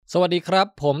สวัสดีครับ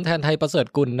ผมแทนไทยประเสริฐ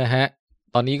กุลนะฮะ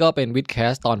ตอนนี้ก็เป็นวิดแค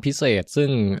สตอนพิเศษซึ่ง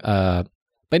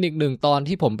เป็นอีกหนึ่งตอน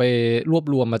ที่ผมไปรวบ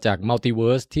รวมมาจากมัลติเวิ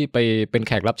ร์สที่ไปเป็นแ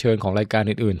ขกรับเชิญของรายการ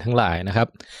อื่นๆทั้งหลายนะครับ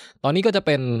ตอนนี้ก็จะเ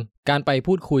ป็นการไป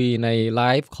พูดคุยในไล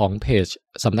ฟ์ของเพจ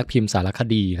สำนักพิมพ์สารค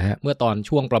ดีนะฮะเมื่อตอน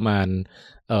ช่วงประมาณ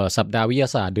สัปดาห์วิทยา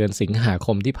ศาสตร์เดือนสิงหาค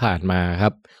มที่ผ่านมาค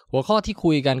รับหัวข้อที่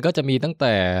คุยกันก็จะมีตั้งแ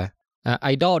ต่ไอ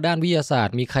ดอลด้านวิทยาศาสต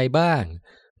ร์มีใครบ้าง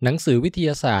หนังสือวิทย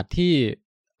าศาสตร์ที่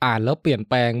อ่านแล้วเปลี่ยน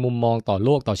แปลงมุมมองต่อโล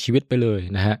กต่อชีวิตไปเลย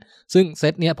นะฮะซึ่งเซ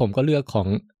ตเนี้ยผมก็เลือกของ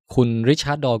คุณริช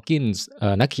าร์ดดอว์กินส์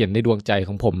นักเขียนในดวงใจข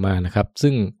องผมมานะครับ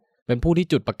ซึ่งเป็นผู้ที่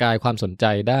จุดประกายความสนใจ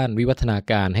ด้านวิวัฒนา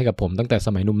การให้กับผมตั้งแต่ส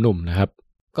มัยหนุ่มๆนะครับ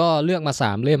ก็เลือกมา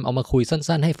3เล่มเอามาคุย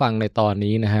สั้นๆให้ฟังในตอน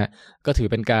นี้นะฮะก็ถือ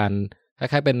เป็นการคล้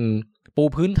ายๆเป็นปู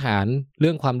พื้นฐานเ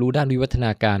รื่องความรู้ด้านวิวัฒน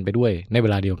าการไปด้วยในเว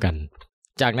ลาเดียวกัน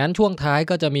จากนั้นช่วงท้าย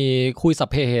ก็จะมีคุยสัพ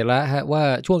เพเหระฮะว่า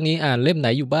ช่วงนี้อ่านเล่มไหน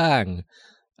อยู่บ้าง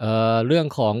เรื่อง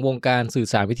ของวงการสื่อ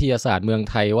สารวิทยาศาสตร์เมือง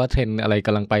ไทยว่าเทรนด์อะไรก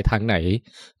ำลังไปทางไหน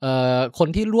คน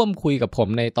ที่ร่วมคุยกับผม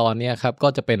ในตอนนี้ครับก็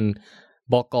จะเป็น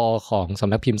บก.ของส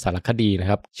ำนักพิมพ์สารคดีนะ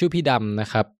ครับชื่อพี่ดำนะ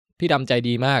ครับพี่ดำใจ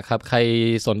ดีมากครับใคร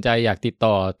สนใจอยากติด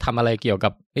ต่อทำอะไรเกี่ยวกั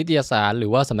บนิตยสารหรื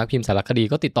อว่าสำนักพิมพ์สารคดี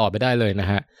ก็ติดต่อไปได้เลยนะ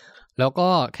ฮะแล้วก็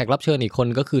แขกรับเชิญอีกคน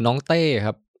ก็คือน้องเต้ค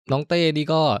รับน้องเต้นี่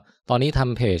ก็ตอนนี้ท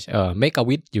ำเพจเมกะ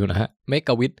วิทอยู่นะฮะเมก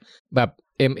ะวิทแบบ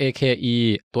MAKE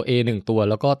ตัว A 1ตัว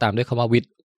แล้วก็ตามด้วยคำว่าวิท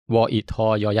วออีทอ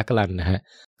ยอยักษ์ลันนะฮะ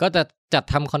ก็จะจัด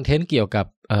ทำคอนเทนต์เกี่ยวกับ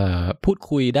พูด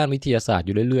คุยด้านวิทยาศาสตร์อ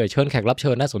ยู่เรื่อยๆเชิญแขกรับเ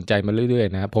ชิญน่าสนใจมาเรื่อย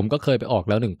ๆนะผมก็เคยไปออก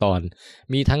แล้ว1ตอน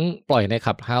มีทั้งปล่อยใน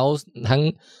Clubhouse ทั้ง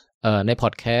ในพอ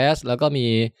ดแคสต์แล้วก็มี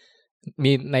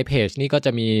ในเพจนี่ก็จ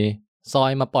ะมีซอ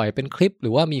ยมาปล่อยเป็นคลิปห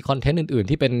รือว่ามีคอนเทนต์อื่นๆ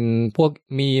ที่เป็นพวก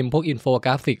มีมพวกอินโฟก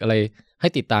ราฟิกอะไรให้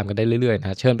ติดตามกันได้เรื่อยๆน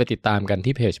ะเชิญไปติดตามกัน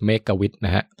ที่เพจ Make a Wit น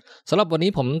ะฮะสำหรับวัน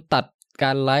นี้ผมตัดก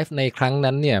ารไลฟ์ในครั้ง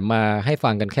นั้นเนี่ยมาให้ฟั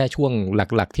งกันแค่ช่วงห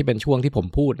ลักๆที่เป็นช่วงที่ผม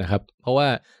พูดนะครับเพราะว่า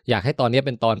อยากให้ตอนนี้เ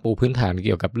ป็นตอนปูพื้นฐานเ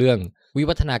กี่ยวกับเรื่องวิ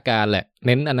วัฒนาการแหละเ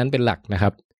น้นอันนั้นเป็นหลักนะครั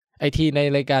บไอทีใน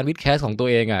รายการวิดแคสของตัว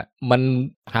เองอ่ะมัน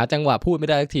หาจังหวะพูดไม่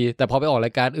ได้สักทีแต่พอไปออกร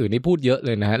ายการอื่นนี่พูดเยอะเล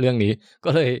ยนะฮะเรื่องนี้ก็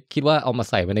เลยคิดว่าเอามา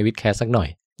ใส่ไว้ในวิดแคสสักหน่อย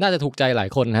น่าจะถูกใจหลาย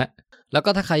คนฮะแล้ว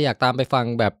ก็ถ้าใครอยากตามไปฟัง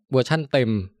แบบเวอร์ชั่นเต็ม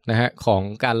นะฮะของ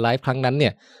การไลฟ์ครั้งนั้นเนี่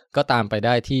ยก็ตามไปไ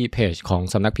ด้ที่เพจของ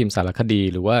สำนักพิมพ์สารคดี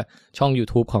หรือว่าช่อง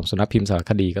YouTube ของสำนักพิมพ์สาร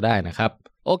คดีก็ได้นะครับ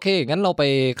โอเคงั้นเราไป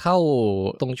เข้า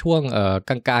ตรงช่วง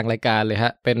กลางๆรายการเลยฮ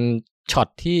ะเป็นช็อต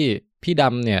ที่พี่ด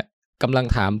ำเนี่ยกำลัง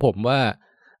ถามผมว่า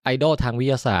ไอดอลทางวิท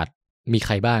ยาศาสตร์มีใค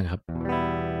รบ้างครับ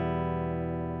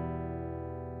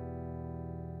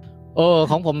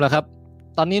ของผมเหรอครับ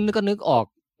ตอนนี้ก็นึกออก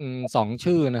2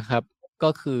ชื่อนะครับ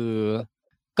ก็คือ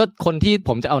ก็คนที่ผ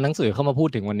มจะเอาหนังสือเข้ามาพูด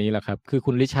ถึงวันนี้แหละครับคือ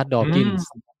คุณริชาร์ดดอว์กินส์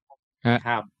ค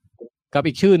รับกับ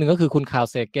อีกชื่อหนึ่งก็คือคุณคาร์ล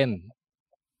เซเกน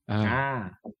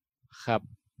ครับ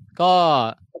ก็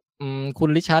คุณ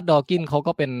ริชาร์ดดอว์กินเขา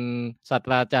ก็เป็นศาสต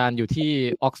ราจารย์อยู่ที่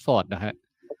ออกซฟอร์ดนะฮะ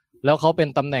แล้วเขาเป็น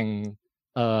ตำแหน่ง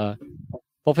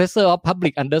Professor of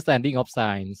Public Understanding of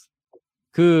Science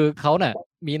คือเขาเนี่ย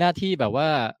มีหน้าที่แบบว่า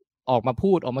ออกมา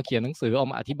พูดออกมาเขียนหนังสือออก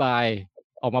มาอธิบาย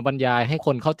ออกมาบรรยายให้ค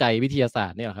นเข้าใจวิทยาศาส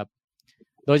ตร์เนี่ยครับ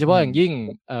โดยเฉพาะอย่างยิ่ง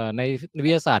ในวิ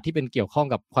ทยาศาสตร์ที่เป็นเกี่ยวข้อง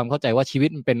กับความเข้าใจว่าชีวิต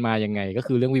มันเป็นมายังไงก็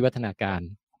คือเรื่องวิวัฒนาการ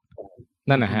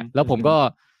นั่นนะฮะแล้วผมก็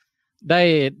ไ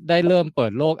ด้เริ่มเปิ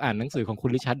ดโลกอ่านหนังสือของคุ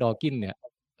ณริชาร์ดดอว์กินเนี่ย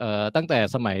ตั้งแต่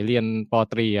สมัยเรียนป.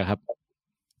ตรีครับ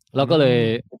แล้วก็เลย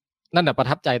นั่นแหละประ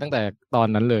ทับใจตั้งแต่ตอน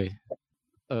นั้นเลย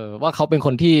ว่าเขาเป็นค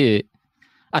นที่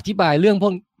อธิบายเรื่อง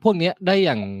พวกนี้ได้อ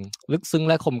ย่างลึกซึ้ง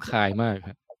และคมคายมาก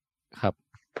ครับ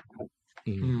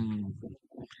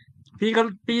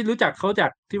พี่รู้จักเขาจา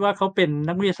กที่ว่าเขาเป็น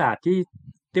นักวิทยาศาสตร์ที่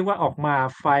เรียกว่าออกมา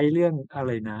ไฟเรื่องอะไ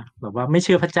รนะแบบว่าไม่เ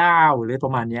ชื่อพระเจ้าหรือปร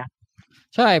ะมาณเนี้ย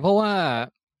ใช่เพราะว่า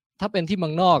ถ้าเป็นที่เมื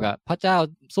องนอกอ่ะพระเจ้า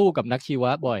สู้กับนักชีว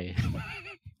ะบ่อย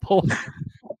เ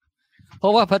พรา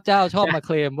ะว่าพระเจ้าชอบมาเค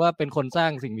ลมว่าเป็นคนสร้า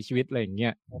งสิ่งมีชีวิตอะไรอย่างเงี้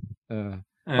ย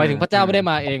หมายถึงพระเจ้าไม่ได้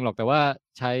มาเองหรอกแต่ว่า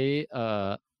ใช้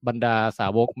บรรดาสา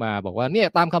วกมาบอกว่าเนี่ย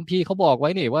ตามคัมภีร์เขาบอกไว้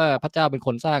นี่ว่าพระเจ้าเป็นค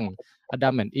นสร้างอดั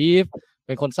มและอีฟเ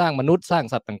ป็นคนสร้างมนุษย์สร้าง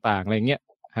สัตว์ต่างๆอะไรเงี้ย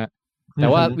ฮะแต่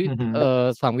ว่า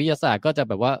ฝั่งวิทยาศาสตร์ก็จะ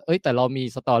แบบว่าแต่เรามี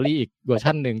สตอรี่อีกเวอร์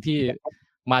ชันหนึ่งที่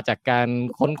มาจากการ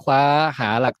ค้นคว้าหา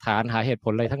หลักฐานหาเหตุผ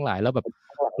ลอะไรทั้งหลายแล้วแบบ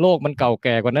โลกมันเก่าแ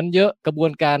ก่กว่านั้นเยอะกระบว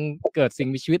นการเกิดสิ่ง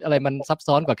มีชีวิตอะไรมันซับ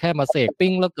ซ้อนกว่าแค่มาเสกปิ้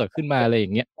งแล้วเกิดขึ้นมาอะไรอย่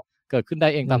างเงี้ยเกิดขึ้นได้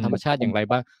เองตามธรรมชาติอย่างไร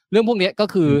บ้างเรื่องพวกนี้ก็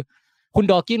คือคุณ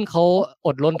ดอว์กินเขาอ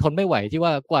ดรนทนไม่ไหวที่ว่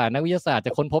ากว่านักวิทยาศาสตร์จ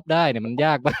ะค้นพบได้เนี่ยมันย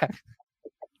ากมาก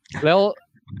แ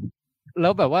ล้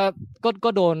วแบบว่าก็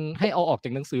โดนให้เอาออกจา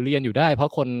กหนังสือเรียนอยู่ได้เพรา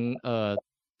ะคน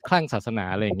คลั่งศาสนา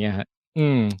อะไรอย่างเงี้ยฮะ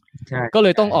ก็เล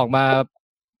ยต้องออกมา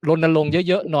รณรงค์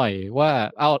เยอะๆหน่อยว่า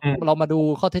เอาเรามาดู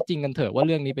ข้อเท็จจริงกันเถอะว่าเ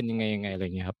รื่องนี้เป็นยังไงอะไรอ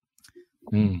ย่างเงี้ยครับ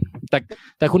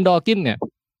แต่คุณดอว์กินเนี่ย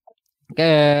แก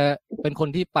เป็นคน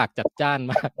ที่ปากจัดจ้าน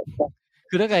มาก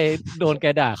คือถ้าใครโดนแก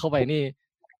ด่าเข้าไปนี่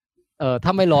ถ้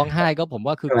าไม่ร้องไห้ก็ผม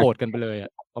ว่าคือโกรธกันไปเลยอ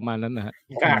ะประมาณนั้นนะฮะ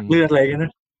กากเลือดอะไรกันน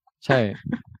ะ ใช่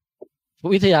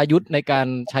วิทยายุทธในการ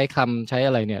ใช้คำใช้อ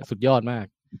ะไรเนี่ย สุดยอดมาก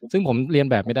ซึ่งผมเรียน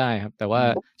แบบไม่ได้ครับ แต่ว่า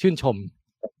ชื่นชม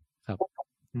ครับ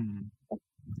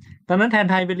ตอนนั้นแทน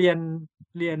ไทยไปเรียน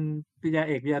ปริญญา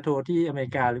เอกปริญญาโทที่อเมริ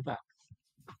กาหรือเปล่า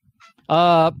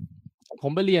ผ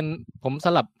มไปเรียนผมส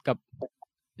ลับกับ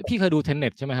พี่เคยดูเทนเน็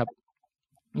ตใช่ไหมครับ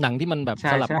หนังที่มันแบบ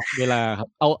สลับเวลาครับ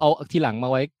เอาทีหลังมา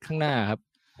ไว้ข้างหน้าครับ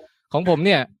ของผมเ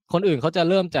นี่ย คนอื่นเขาจะ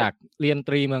เริ่มจากเรียนต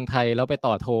รีเมืองไทยแล้วไป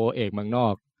ต่อโทเอกเมืองนอ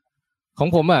ก ของ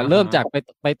ผมอ่ะเริ่มจาก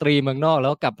ไปตรีเมืองนอกแล้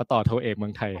วกลับมาต่อโทเอกเมื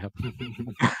องไทยครับ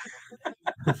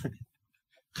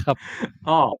ครับ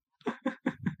อ๋อ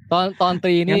ตอนต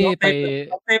รีนี่ไป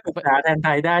ปรึกษาแทนไท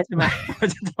ยได้ใช่ไหมว่า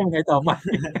จะทำไงต่อไป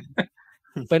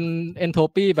เป็นเอนโทร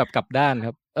ปีแบบกลับด้านค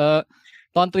รับ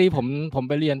ตอนตรีผม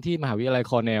ไปเรียนที่มหาวิทยาลัย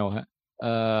คอร์เนลฮะ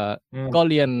ก็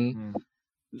เรียน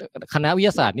คณะวิท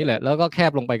ยาศาสตร์นี่แหละแล้วก็แค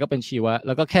บลงไปก็เป็นชีวะแ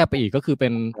ล้วก็แคบไปอีกก็คือเป็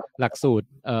นหลักสูตร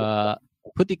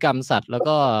พฤติกรรมสัตว์แล้ว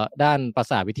ก็ด้านประ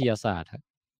สาทวิทยาศาสตร์ครับ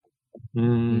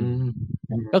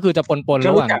ก็คือจะปน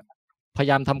ระหว่างพยา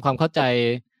ยามทำความเข้าใจ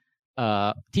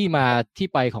ที่มาที่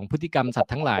ไปของพฤติกรรมสัต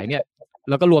ว์ทั้งหลายเนี่ย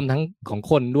แล้วก็รวมทั้งของ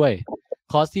คนด้วย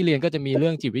คอร์สที่เรียนก็จะมีเรื่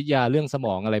องจิตวิทยาเรื่องสม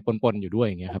องอะไรปนอยู่ด้วย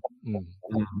อย่างเงี้ยครับ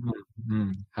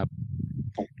ครับ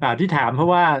ที่ถามเพราะ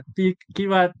ว่าที่คิด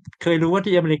ว่าเคยรู้ว่า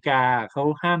ที่อเมริกาเขา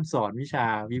ห้ามสอนวิชา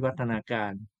วิวัฒนากา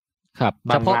รครับ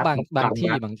เฉพาะบา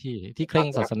งที่ที่เคร่ง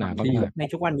ศาสนามากใน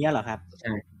ทุกวันนี้เหรอครับ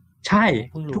ใช่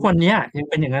ทุกวันนี้ยัง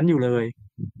เป็นอย่างนั้นอยู่เลย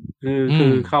คื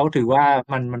อเขาถือว่า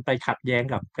มันไปขัดแย้ง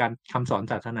กับการคำสอน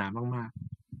ศาสนามาก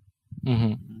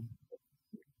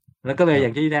ๆแล้วก็เลยอย่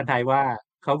างที่แทนไทยว่า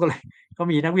เขาก็เลยก็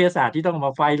มีนักวิทยาศาสตร์ที่ต้องม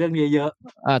าไฟเรื่องนี้เยอะ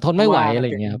ทนไม่ไหวอะไร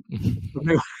อย่างเงี้ยครับทนไ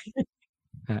ม่ไหว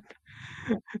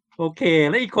โอเค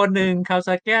แล้วอีกคนหนึ่งคาร์ล ซ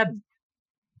าเกน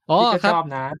ที่ก็ชอบ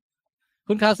นะ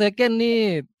คุณคาร์ล ซาเกนนี่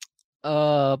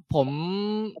ผม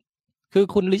คือ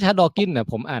คุณริชาร์ด ดอว์กินเนี่ย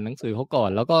ผมอ่านหนังสือเขาก่อน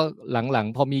แล้วก็หลัง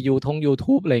ๆพอมี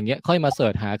YouTube อะไรอย่างเงี้ยค่อยมาเสิ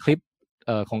ร์ชหาคลิป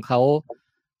ของเขา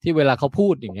ที่เวลาเขาพู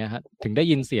ดอย่างเงี้ยฮะถึงได้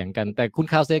ยินเสียงกันแต่คุณ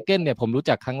คาร์ล ซาเกนเนี่ยผมรู้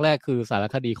จักครั้งแรกคือสาร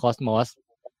คดีคอสมอส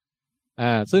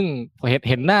ซึ่ง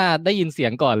เห็นหน้าได้ยินเสีย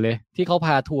งก่อนเลยที่เขาพ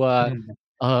าทัวร์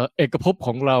เอกภพข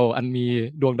องเราอันมี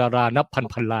ดวงดารานับ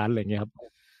พันล้านอะไรเงี้ยครับ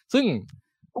ซึ่ง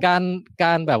ก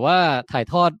ารแบบว่าถ่าย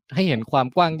ทอดให้เห็นความ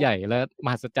กว้างใหญ่และม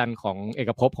หัศจรรย์ของเอ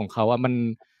กภพของเขาอ่ะ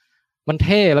มันเ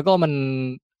ท่แล้วก็มัน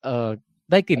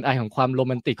ได้กลิ่นอายของความโรแ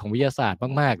มนติกของวิทยาศาสตร์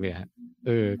มากๆเลยฮะ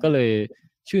ก็เลย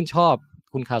ชื่นชอบ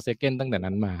คุณคาร์ล ซาเกนตั้งแต่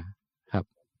นั้นมาครับ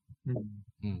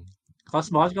คอส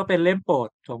มอสก็เป็นเล่มโปรด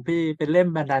ของพี่เป็นเล่ม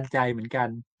บันดาลใจเหมือนกัน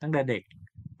ตั้งแต่เด็ก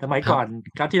สมัยก่อน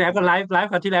คราวที่แล้วก็ไลฟ์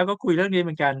คราวที่แล้วก็คุยเรื่องนี้เห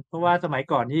มือนกันเพราะว่าสมัย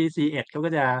ก่อนที่ C1 เขาก็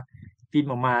จะพิมพ์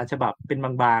ออกมาฉบับเป็น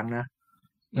บางๆนะ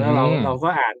แล้วเราก็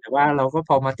อ่านแต่ว่าเราก็พ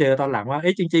อมาเจอตอนหลังว่าเ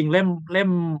อ้ยจริงๆเล่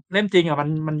มจริงอ่ะ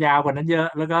มันยาวกว่านั้นเยอะ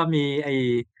แล้วก็มีไอ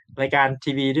รายการ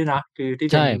ทีวีด้วยเนาะคือที่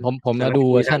ใช่ผมมาดู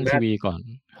เวอร์ชันทีวีก่อน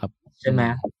ครับใช่ไหม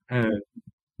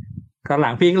ตอนห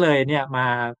ลังพี่ก็เลยเนี่ยมา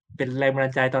เป็นแรงบันดา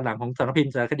ลใจตอนหลังของสำนักพิม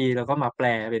พ์สารคดีแล้วก็มาแปล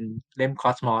เป็นเล่มคอ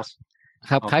สมอส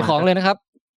ครับขายของเลยนะครับ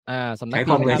สำนัก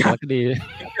พิมพ์สารคดี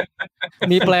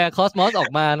มีแปลคอสมอสออ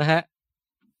กมานะฮะ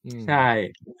ใช่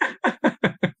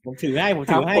ผมถือให้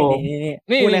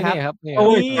นี่เลยครับโ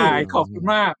อ้ยขอบคุณ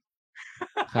มาก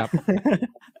ครับ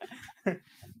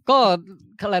ก็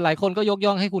หลายๆคนก็ยก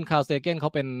ย่องให้คุณคาร์ล ซาเกนเขา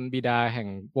เป็นบิดาแห่ง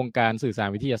วงการสื่อสาร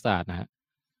วิทยาศาสตร์นะฮะ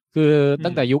คือ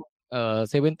ตั้งแต่ยุค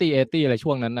70 80อะไรช่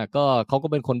วงนั้นน่ะก็เขาก็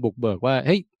เป็นคนบุกเบิกว่าเ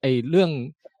ฮ้ยไอเรื่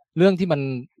องที่มัน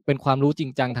เป็นความรู้จริ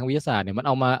งจังทางวิทยาศาสตร์เนี่ยมันเ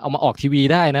อามาออกทีวี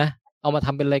ได้นะเอามาท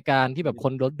ำเป็นรายการที่แบบค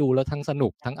นดูแล้วทั้งสนุ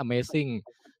กทั้ง Amazing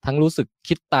ทั้งรู้สึก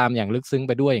คิดตามอย่างลึกซึ้งไ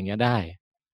ปด้วยอย่างเงี้ยได้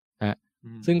ฮะ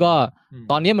ซึ่งก็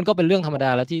ตอนนี้มันก็เป็นเรื่องธรรมด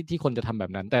าแล้วที่คนจะทำแบ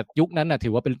บนั้นแต่ยุคนั้นน่ะถื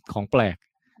อว่าเป็นของแปลก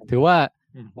ถือว่า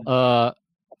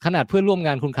ขนาดเพื่อนร่วมง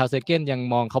านคุณคาร์ล ซาเกนยัง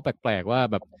มองเขาแปลกๆว่า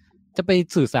แบบจะไป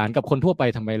สื่อสารกับคนทั่วไป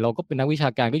ทำไมเราก็เป็นนักวิชา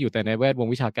การก็อยู่แต่ในแวดวง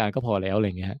วิชาการก็พอแล้วอะไร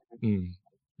เงี้ย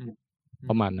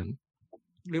ประมาณนั้น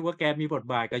เรียกว่าแกมีบท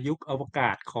บาทกับยุคอวก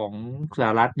าศของสห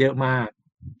รัฐเยอะมาก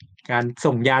การ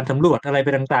ส่งยานสำรวจอะไรไป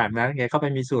ต่างๆนะแกเข้าไป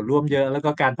มีส่วนร่วมเยอะแล้วก็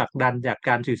การผลักดันจากก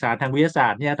ารสื่อสารทางวิทยาศา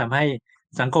สตร์เนี่ยทำให้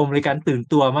สังคมในการตื่น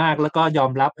ตัวมากแล้วก็ยอ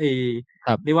มรับ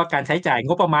เรียกว่าการใช้จ่าย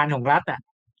งบประมาณของรัฐอ่ะ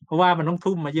เพราะว่ามันต้อง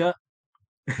ทุ่มมาเยอะ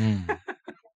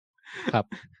ครับ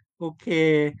โอเค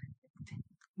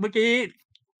เมื่อกี้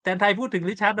แทนไทยพูดถึง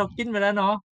ริชาร์ด ดอว์กินไปแล้วเน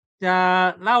าะจะ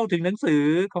เล่าถึงหนังสือ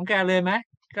ของแกเลยไหม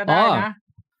ก็ได้นะ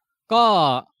ก็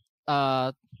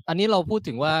อันนี้เราพูด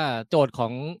ถึงว่าโจทย์ขอ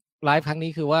งไลฟ์ครั้ง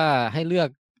นี้คือว่าให้เลือก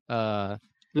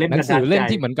หนังสือเล่ม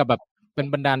ที่เหมือนกับแบบเป็น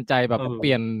บันดาลใจแบบเป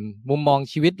ลี่ยนมุมมอง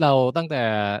ชีวิตเราตั้งแต่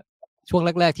ช่วง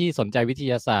แรกๆที่สนใจวิท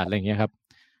ยาศาสตร์อะไรอย่างเงี้ยครับ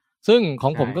ซึ่งขอ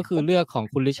งผม ใช่ ก็คือเลือกของ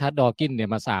คุณริชาร์ดดอว์กินเนี่ย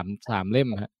มาสามเล่ม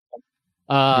ฮะ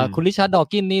คุณริชาร์ดดอว์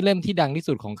กินนี่เล่มที่ดังที่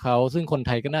สุดของเขาซึ่งคนไ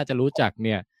ทยก็น่าจะรู้จักเ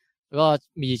นี่ยก็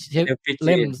มีเ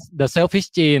ล่ม The Selfish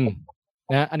Gene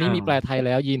นะอันนี้มีแปลไทยแ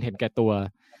ล้วยีนเห็นแก่ตัว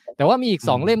แต่ว่ามีอีก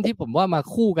2เล่มที่ผมว่ามา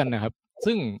คู่กันนะครับ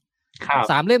ซึ่ง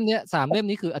3เล่ม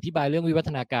นี้คืออธิบายเรื่องวิวัฒ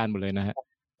นาการหมดเลยนะฮะ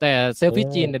แต่ Selfish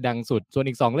Gene เนี่ยดังสุดส่วน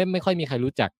อีก2เล่มไม่ค่อยมีใคร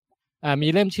รู้จักมี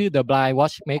เล่มชื่อ The Blind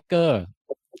Watchmaker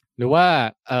หรือว่า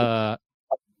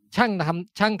ช่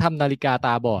างทำนาฬิกาต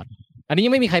าบอดอันนี้ยั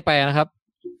งไม่มีใครแปลนะครับ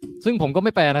ซึ่งผมก็ไ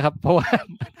ม่แปลนะครับเพราะว่า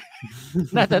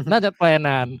น่าจะแปลน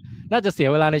านน่าจะเสีย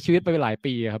เวลาในชีวิตไปหลาย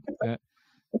ปีครับ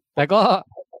แ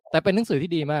ต่เป็นหนังสือ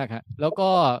ที่ดีมากฮะแล้วก็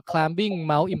Climbing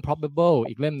Mount Improbable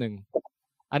อีกเล่มหนึ่ง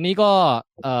อันนี้ก็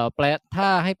แปลถ้า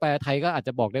ให้แปลไทยก็อาจจ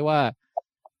ะบอกได้ว่า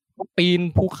ปีน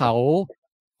ภูเขา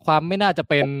ความไม่น่าจะ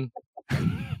เป็น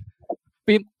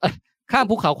ปีนข้าม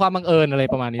ภูเขาความบังเอิญอะไร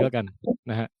ประมาณนี้แล้วกัน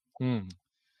นะฮะ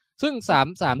ซึ่งส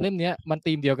ามเล่มนี้มัน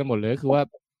ธีมเดียวกันหมดเลยคือว่า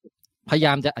พยาย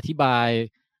ามจะอธิบาย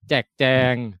แจกแจ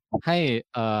งให้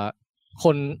ค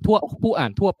นผู้อ่า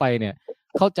นทั่วไปเนี่ย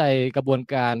เข้าใจกระบวน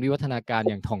การวิวัฒนาการ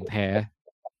อย่างถ่องแท้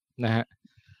นะฮะ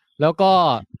แล้วก็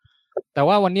แต่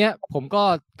ว่าวันนี้ผมก็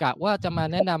กะว่าจะมา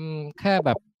แนะนำแค่แบ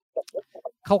บ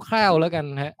คร่าวๆแล้วกัน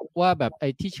ฮะว่าแบบไอ้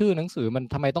ที่ชื่อหนังสือมัน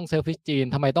ทำไมต้อง Selfish Gene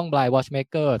ทำไมต้อง Blind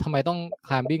Watchmaker ทำไมต้อง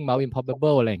Climbing Mount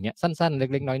Improbable อะไรอย่างเงี้ยสั้นๆเ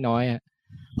ล็กๆน้อย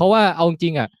ๆเพราะว่าเอาจ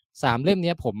ริงอ่ะ3เล่ม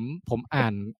นี้ผมอ่า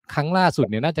นครั้งล่าสุด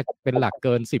เนี่ยน่าจะเป็นหลักเ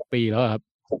กิน10 ปีแล้วครับ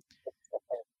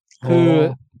คือ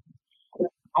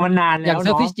มันนานแล้วอย่าง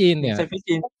Selfish Gene เนี่ย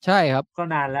ใช่ครับก็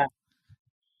นานแล้ว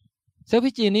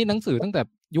Selfish Gene นี่หนังสือตั้งแต่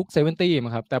ยุค70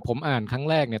มั้งครับแต่ผมอ่านครั้ง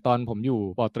แรกเนี่ยตอนผมอยู่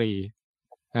ป.ตรี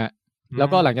ฮะแล้ว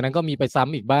ก็หลังจากนั้นก็มีไปซ้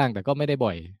ำอีกบ้างแต่ก็ไม่ได้บ่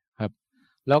อยครับ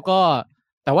แล้วก็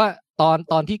แต่ว่า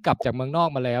ตอนที่กลับจากเมืองนอก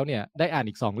มาแล้วเนี่ยได้อ่าน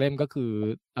อีก2เล่มก็คือ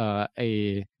ไอ้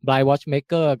Blind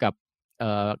Watchmaker กับ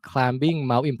Climbing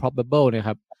Mount Improbable เนี่ยค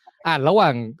รับอ่านระหว่า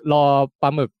งรอปลา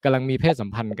หมึกกำลังมีเพศสัม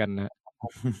พันธ์กันนะ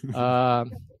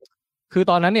คือ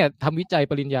ตอนนั้นเนี่ยทำวิจัย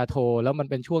ปริญญาโทแล้วมัน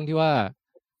เป็นช่วงที่ว่า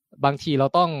บางทีเรา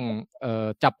ต้อง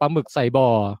จับปลาหมึกใส่บ่อ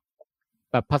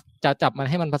แบบจะจับมัน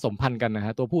ให้มันผสมพันธุ์กันนะฮ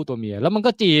ะตัวผู้ตัวเมียแล้วมัน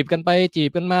ก็จีบกันไปจี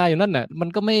บกันมาอยู่นั่นน่ะมัน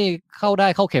ก็ไม่เข้าได้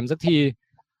เข้าเข็มสักที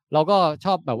เราก็ช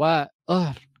อบแบบว่า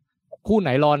คู่ไหน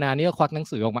รอนานนี่ก็ควักหนัง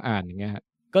สือออกมาอ่านอย่างเงี้ยฮะ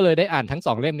ก็เลยได้อ่านทั้ง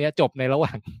2เล่มนี้จบในระหว่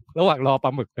างรอปล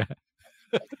าหมึก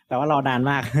แต่ว่ารอนาน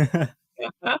มาก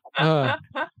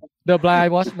The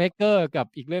Blind Watchmaker กับ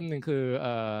อีกเล่มนึงคือ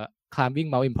Climbing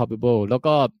Mount Improbable แล้ว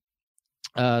ก็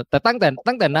แต่ตั้งแ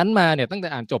ต่นั้นมาเนี่ยตั้งแต่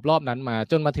อ่านจบรอบนั้นมา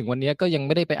จนมาถึงวันนี้ก็ยังไ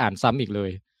ม่ได้ไปอ่านซ้ำอีกเล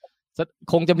ย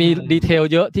คงจะมีดีเทล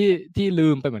เยอะที่ลื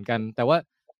มไปเหมือนกันแต่ว่า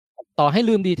ต่อให้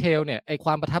ลืมดีเทลเนี่ยไอคว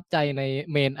ามประทับใจใน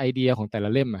เมนไอเดียของแต่ละ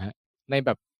เล่มอะฮะในแบ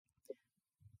บ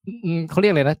เขาเรีย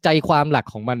กอะไรนะใจความหลัก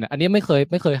ของมันอันนี้ไม่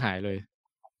เคยหายเลย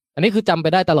อันนี้คือจำไป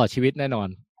ได้ตลอดชีวิตแน่นอน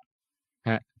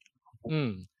ฮะ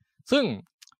ซึ่ง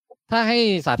ถ้าให้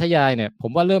สาธยายเนี่ยผ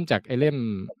มว่าเริ่มจากไอเล่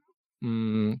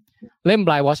ม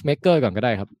Blind Watchmaker ก่อนก็ไ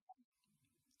ด้ครับ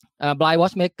Blind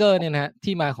Watchmaker เนี่ยนะฮะ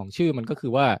ที่มาของชื่อมันก็คื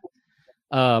อว่า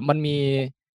มันมี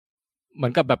เหมื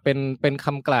อนกับแบบเป็นค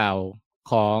ำกล่าว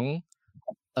ของ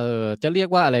จะเรียก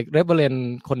ว่าอะไรเรเวอเรนด์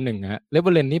คนหนึ่งฮะเรเวอ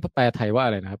เรนด์นี่แปลไทยว่าอ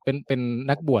ะไรนะครับเป็น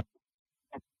นักบวช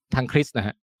ทางคริสต์นะฮ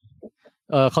ะ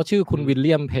เขาชื่อคุณวิลเ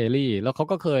ลียมเพลลี่แล้วเขา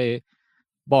ก็เคย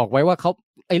บอกไว้ว่าเขา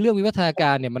ไอเรื่องวิวัฒนาก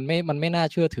ารเนี่ยมันไม่น่า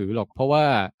เชื่อถือหรอกเพราะว่า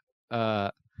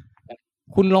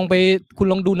คุณล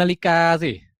องดูนาฬิกา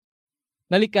สิ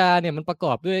นาฬิกาเนี่ยมันประก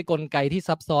อบด้วยกลไกที่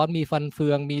ซับซ้อนมีฟันเฟื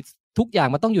องมีทุกอย่าง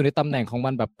มันต้องอยู่ในตำแหน่งของมั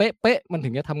นแบบเป๊ะๆมันถึ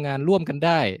งจะทำงานร่วมกันไ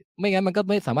ด้ไม่งั้นมันก็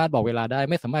ไม่สามารถบอกเวลาได้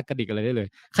ไม่สามารถกระดิกอะไรได้เลย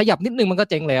ขยับนิดนึงมันก็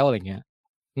เจ๊งแล้วอะไรเงี้ย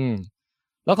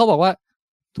แล้วเขาบอกว่า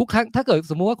ทุกครั้งถ้าเกิด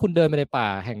สมมุติว่าคุณเดินไปในป่า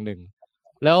แห่งหนึ่ง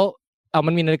แล้ว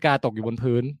มันมีนาฬิกาตกอยู่บน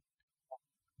พื้น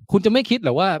คุณจะไม่คิดหร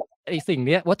อว่าไอ้สิ่ง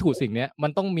นี้วัตถุสิ่งนี้มั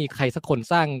นต้องมีใครสักคน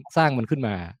สร้างมันขึ้น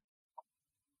มา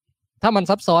ถ้ามัน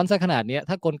ซับซ้อนซะขนาดนี้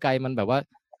ถ้ากลไกมันแบบว่า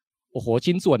โอ้โห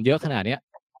ชิ้นส่วนเยอะขนาดนี้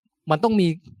มันต้องมี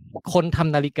คนท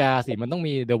ำนาฬิกาสิมันต้อง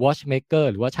มี the watchmaker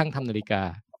หรือว่าช่างทำนาฬิกา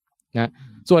นะ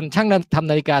ส่วนช่างทำ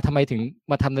นาฬิกาทำไมถึง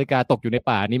มาทำนาฬิกาตกอยู่ใน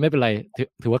ป่านี้ไม่เป็นไร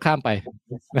ถือว่าข้ามไป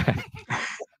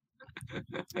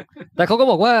แต่เขาก็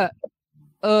บอกว่า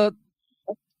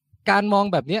การมอง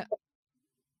แบบเนี้ย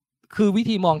คือวิ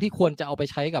ธีมองที่ควรจะเอาไป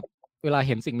ใช้กับเวลาเ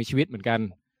ห็นสิ่งมีชีวิตเหมือนกัน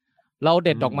เราเ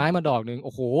ด็ดดอกไม้มาดอกนึงโ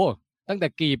อ้โหตั้งแต่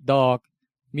กลีบดอก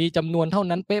มีจำนวนเท่า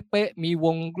นั้นเป๊ะๆมีว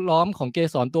งล้อมของเก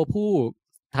สรตัวผู้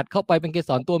ถัดเข้าไปเป็นเก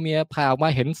สรตัวเมียผ่าออกมา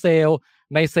เห็นเซลล์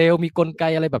ในเซลล์มีกลไก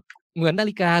อะไรแบบเหมือนนา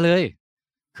ฬิกาเลย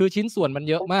คือชิ้นส่วนมัน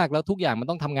เยอะมากแล้วทุกอย่างมัน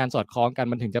ต้องทำงานสอดคล้องกัน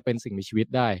มันถึงจะเป็นสิ่งมีชีวิต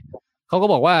ได้เขาก็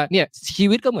บอกว่าเนี่ยชี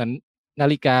วิตก็เหมือนนา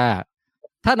ฬิกา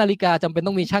ถ้านาฬิกาจำเป็น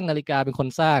ต้องมีช่างนาฬิกาเป็นคน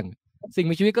สร้าง สิ่ง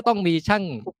มีชีวิตก็ต้องมีช่า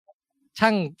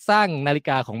งสร้างนาฬิก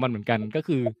าของมันเหมือนกันก็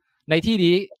คือในที่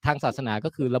นี้ทางศาสนาก็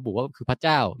คือระบุว่าคือพระเ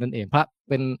จ้านั่นเองพระ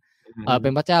เป็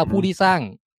นพระเจ้าผู้ที่สร้าง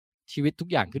ชีวิตทุก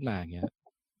อย่างขึ้นมาอย่างเงี้ย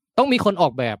ต้องมีคนออ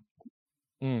กแบบ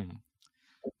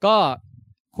ก็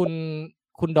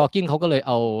คุณดอว์กินเขาก็เลยเ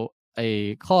อาไอ้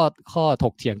ข้อถ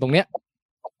กเถียงตรงเนี้ย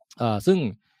ซึ่ง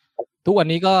ทุกวัน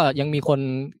นี้ก็ยังมีคน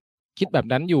คิดแบบ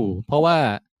นั้นอยู่เพราะว่า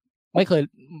ไม่เคย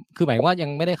คือหมายว่ายัง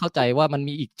ไม่ได้เข้าใจว่ามัน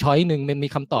มีอีกช้อยนึงมันมี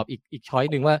คำตอบอีกช้อย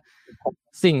นึงว่า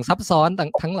สิ่งซับซ้อน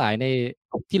ทั้งหลายใน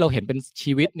ที่เราเห็นเป็น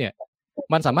ชีวิตเนี่ย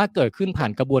มันสามารถเกิดขึ้นผ่า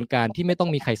นกระบวนการที่ไม่ต้อง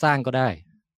มีใครสร้างก็ได้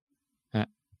ฮะ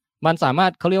มันสามาร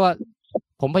ถเขาเรียกว่า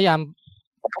ผมพยายาม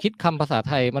คิดคำภาษาไ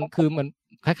ทยมันคือมัน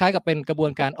คล้ายๆกับเป็นกระบว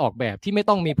นการออกแบบที่ไม่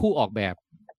ต้องมีผู้ออกแบบ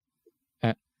ฮ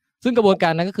ะซึ่งกระบวนกา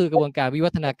รนั้นก็คือกระบวนการวิ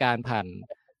วัฒนาการผ่าน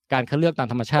การคัดเลือกตาม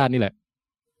ธรรมชาตินี่แหละ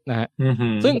นะฮะ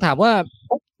ซึ่งถามว่า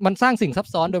มันสร้างสิ่งซับ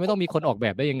ซ้อนโดยไม่ต้องมีคนออกแบ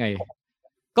บได้ยังไง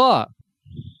ก็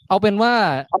เอาเป็นว่า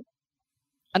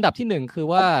อันดับที่หนึ่งคือ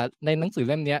ว่าในหนังสือเ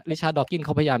ล่มนี้ริชาร์ด ดอว์กินเข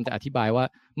าพยายามจะอธิบายว่า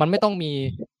มันไม่ต้องมี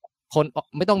คน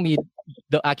ไม่ต้องมี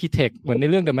The Architect เหมือนใน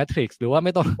เรื่อง The Matrix หรือว่าไ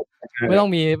ม่ต้อง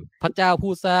มีพระเจ้า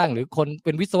ผู้สร้างหรือคนเ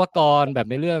ป็นวิศวกรแบบ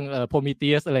ในเรื่อง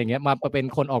Prometheus อะไรเงี้ยมาเป็น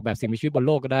คนออกแบบสิ่งมีชีวิตบนโ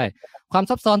ลกก็ได้ความ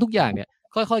ซับซ้อนทุกอย่างเนี่ย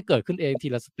ค่อยๆเกิดขึ้นเองที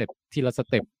ละสเ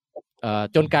ต็ป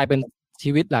จนกลายเป็น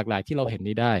ชีวิตหลากหลายที่เราเห็น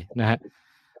นี้ได้นะฮะ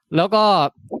แล้วก็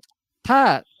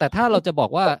แต่ถ้าเราจะบอก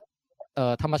ว่า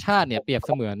ธรรมชาติเนี่ยเปรียบเ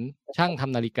สมือนช่างท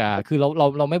ำนาฬิกาคือ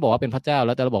เราไม่บอกว่าเป็นพระเจ้าแ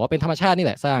ล้วแต่เราบอกว่าเป็นธรรมชาตินี่แ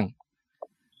หละสร้าง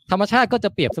ธรรมชาติก็จะ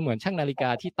เปรียบเสมือนช่างนาฬิกา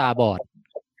ที่ตาบอด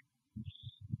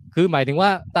คือหมายถึงว่า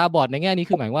ตาบอดในแง่นี้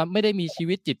คือหมายว่าไม่ได้มีชี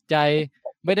วิตจิตใจ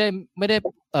ไม่ได้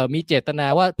มีเจตนา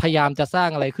ว่าพยายามจะสร้าง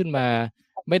อะไรขึ้นมา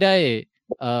ไม่ไ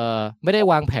ด้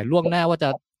วางแผนล่วงหน้าว่า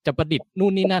จะประดิษฐ์นู่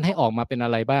นนี่นั่นให้ออกมาเป็นอะ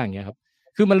ไรบ้างเงี้ยครับ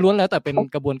คือมันล้วนแล้วแต่เป็น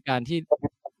กระบวนการที่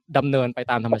ดำเนินไป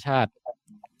ตามธรรมชาติ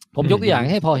ผมยกตัวอย่าง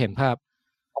ให้พอเห็นภาพ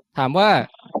ถามว่า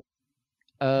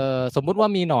สมมุติว่า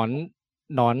มีหน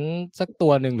อนสักตั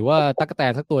วหนึ่งหรือว่าตั๊กแต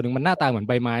นสักตัวหนึ่งมันหน้าตาเหมือน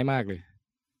ใบไม้มากเลย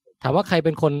ถามว่าใครเ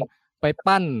ป็นคนไป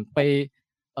ปั้นไ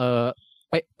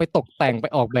ปตกแต่งไป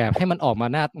ออกแบบให้มันออกมา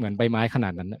หน้าเหมือนใบไม้ขนา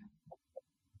ดนั้นนะ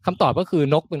คำตอบก็คือ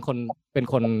นกเป็น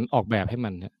คนออกแบบให้มั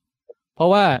นนะเพราะ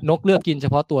ว่านกเลือกกินเฉ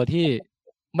พาะตัวที่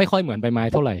ไม่ค่อยเหมือนใบไม้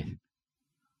เท่าไหร่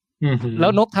แล้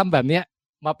วนกทำแบบเนี้ย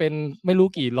มาเป็นไม่รู้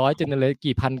กี่ร้อยเจเนเรชั่น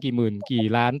กี่พันกี่หมื่นกี่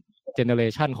ล้านเจเนเร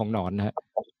ชันของหนอนนะฮะ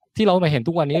ที่เรามาเห็น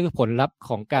ทุกวันนี้คือผลลัพธ์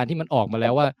ของการที่มันออกมาแล้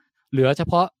วว่าเหลือเฉ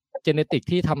พาะเจเนติก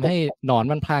ที่ทำให้หนอน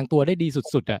มันพรางตัวได้ดี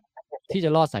สุดๆอ่ะที่จะ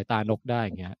รอดสายตานกได้อ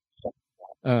ย่างเงี้ย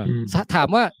ถาม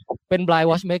ว่าเป็น blind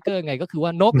watchmaker ไงก็คือว่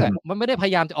านกอ่ะมันไม่ได้พย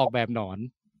ายามจะออกแบบหนอน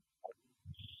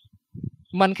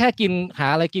มันแค่หา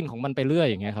อะไรกินของมันไปเรื่อย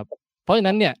อย่างเงี้ยครับเพราะฉะ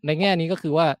นั้นเนี่ยในแง่นี้ก็คื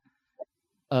อว่า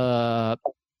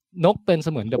นกเป็นเส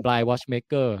มือน the blind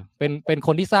watchmaker เป็นค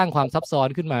นที่สร้างความซับซ้อน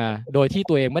ขึ้นมาโดยที่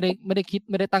ตัวเองไม่ได้คิด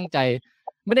ไม่ได้ตั้งใจ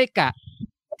ไม่ได้กะ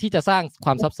ที่จะสร้างคว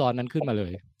ามซับซ้อนนั้นขึ้นมาเล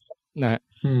ยนะ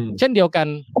เช่นเดียวกัน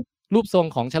รูปทรง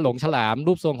ของฉลาม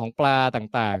รูปทรงของปลา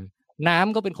ต่างๆน้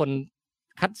ำก็เป็นคน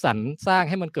คัดสรรสร้าง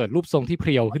ให้มันเกิดรูปทรงที่เพ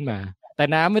รียวขึ้นมาแต่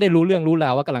น้ำไม่ได้รู้เรื่องรู้รา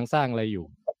วว่ากำลังสร้างอะไรอยู่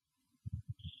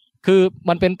คือ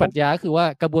มันเป็นปรัชญาคือว่า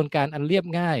กระบวนการอันเรียบ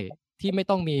ง่ายที่ไม่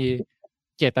ต้องมี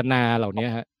เจตนาเหล่านี้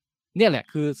ฮะเนี่ยแหละ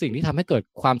คือสิ่งที่ทำให้เกิด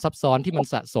ความซับซ้อนที่มัน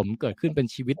สะสมเกิดขึ้นเป็น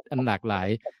ชีวิตอันหลากหลาย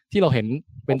ที่เราเห็น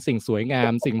เป็นสิ่งสวยงา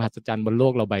มสิ่งมหัศจรรย์บนโล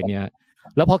กเราใบนี้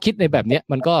แล้วพอคิดในแบบนี้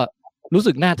มันก็รู้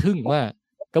สึกน่าทึ่งว่า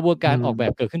กระบวนการออกแบ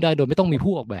บเกิดขึ้นได้โดยไม่ต้องมี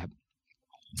ผู้ออกแบบ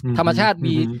ธรรมชาติ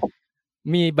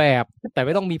มีแบบแต่ไ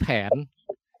ม่ต้องมีแผน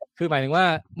คือหมายถึงว่า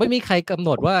ไม่มีใครกำหน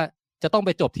ดว่าจะต้องไป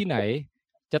จบที่ไหน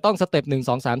จะต้องสเต็ป1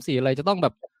 2 3 4อะไรจะต้องแบ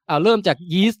บเริ่มจาก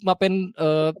ยีสต์มาเป็น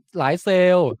หลายเซ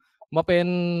ลล์มาเป็น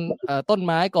ต้นไ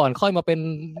ม้ก่อนค่อยมาเป็น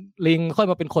ลิงค่อย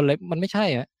มาเป็นคนเลยมันไม่ใช่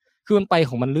ฮะคือมันไป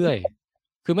ของมันเรื่อย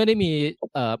คือไม่ได้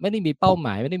มีเป้าหม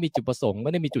ายไม่ได้มีจุดประสงค์ไ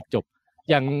ม่ได้มีจุดจบ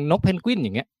อย่างนกเพนกวินอ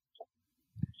ย่างเงี้ย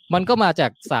มันก็มาจา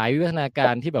กสายวิวัฒนากา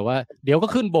รที่แบบว่าเดี๋ยวก็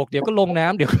ขึ้นบกเดี๋ยวก็ลงน้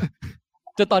ำเดี๋ยว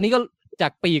จนตอนนี้ก็จา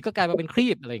กปีกก็กลายมาเป็นครี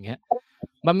บอะไรอย่างเงี้ย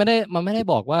มันไม่ได้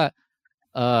บอกว่า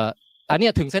อันนี้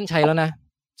ถึงเส้นชัยแล้วนะ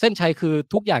เส้นชัยคือ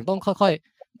ทุกอย่างต้องค่อย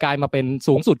ๆกลายมาเป็น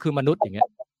สูงสุดคือมนุษย์อย่างเงี้ย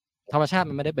ธรรมชาติ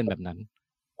มันไม่ได้เป็นแบบนั้น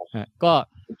ก็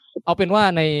เอาเป็นว่า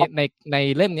ใน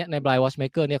เล่มนี้ใน Blind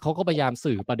Watchmaker เนี่ยเขาก็พยายาม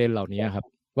สื่อประเด็นเหล่านี้ครับ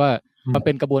ว่ามันเ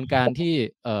ป็นกระบวนการที่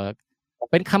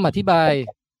เป็นคำอธิบาย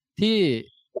ที่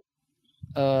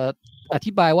อ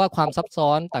ธิบายว่าความซับซ้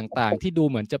อนต่างๆที่ดู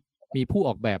เหมือนจะมีผู้อ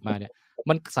อกแบบมาเนี่ย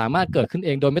มันสามารถเกิดขึ้นเอ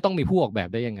งโดยไม่ต้องมีผู้ออกแบบ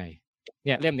ได้ยังไงเ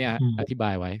นี่ยเล่มนี้อธิบา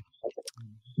ยไว้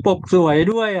ปกสวย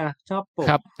ด้วยชอบปก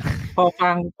ครับพอ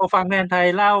ฟังแนนไทย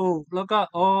เล่าแล้วก็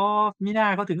มิน่า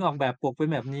เขาถึงออกแบบปกเป็น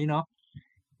แบบนี้เนาะ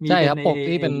ใช่ครับปก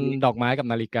นี่เป็นดอกไม้กับ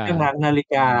นาฬิกาเป็นนาฬิ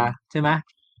กาใช่ไหม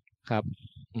ครับ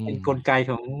เป็นกลไก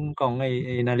ของไ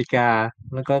อ้นาฬิกา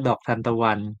แล้วก็ดอกทานตะ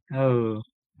วัน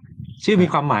ชื่อมี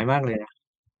ความหมายมากเลยนะ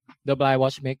The Blind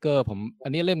Watchmaker อั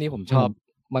นนี้เล่มนี้ผมชอบ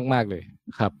มากๆเลย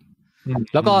ครับ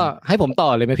แล้วก็ให้ผมต่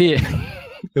อเลยไหมพี่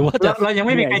หรือว่าจะเรายังไ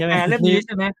ม่มีใครแปลเล่มนี้ใ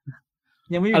ช่ไหม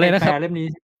ยังไม่มีใครแปลเล่มนี้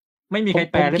ไม่มีใคร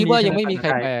แปลเล่มนี้คิดว่ายังไม่มีใคร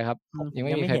แปลครับยังไ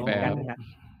ม่มีใครแปล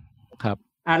ครับ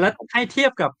แล้วให้เทีย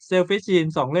บกับ Selfish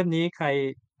Gene 2 เล่มนี้ใคร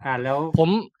อ่านแล้วผ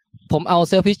มเอา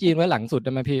Selfish Gene ไว้หลังสุดไ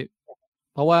ด้ไหมพี่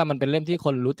เพราะว่ามันเป็นเล่มที่ค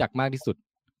นรู้จักมากที่สุด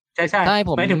ใช่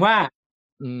ๆหมายถึงว่า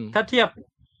ถ้าเทียบ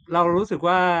เรารู้สึก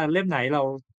ว่าเล่มไหนเรา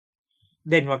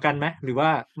เด่นกว่ากันไหมหรือว่า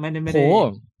ไม่ได้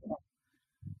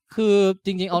คือจ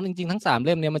ริงๆเอาจริงๆทั้ง3เ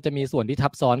ล่มเนี้ยมันจะมีส่วนที่ทั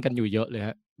บซ้อนกันอยู่เยอะเลยฮ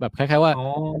ะแบบคล้ายๆว่า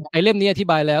ไอ้เล่มนี้อธิ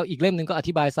บายแล้วอีกเล่มนึงก็อ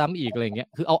ธิบายซ้ำอีกอะไรอย่างเงี้ย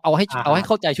คือเอาให้เ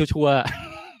ข้าใจชัวร์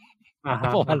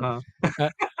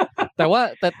ๆแต่ว่า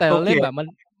แต่เล่มแบบ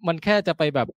มันแค่จะไป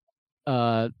แบบ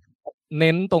เ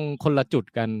น้นตรงคนละจุด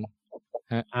กัน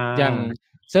ฮะอย่าง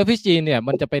Selfish Gene เนี่ย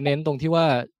มันจะไปเน้นตรงที่ว่า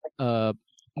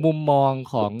มุมมอง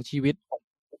ของชีวิต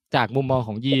จากมุมมองข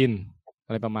องยีนอ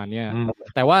ะไรประมาณนี้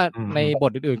แต่ว่าในบ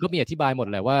ทอื่นๆก็มีอธิบายหมด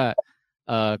แหละว่า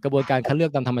กระบวนการคัดเลือ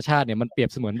กตามธรรมชาติเนี่ยมันเปรียบ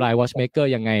เสมือน blind watchmaker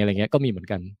ยังไงอะไรเงี้ยก็มีเหมือน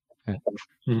กัน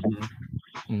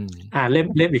เ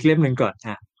ล่มอีกเล่มหนึ่งก่อน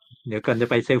เดี๋ยวก่อนจะ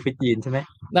ไป Selfish Gene ใช่ไหม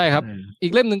ได้ครับอี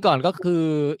กเล่มหนึ่งก่อนก็คือ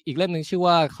อีกเล่มหนึ่งชื่อ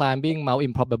ว่า Climbing Mount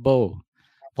Improbable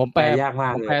ผมแปลยากมา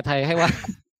กเลยแปลไทยให้ว่า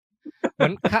เหมื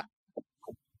อน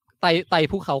ไต่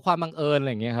ภูเขาความบังเอิญอะไ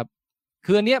รอย่างเงี้ยครับ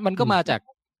คืออันเนี้ยมันก็มาจาก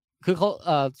คือเขา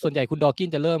ส่วนใหญ่คุณดอว์กิน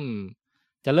จะเริ่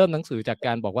มหนังสือจากก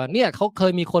ารบอกว่าเนี่ยเขาเค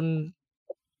ยมีคน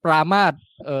ปรามาส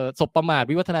สบประมาท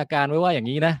วิวัฒนาการไว้ว่าอย่าง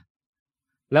นี้นะ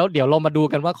แล้วเดี๋ยวเรามาดู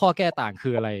กันว่าข้อแก้ต่างคื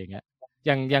ออะไรอย่างเงี้ยอ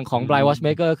ย่างของ Blind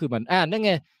Watchmaker คือเหมือนนั่นไ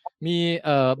งมี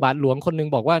บาทหลวงคนนึง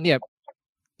บอกว่าเนี่ย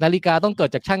นาฬิกาต้องเกิด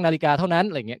จากช่างนาฬิกาเท่านั้น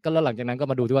อะไรเงี้ยก็แล้วหลังจากนั้นก็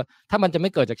มาดูด้วยว่าถ้ามันจะไม่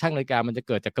เกิดจากช่างนาฬิกามันจะ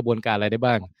เกิดจากกระบวนการอะไรได้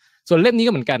บ้างส่วนเล่มนี้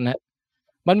ก็เหมือนกันนะ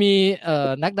มันมี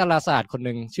นักดาราศาสตร์คนห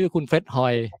นึ่งชื่อคุณเฟร็ดฮอ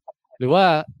ยหรือว่า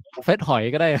เฟร็ดหอย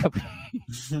ก็ได้ครับ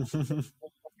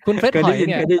คุณเฟร็ดหอย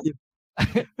เนี่ย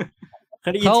เค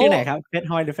ยได้ยินชื่อไหนครับเฟร็ด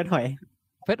ฮอยหรือเฟร็ดหอย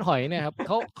เฟร็ดหอยเนี่ยครับ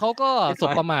เขาก็สบ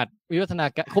ประมาทวิวัฒนา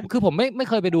การคือผมไม่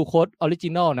เคยไปดูโค้ดออริจิ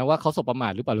นอลนะว่าเขาสบประมา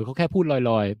ทหรือเปล่าหรือเขาแค่พูด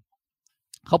ลอย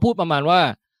ๆเขาพูดประมาณว่า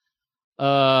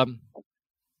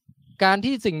การ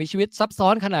ที่สิ่งมีชีวิตซับซ้อ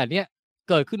นขนาดเนี้ย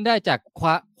เกิดขึ้นได้จาก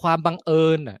ความบังเอิ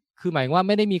ญอ่ะคือหมายว่าไ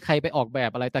ม่ได้มีใครไปออกแบ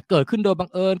บอะไรแต่เกิดขึ้นโดยบัง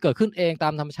เอิญเกิดขึ้นเองตา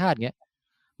มธรรมชาติเงี้ย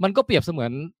มันก็เปรียบเสมือ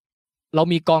นเรา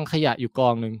มีกองขยะอยู่กอ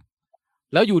งนึง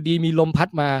แล้วอยู่ดีมีลมพัด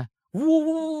มาวู้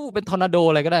เป็นทอร์นาโด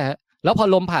อะไรก็ได้ฮะแล้วพอ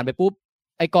ลมผ่านไปปุ๊บ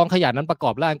ไอกองขยะนั้นประกอ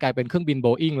บร่างกลายเป็นเครื่องบินโบ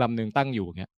อิ้งลำนึงตั้งอยู่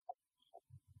เงี้ย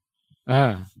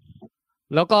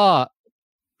แล้ว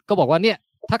ก็บอกว่าเนี่ย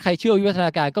ถ้าใครเชื่อวิวัฒน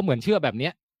าการก็เหมือนเชื่อแบบเนี้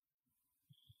ย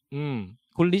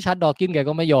คุณริชาร์ดดอว์กินแก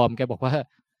ก็ไม่ยอมแกบอกว่า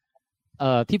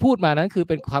ที่พูดมานั้นคือ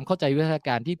เป็นความเข้าใจวิวัฒนาก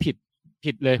ารที่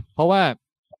ผิดเลยเพราะว่า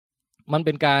มันเ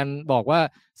ป็นการบอกว่า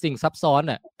สิ่งซับซ้อน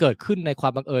เกิดขึ้นในควา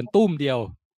มบังเอิญตุ้มเดียว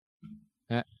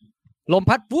นะลม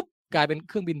พัดปุ๊บกลายเป็นเ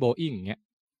ครื่องบินโบอิ้งอย่างเงี้ย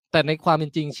แต่ในความเป็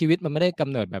นจริงชีวิตมันไม่ได้ก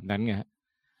ำเนิดแบบนั้นไง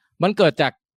มันเกิดจา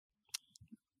ก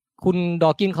คุณดอ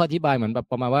ว์กินเขาอธิบายเหมือนแบบ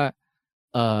ประมาณว่า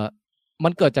มั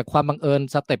นเกิดจากความบังเอิญ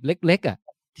สเต็ปเล็ก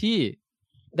ๆที่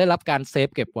ได้รับการเซฟ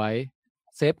เก็บไว้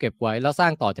แล้วสร้า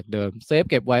งต่อจากเดิมเซฟ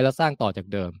เก็บไว้แล้วสร้างต่อจาก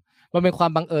เดิมมันเป็นควา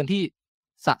มบังเอิญที่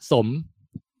สะสม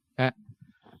นะ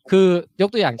คือยก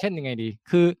ตัวอย่างเช่นยังไงดี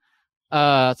คือ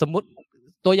สมมุติ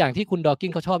ตัวอย่างที่คุณดอว์กิ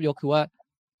นเขาชอบยกคือว่า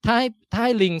ถ้าใ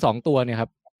ห้ลิง2ตัวเนี่ยครั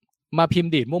บมาพิมพ์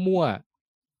ดีดมั่ว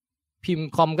ๆพิมพ์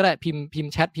คอมก็ได้พิม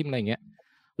พ์แชทพิมพ์อะไรอย่างเงี้ย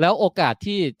แล้วโอกาส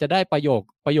ที่จะได้ประ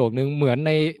โยคนึงเหมือนใ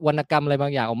นวรรณกรรมอะไรบา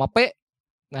งอย่างออกมาเป๊ะ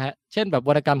นะฮะเช่นแบบว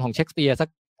รรณกรรมของเชคสเปียร์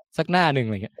สักหน้านึงอ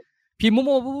ะไรเงี้ยพิมพ์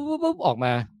มั่วๆปุ๊บออกม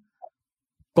า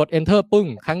กด enter ปึ้ง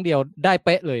ครั้งเดียวได้เ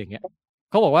ป๊ะเลยอย่างเงี้ย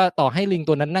เขาบอกว่าต่อให้ลิง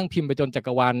ตัวนั้นนั่งพิมพ์ไปจนจัก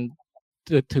รวาล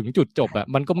ถึงจุดจบ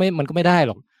มันก็ไม่ได้ห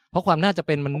รอกเพราะความน่าจะเ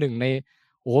ป็นมันหนึ่งใน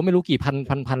ไม่รู้กี่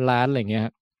พันล้านอะไรเงี้ย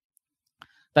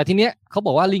แต่ทีเนี้ยเขาบ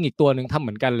อกว่าลิงอีกตัวนึงทำเห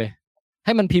มือนกันเลยใ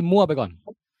ห้มันพิมพ์มั่วไปก่อน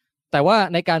แต่ว่า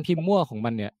ในการพิมพ์มั่วของมั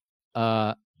นเนี่ย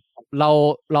เ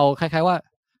ราคล้ายๆว่า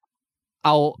เอ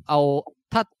า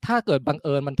ถ้าเกิดบังเ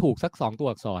อิญมันถูกสัก2ตัว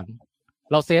อักษร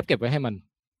เราเซฟเก็บไว้ให้มัน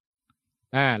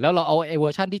แล้วเราเอาไอ้เวอ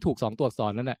ร์ชันที่ถูก2ตัวอักษ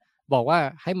รนั้นน่ะบอกว่า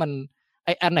ให้มันไ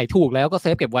อ้อันไหนถูกแล้วก็เซ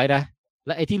ฟเก็บไว้นะแ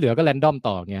ล้วไอ้ที่เหลือก็แรนดอม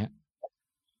ต่อเงี้ย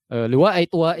หรือว่าไอ้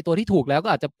ตัวที่ถูกแล้วก็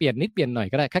อาจจะเปลี่ยนนิดเปลี่ยนหน่อย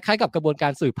ก็ได้คล้ายๆกับกระบวนกา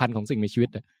รสืบพันธุ์ของสิ่งมีชีวิต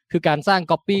คือการสร้าง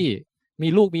ก๊อปปี้มี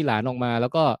ลูกมีหลานออกมาแล้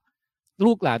วก็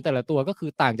ลูกหลานแต่ละตัวก็คือ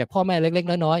ต่างจากพ่อแม่เล็กๆ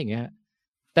น้อยๆอย่างเงี้ย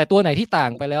แต่ตัวไหนที่ต่า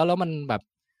งไปแล้วมันแบบ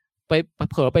ไป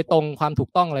เผลอไปตรงความถูก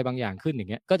ต้องอะไรบางอย่างขึ้นอย่าง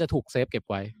เงี้ยก็จะถูกเซฟเก็บ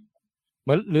ไว้เห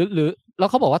มือนหรือแล้ว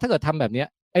เขาบอกว่าถ้าเกิดทำแบบเนี้ย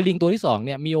ไอ้ลิงตัวที่2เ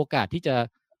นี่ยมีโอกาสที่จะ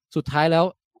สุดท้ายแล้ว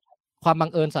ความบั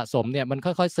งเอิญสะสมเนี่ยมัน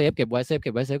ค่อยๆเซฟเก็บไว้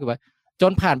จ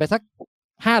นผ่านไปสัก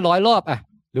500 รอบอ่ะ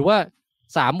หรือว่า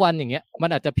3 วันอย่างเงี้ยมัน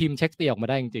อาจจะพิมพ์เช็คสเปียร์ออกมา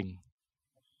ได้จริง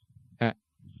ๆฮะ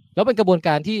แล้วเป็นกระบวนก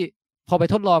ารที่พอไป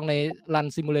ทดลองในรัน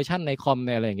ซิมูเลชันในคอมใ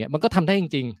นอะไรอย่างเงี้ยมันก็ทำได้จ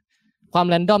ริงๆความ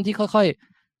แรนดอมที่ค่อย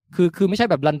ๆคือไม่ใช่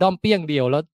แบบแรนดอมเปี้ยงเดียว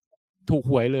แล้วถูก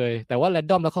หวยเลยแต่ว่าแรน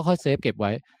ดอมแล้วค่อยๆเซฟเก็บไ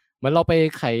ว้เหมือนเราไป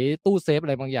ไขตู้เซฟอะ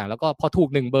ไรบางอย่างแล้วก็พอถูก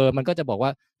1 เบอร์มันก็จะบอกว่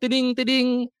าติ๊ง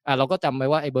เราก็จำไว้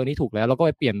ว่าไอ้เบอร์นี้ถูกแล้วเราก็ไ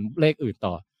ปเปลี่ยนเลขอื่น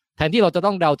ต่อแทนที่เราจะต้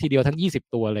องเดาทีเดียวทั้ง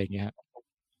20 ตัวอะไรอย่างเงี้ย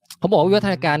เขาบอกว่าวิวัฒ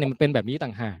นาการเนี่ยมันเป็นแบบนี้ต่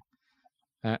างหาก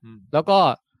ฮะแล้วก็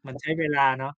มันใช้เวลา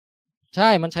เนาะใช่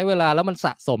มันใช้เวลาแล้วมันส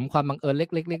ะสมความบังเอิญเ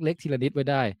ล็กๆทีละนิดไว้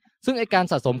ได้ซึ่งไอ้การ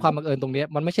สะสมความบังเอิญตรงนี้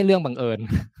มันไม่ใช่เรื่องบังเอิญ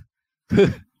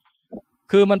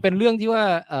คือมันเป็นเรื่องที่ว่า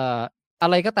อะ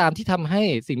ไรก็ตามที่ทำให้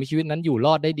สิ่งมีชีวิตนั้นอยู่ร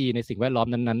อดได้ดีในสิ่งแวดล้อม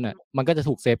นั้นๆน่ะมันก็จะ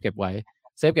ถูกเซฟเก็บไว้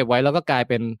แล้วก็กลาย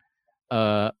เป็น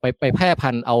ไปแพร่พั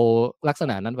นธุ์เอาลักษ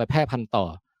ณะนั้นไปแพร่พันธุ์ต่อ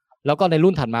แล้วก็ใน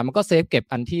รุ่นถัดมามันก็เซฟเก็บ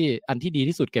อันที่ดี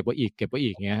ที่สุดเก็บไว้อีก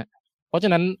เงี้ยเพราะฉะ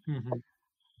นั้น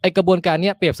ไอกระบวนการเ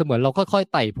นี้ยเปรียบเสมือนเราค่อย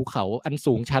ๆไต่ภูเขาอัน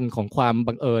สูงชันของความ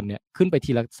บังเอิญเนี่ยขึ้นไป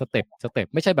ทีละสเต็ป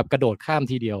ไม่ใช่แบบกระโดดข้าม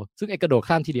ทีเดียวซึ่งไอกระโดด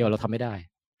ข้ามทีเดียวเราทำไม่ได้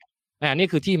อันนี้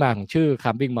คือที่มาของชื่อ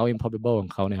Climbing Mount Improbable ขอ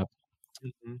งเขานะครับ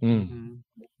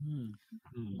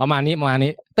ประมาณนี้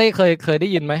เต้เคยได้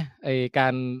ยินไหมไอกา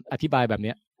รอธิบายแบบเ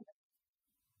นี้ย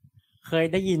เคย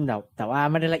ได้ยินแต่ว่า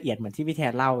ไม่ได้ละเอียดเหมือนที่พี่แท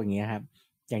นเล่าอย่างเงี้ยครับ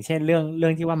อย่างเช่นเรื่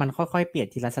องที่ว่ามันค่อยๆเปลี่ยน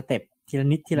ทีละสเต็ปทีละ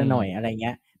นิดทีละหน่อยอะไรเ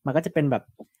งี้ยมันก็จะเป็นแบบ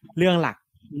เรื่องหลัก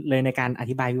เลยในการอ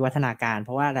ธิบายวิวัฒนาการเพ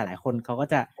ราะว่าหลายๆคนเขาก็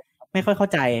จะไม่ค่อยเข้า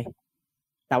ใจ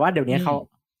แต่ว่าเดี๋ยวนี้เขา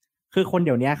คือคนเ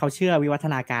ดี๋ยวนี้เขาเชื่อวิวัฒ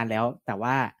นาการแล้วแต่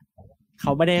ว่าเข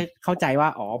าไม่ได้เข้าใจว่า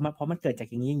อ๋อเพราะมันเกิดจาก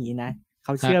อย่างนี้นะเข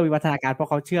าเชื่อวิวัฒนาการเพราะ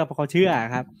เขาเชื่อ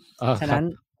ครับฉะนั้น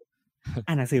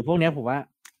อ่านหนังสือพวกนี้ผมว่า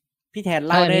พี่แทน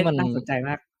เล่าได้น่าสนใจม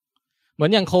ากเหมือ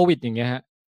นอย่างโควิดอย่างเงี้ยฮะ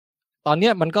ตอนเนี้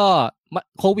ยมันก็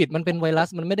โควิดมันเป็นไวรัส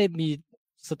มันไม่ได้มี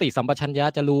สติสัมปชัญญะ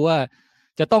จะรู้ว่า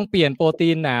จะต้องเปลี่ยนโปรตี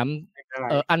นหนาม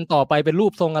อันต่อไปเป็นรู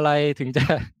ปทรงอะไรถึงจ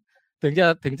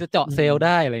ะเจาะเซลล์ไ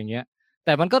ด้อะไรอย่างเงี้ยแ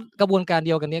ต่มันก็กระบวนการเ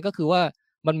ดียวกันเนี้ยก็คือว่า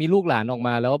มันมีลูกหลานออกม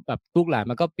าแล้วแบบลูกหลาน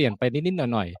มันก็เปลี่ยนไปนิด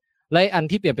ๆหน่อยๆและอัน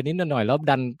ที่เปลี่ยนไปนิดหน่อยแล้ว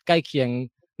ดันใกล้เคียง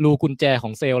รูกุญแจขอ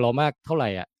งเซลล์เรามากเท่าไหร่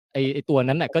อ่ะไอตัว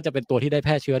นั้นน่ะก็จะเป็นตัวที่ได้แพ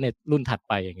ร่เชื้อในรุ่นถัด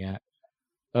ไปอย่างเงี้ย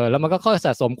แล้วมันก็ค่อยส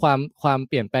ะสมความ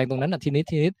เปลี่ยนแปลงตรงนั้นทีนิ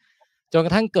ดจนกร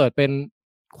ะทั่งเกิดเป็น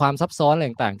ความซับซ้อนอะไร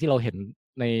ต่างๆที่เราเห็น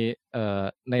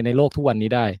ในโลกทุกวันนี้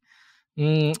ได้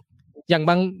อย่าง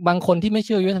บางคนที่ไม่เ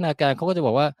ชื่อวิวัฒนาการเขาก็จะบ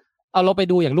อกว่าเอาเราไป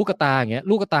ดูอย่างลูกตาอย่างเงี้ย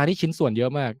ลูกตาที่ชิ้นส่วนเยอ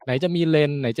ะมากไหนจะมีเล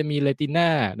นส์ไหนจะมีเรติน่า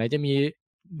ไหนจะมี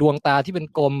ดวงตาที่เป็น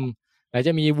กลมไหนจ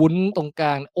ะมีวุ้นตรงกล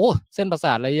างโอ้เส้นประส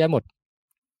าทอะไรเยอะหมด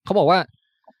เขาบอกว่า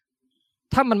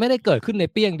ถ้ามันไม่ได้เกิดขึ้นใน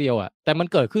เปี้ยงเดียวอ่ะแต่มัน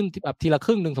เกิดขึ้นแบบทีละค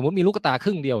รึ่งนึงสมมติมีลูกตาค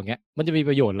รึ่งเดียวอย่างเงี้ยมันจะมี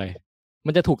ประโยชน์เลยมั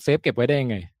นจะถูกเซฟเก็บไว้ได้ยัง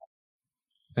ไง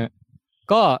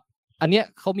ก็อันเนี้ย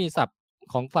เขามีศัพท์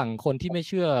ของฝั่งคนที่ไม่เ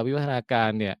ชื่อวิวัฒนาการ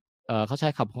เนี่ยเขาใช้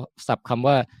ศัพท์คำ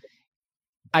ว่า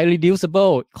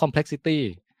irreducible complexity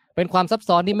เป็นความซับ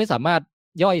ซ้อนที่ไม่สามารถ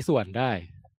ย่อยส่วนได้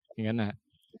อย่างนั้นนะ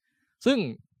ซึ่ง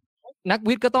นัก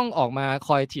วิทย์ก็ต้องออกมาค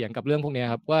อยเถียงกับเรื่องพวกนี้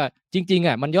ครับว่าจริงๆ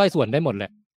อ่ะมันย่อยส่วนได้หมดแหล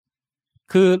ะ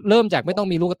คือเริ่มจากไม่ต้อง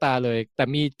มีลูกตาเลยแต่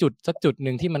มีจุดสักจุดห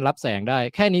นึ่งที่มันรับแสงได้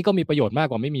แค่นี้ก็มีประโยชน์มาก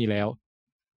กว่าไม่มีแล้ว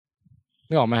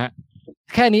นึกออกไหมฮะ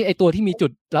แค่นี้ไอตัวที่มีจุ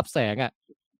ดรับแสงอ่ะ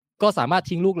ก็สามารถ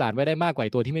ทิ้งลูกหลานไว้ได้มากกว่า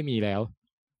ตัวที่ไม่มีแล้ว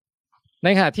ใน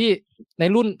ขณะที่ใน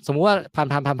รุ่นสมมุติว่าผ่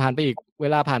านไปอีกเว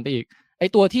ลาผ่านไปอีกไอ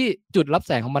ตัวที่จุดรับแ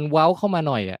สงของมันเว้าเข้ามา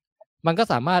หน่อยอ่ะมันก็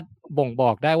สามารถบ่งบ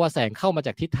อกได้ว่าแสงเข้ามาจ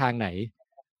ากทิศทางไหน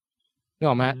นึก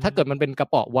ออกไหมถ้าเกิดมันเป็นกระ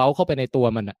เปาะเว้าเข้าไปในตัว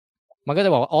มันอ่ะมันก็จ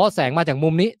ะบอกว่าอ๋อแสงมาจากมุ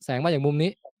มนี้แสงมาจากมุม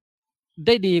นี้ไ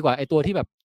ด้ดีกว่าไอตัวที่แบบ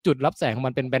จุดรับแสงของ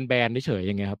มันเป็นแบนๆเฉยๆอ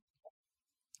ย่างเงี้ยครับ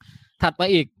ถัดมา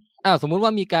อีกสมมุติว่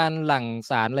ามีการหลั่ง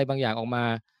สารอะไรบางอย่างออกมา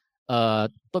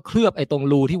ตัวเคลือบไอ้ตรง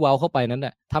รูที่เว้าเข้าไปนั้นน่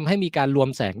ะทำให้มีการรวม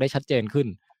แสงได้ชัดเจนขึ้น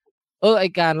ไอ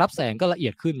การรับแสงก็ละเอี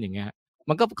ยดขึ้นอย่างเงี้ย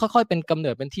มันก็ค่อยๆเป็นกำเ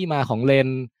นิดเป็นที่มาของเลน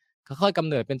ส์ค่อยๆกำ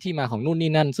เนิดเป็นที่มาของนู่น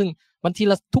นี่นั่นซึ่งมันที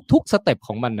ละทุกสเต็ปข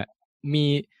องมันน่ะ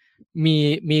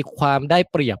มีความได้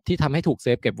เปรียบที่ทำให้ถูกเซ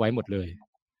ฟเก็บไว้หมดเลย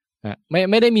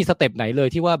ไม่ได้มีสเต็ปไหนเลย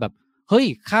ที่ว่าแบบเฮ้ย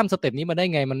ข้ามสเต็ปนี้มาได้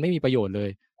ไงมันไม่มีประโยชน์เลย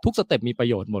ทุกสเต็ปมีประ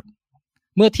โยชน์หมด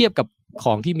เมื่อเทียบกับข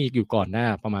องที่มีอยู่ก่อนหน้า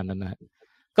ประมาณนั้นนะ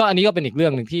ก็อันนี้ก็เป็นอีกเรื่อ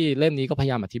งหนึ่งที่เล่มนี้ก็พย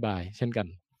ายามอธิบายเช่นกัน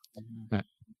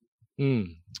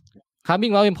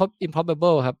Climbing Mount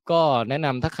Improbable ครับก็แนะน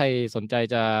ำถ้าใครสนใจ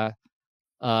จะ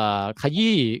ข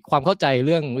ยี้ความเข้าใจเ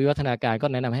รื่องวิวัฒนาการก็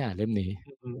แนะนำให้อ่านเล่มนี้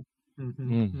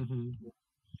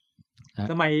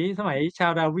สมัยชา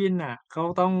วดาร์วินน่ะเขา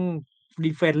ต้อง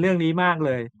ดีเฟนเรื่องนี้มากเ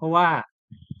ลยเพราะว่า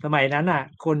สมัยนั้นน่ะ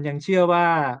คนยังเชื่อว่า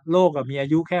โลกมีอา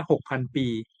ยุแค่ 6,000 ปี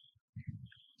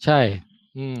ใช่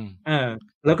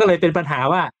แล้วก็เลยเป็นปัญหา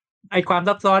ว่า ไอความ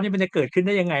ซับซ้อนนี่มันจะเกิดขึ้นไ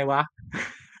ด้ยังไงวะ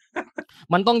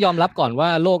มันต้องยอมรับก่อนว่า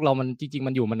โลกเรามันจริงๆ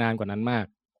มันอยู่มานานกว่านั้นมาก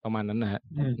ประมาณนั้นนะฮะ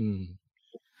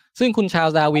ซึ่งคุณชาร์ล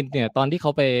ส์ ดาร์วินเนี่ยตอนที่เข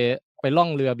าไปล่อง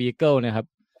เรือบีเกิลเนี่ยครับ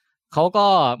เขาก็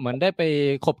เหมือนได้ไป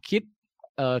คบคิด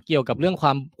เกี่ยวกับเรื่อง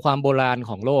ความโบราณ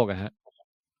ของโลกอะฮะ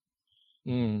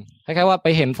คล้ายๆว่าไป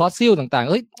เห็นฟอสซิลต่างๆ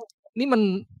เอ้ยนี่มัน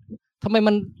ทำไม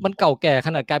มันเก่าแก่ข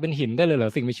นาดกลายเป็นหินได้เลยเหร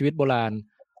อสิ่งมีชีวิตโบราณ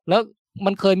แล้ว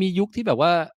มันเคยมียุคที่แบบว่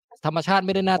าธรรมชาติไ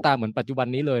ม่ได้หน้าตาเหมือนปัจจุบัน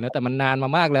นี้เลยนะแต่มันนานมา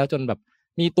มากแล้วจนแบบ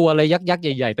มีตัวอะไรยักษ์ใ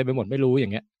หญ่ๆเต็มไปหมดไม่รู้อย่า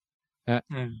งเงี้ย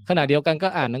ขณะเดียวกันก็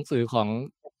อ่านหนังสือของ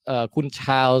คุณช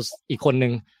าร์ลส์อีกคนหนึ่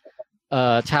ง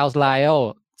ชาร์ลส์ ไลอ์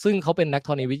ซึ่งเขาเป็นนักธ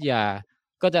รณีวิทยา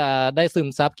ก็จะได้ซึม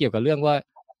ซับเกี่ยวกับเรื่องว่า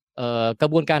กระ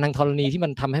บวนการทางธรณีที่มั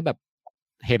นทำให้แบบ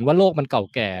เห็นว่าโลกมันเก่า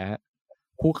แก่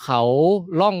ภูเขา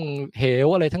ล่องเหว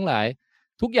อะไรทั้งหลาย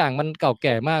ทุกอย่างมันเก่าแ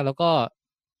ก่มากแล้วก็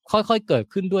ค่อยๆเกิด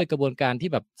ขึ้นด้วยกระบวนการที่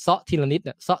แบบเซาะทีละนิด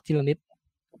เซาะทีละนิด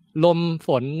ลมฝ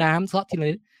นน้ำเซาะทีละ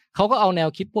นิดเขาก็เอาแนว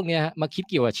คิดพวกนี้มาคิด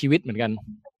เกี่ยวกับชีวิตเหมือนกัน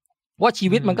ว่าชี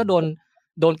วิตมันก็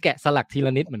โดนแกะสลักทีล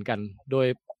ะนิดเหมือนกัน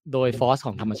โดยฟอร์สข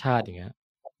องธรรมชาติอย่างเงี้ย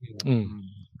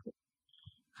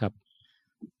ครับ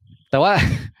แต่ว่า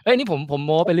เอ้ยนี่ผมโ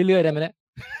ม้ไปเรื่อยๆได้ไหมเนี่ย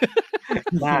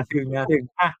น่าถึง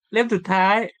อ่ะเล่มสุดท้า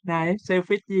ยไหนเซล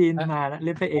ฟิชยีนมาแล้วเ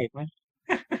ล่มพระเอกมั้ย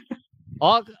อ๋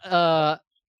อ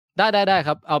ได้ค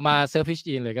รับเอามาเซลฟิช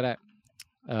ยีนเลยก็ได้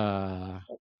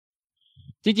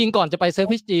จริงๆก่อนจะไปเซล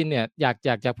ฟิชยีนเนี่ยอย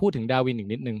ากจะพูดถึงดาร์วินอีก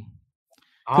นิดนึง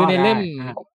คือในเล่ม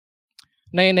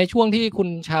ในช่วงที่คุณ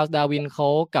ชาร์ลส์ ดาร์วินเขา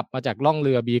กลับมาจากล่องเ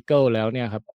รือบีเกิลแล้วเนี่ย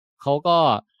ครับเขาก็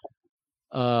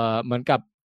เหมือนกับ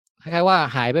คล้ายๆว่า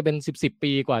หายไปเป็น10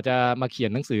 ปีกว่าจะมาเขีย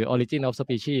นหนังสือ Origin of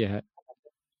Species ฮะ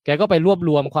แกก็ไปรวบร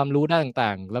วมความรู้ด้านต่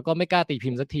างๆแล้วก็ไม่กล้าตีพิ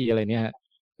มพ์สักทีอะไรเนี่ยฮะ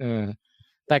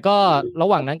แต่ก็ระ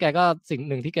หว่างนั้นแกก็สิ่ง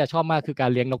หนึ่งที่แกชอบมากคือการ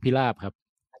เลี้ยงนกพิราบครับ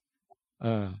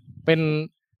เป็น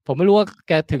ผมไม่รู้ว่าแ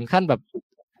กถึงขั้นแบบ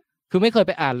คือไม่เคยไ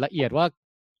ปอ่านละเอียดว่า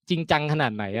จริงจังขนา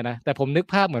ดไหนนะแต่ผมนึก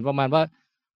ภาพเหมือนประมาณว่า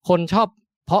คนชอบ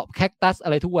เพาะแคคตัสอะ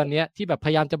ไรทุกวันนี้ที่แบบพ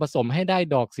ยายามจะผสมให้ได้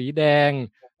ดอกสีแดง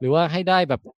หรือว่าให้ได้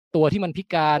แบบตัวที่มันพิ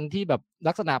การที่แบบ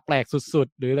ลักษณะแปลกสุด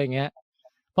ๆหรืออะไรเงี้ย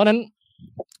เพราะนั้น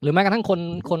หรือแม้กระทั่ง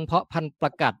คนเพาะพันธุ์ปร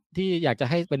ะกัดที่อยากจะ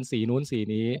ให้เป็นสีนู้นสี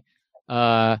นี้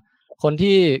คน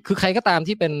ที่คือใครก็ตาม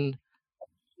ที่เป็น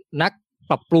นัก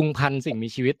ปรับปรุงพันธุ์สิ่งมี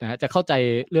ชีวิตนะฮะจะเข้าใจ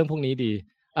เรื่องพวกนี้ดี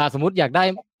สมมุติอยากได้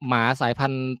หมาสายพั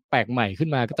นธุ์แปลกใหม่ขึ้น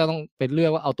มาก็ต้องเป็นเรื่อ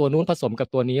งว่าเอาตัวนู้นผสมกับ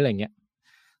ตัวนี้อะไรเงี้ย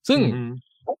ซึ่ง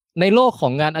ในโลกขอ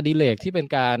งงานอดิเรกที่เป็น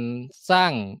การสร้า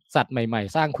งสัตว์ใหม่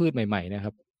ๆสร้างพืชใหม่ๆนะค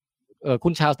รับคุ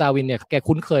ณชาร์ลส์ ดาร์วินเนี่ยแก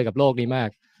คุ้นเคยกับโลกนี้มาก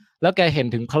แล้วแกเห็น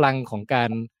ถึงพลังของการ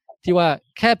ที่ว่า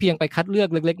แค่เพียงไปคัดเลือก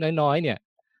เล็กๆน้อยๆเนี่ย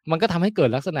มันก็ทำให้เกิด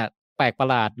ลักษณะแปลกประ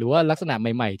หลาดหรือว่าลักษณะใ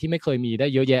หม่ๆที่ไม่เคยมีได้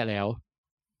เยอะแยะแล้ว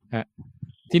ฮะ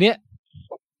ทีเนี้ย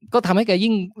ก็ทำให้แก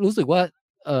ยิ่งรู้สึกว่า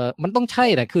มันต้องใช่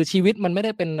แหละคือชีวิตมันไม่ไ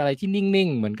ด้เป็นอะไรที่นิ่ง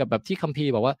ๆเหมือนกับแบบที่คัมภี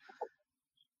ร์บอกว่า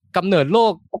กำเนิดโล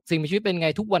กสิ่งมีชีวิตเป็นไง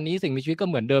ทุกวันนี้สิ่งมีชีวิตก็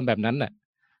เหมือนเดิมแบบนั้นแหละ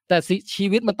แต่ชี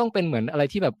วิตมันต้องเป็นเหมือนอะไร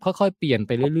ที่แบบค่อยๆเปลี่ยนไ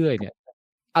ปเรื่อยๆเนี่ย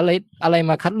อะไร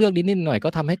มาคัดเลือกนิดหน่อยก็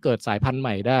ทำให้เกิดสายพันธุ์ให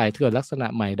ม่ได้เกิดลักษณะ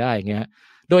ใหม่ได้อย่างเงี้ย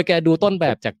โดยแกดูต้นแบ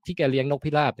บจากที่แกเลี้ยงนกพิ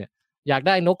ราบเนี่ยอยากไ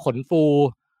ด้นกขนฟู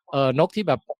นกที่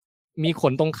แบบมีข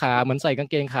นตรงขาเหมือนใส่กาง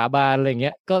เกงขาบานอะไรเ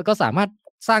งี้ยก็สามารถ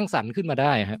สร้างสรรค์ขึ้นมาไ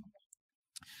ด้ฮะ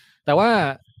แต่ว่า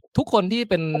ทุกคนที่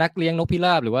เป็นนักเลี้ยงนกพิร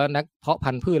าบหรือว่านักเพาะ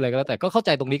พันธุ์พืชอะไรก็แล้วแต่ก็เข้าใจ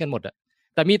ตรงนี้กันหมดอะ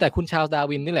แต่มีแต่คุณชาร์ลส์ ดาร์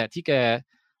วินนี่แหละที่แก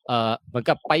เหมือน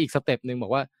กับไปอีกสเต็ปนึงบอ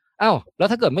กว่าอ้าวแล้ว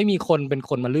ถ้าเกิดไม่มีคนเป็น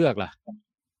คนมาเลือกล่ะ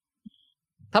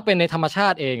ถ้าเป็นในธรรมชา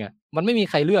ติเองอ่ะมันไม่มี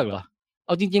ใครเลือกเหรอเอ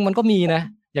าจริงๆมันก็มีนะ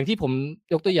อย่างที่ผม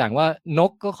ยกตัวอย่างว่าน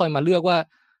กก็คอยมาเลือกว่า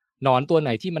หนอนตัวไหน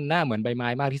ที่มันหน้าเหมือนใบไม้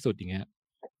มากที่สุดอย่างเงี้ย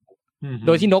โด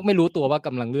ยที่นกไม่รู้ตัวว่าก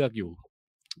ำลังเลือกอยู่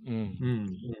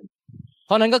เพ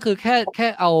ราะนั้นก็คือแค่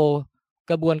เอา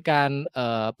กระบวนการ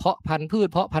เพาะพันธุ์พืช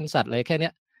เพาะพันธุ์สัตว์อะไรแค่เนี้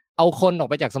ยเอาคนออก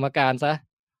ไปจากสมการซะ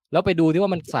แล้วไปดูที่ว่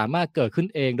ามันสามารถเกิดขึ้น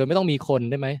เองโดยไม่ต้องมีคน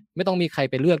ได้ไหมไม่ต้องมีใคร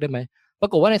ไปเลือกได้ไหมปรา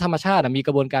กฏว่าในธรรมชาติมีก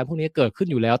ระบวนการพวกนี้เกิดขึ้น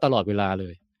อยู่แล้วตลอดเวลาเล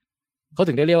ยเขา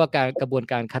ถึงได้เรียกว่าการกระบวน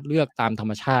การคัดเลือกตามธรร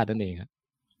มชาตินั่นเองครับ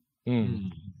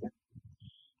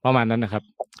ประมาณนั้นนะครับ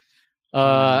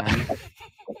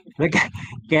แล้ว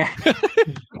แก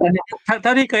เท่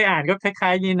าที่เคยอ่านก็คล้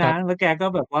ายๆนี้นะแล้วแกก็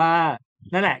แบบว่า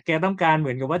นั่นแหละแกต้องการเห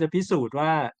มือนกับว่าจะพิสูจน์ว่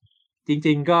าจ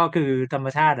ริงๆก็คือธรรม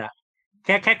ชาติอ่ะ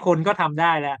แค่คนก็ทำไ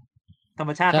ด้แล้วธรร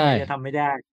มชาติทำไมจะทำไม่ได้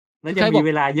แล้วยังมีเ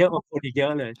วลาเยอะกว่าคนอีกเยอ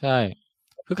ะเลยใช่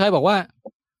คือใครบอกว่า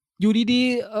อยู่ดี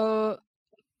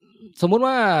ๆสมมุติ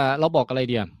ว่าเราบอกอะไร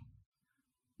เดียว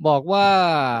บอกว่า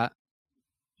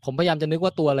ผมพยายามจะนึกว่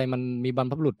าตัวอะไรมันมีบรร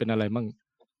พบุรุษเป็นอะไรมั่ง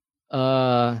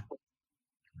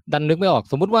ดันนึกไม่ออก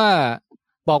สมมุติว่า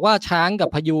บอกว่าช้างกับ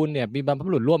พยูนเนี่ยมีบรรพ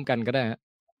บุรุษร่วมกันก็ได้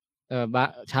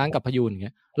ช้างกับพยูนอย่างเ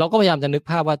งี้ยเราก็พยายามจะนึก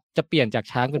ภาพว่าจะเปลี่ยนจาก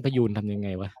ช้างเป็นพยูนทำยังไง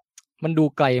วะ มันดู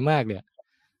ไกลมากเลย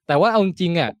แต่ว่าเอาจริ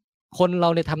งๆอ่ะคนเรา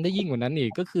เนี่ยทำได้ยิ่งกว่านั้นอี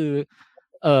กก็คือ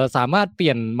สามารถเป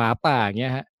ลี่ยนหมาป่าอย่างเงี้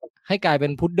ยฮะให้กลายเป็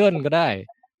นพุดเดิ้ลก็ได้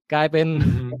กลายเ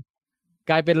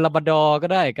ป็นลาบราดอร์ก็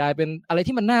ได้กลายเป็นอะไร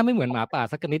ที่มันหน้าไม่เหมือนหมาป่า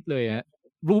สักนิดเลยฮะ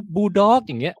บูลด็อก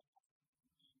อย่างเงี้ย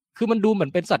คือมันดูเหมือ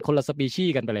นเป็นสัตว์คนละสปีชี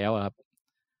ส์กันไปแล้วครับ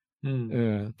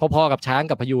พอๆกับช้าง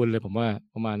กับพยูนเลยผมว่า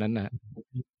ประมาณนั้นนะ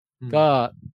ก็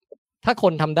ถ้าค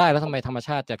นทำได้แล้วทำไมธรรมช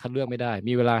าติจะคัดเลือกไม่ได้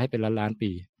มีเวลาให้เป็นล้านๆ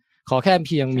ปีขอแค่เ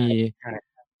พียงมี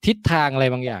ทิศทางอะไร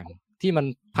บางอย่างที่มัน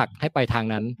ผลักให้ไปทาง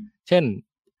นั้นเช่น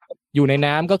อยู่ใน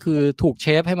น้ำก็คือถูกเช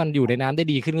ฟให้มันอยู่ในน้ำได้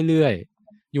ดีขึ้นเรื่อย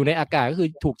ๆอยู่ในอากาศก็คือ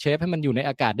ถูกเชฟให้มันอยู่ใน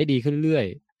อากาศได้ดีขึ้นเรื่อย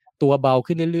ๆตัวเบา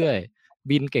ขึ้นเรื่อยๆ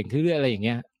บินเก่งขึ้นเรื่อยๆอะไรอย่างเ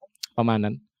งี้ยประมาณ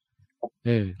นั้น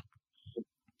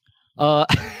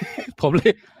ผม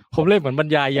เลยเหมือนบรร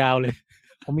ยายยาวเลย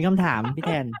ผมมีคำถามพี่แ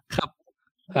ทนครับ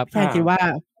พี่แทนคิดว่า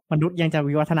มนุษย์ยังจะ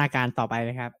วิวัฒนาการต่อไปไห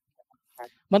มครับ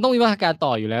มันต้องวิวัฒนาการต่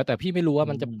ออยู่แล้วแต่พี่ไม่รู้ว่า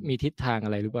มันจะมีทิศทางอ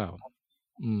ะไรหรือเปล่า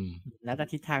แล้วแต่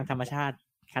ทิศทางธรรมชาติ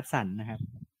คัดสรรนะครับ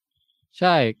ใ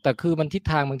ช่แต่คือมันทิศ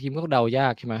ทางบางทีมันก็เดายา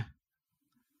กใช่ไหม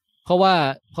เพราะ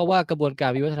ว่ากระบวนการ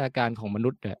วิวัฒนาการของมนุ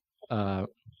ษย์เนี่ย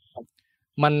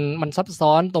มันซับ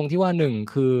ซ้อนตรงที่ว่าหนึ่ง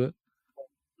คือ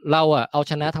เราเอา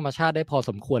ชนะธรรมชาติได้พอ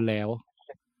สมควรแล้ว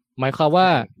หมายความว่า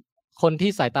คนที่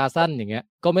สายตาสั้นอย่างเงี้ย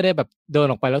ก็ไม่ได้แบบเดิน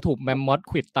ออกไปแล้วถูกแมมมอส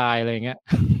ขวิดตายอะไรอย่างเงี้ย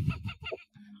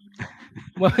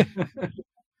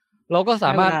เราก็ส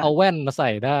ามารถเอาแว่นมาใส่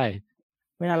ได้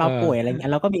เวลาเราป่วยอะไรเงี้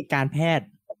ยเราก็มีการแพทย์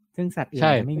ซึ่งสัตว์อื่น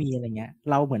จะไม่มีอะไรเงี้ย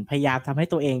เราเหมือนพยายามทำให้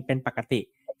ตัวเองเป็นปกติ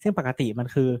ซึ่งปกติมัน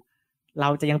คือเรา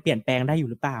จะยังเปลี่ยนแปลงได้อยู่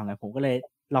หรือเปล่าไงผมก็เลย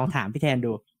ลองถามพี่แทน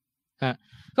ดู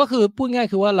ก็คือพูดง่าย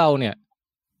คือว่าเราเนี่ย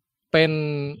เป็น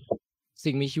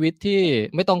สิ่งมีชีวิตที่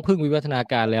ไม่ต้องพึ่งวิวัฒนา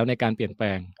การแล้วในการเปลี่ยนแปล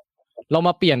งเราม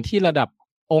าเปลี่ยนที่ระดับ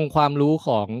องค์ความรู้ข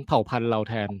องเผ่าพันธุ์เรา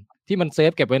แทนที่มันเซ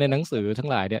ฟเก็บไว้ในหนังสือทั้ง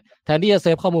หลายเนี่ยแทนที่จะเซ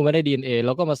ฟข้อมูลไว้ใน DNA เร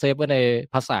าก็มาเซฟไว้ใน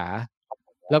ภาษา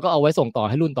แล้วก็เอาไว้ส่งต่อ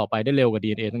ให้รุ่นต่อไปได้เร็วกว่า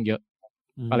DNA ตั้งเยอะ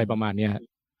อะไรประมาณนี้ฮะ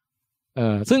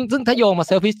ซึ่งถ้าโยงมาเ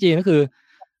ซลฟิสจีนก็คือ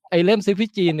ไอ้เล่มเซลฟิส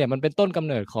จีนเนี่ยมันเป็นต้นกำ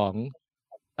เนิดของ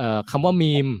คำว่า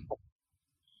มีม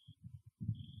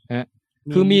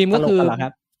คือมีมก็คือ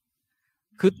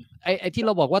ไอ้ที่เร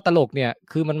าบอกว่าตลกเนี่ย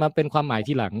คือมันมาเป็นความหมาย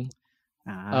ทีหลัง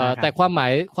แต่ความหม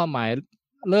าย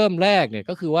เริ่มแรกเนี่ย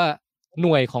ก็คือว่าห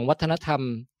น่วยของวัฒนธรรม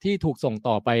ที่ถูกส่ง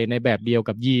ต่อไปในแบบเดียว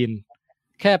กับยีน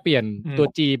แค่เปลี่ยนตัว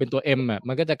G เป็นตัว M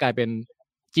มันก็จะกลายเป็น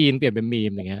จีนเปลี่ยนเป็นมี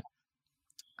มอย่างเงี้ย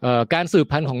การสืบ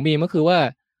พันธุ์ของมีมก็คือว่า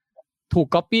ถูก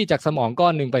ก๊อปปี้จากสมองก้อ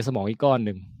นหนึ่งไปสมองอีกก้อนห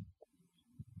นึ่ง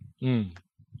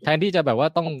แทนที่จะแบบว่า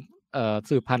ต้อง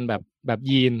สืบพันธุ์แบบ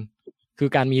ยีนคือ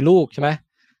การมีลูกใช่ไหม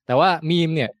แต่ว่ามีม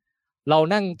เนี่ยเรา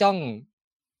นั่งจ้อง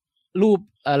รูป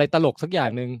อะไรตลกสักอย่า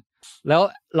งนึงแล้ว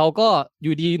เราก็อ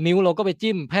ยู่ดีนิ้วเราก็ไป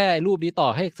จิ้มแพร่รูปนี้ต่อ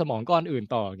ให้สมองก้อนอื่น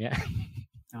ต่ออย่างเงี้ย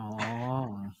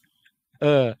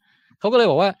เขาก็เลย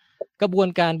บอกว่ากระบวน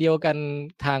การเดียวกัน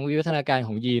ทางวิวัฒนาการข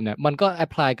องยีนน่ะมันก็แอพ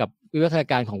พลายกับวิวัฒนา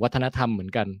การของวัฒนธรรมเหมือ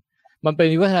นกันมันเป็น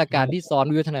วิวัฒนาการที่ซ้อน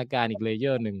วิวัฒนาการอีกเลเย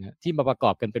อร์นึงที่มาประก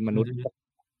อบกันเป็นมนุษย์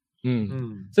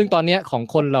ซึ่งตอนนี้ของ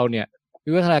คนเราเนี่ย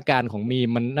วิวัฒนาการของมี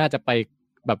มันน่าจะไป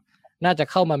แบบน่าจะ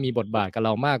เข้ามามีบทบาทกับเร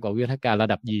ามากกว่าวิวัฒนาการระ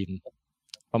ดับยีน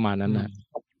ประมาณนั้นนะ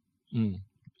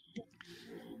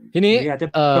ทีนี้อาจจะ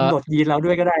กำหนดยีนเราด้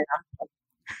วยก็ได้นะ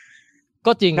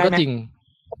ก็จริง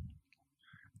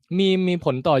มีผ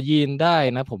ลต่อยีนได้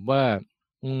นะผมว่า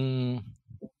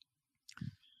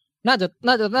น่า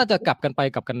จะกลับกันไป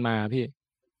กลับกันมาพี่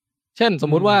เช่นสม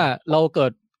มุติว่าเราเกิ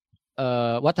ด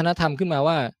วัฒนธรรมขึ้นมา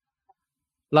ว่า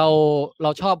เรา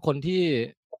ชอบคนที่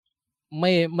ไ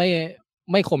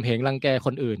ม่ข่มเหงรังแกค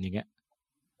นอื่นอย่างเงี้ย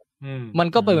มัน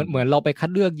ก็เป็นเหมือนเราไปคัด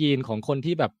เลือกยีนของคน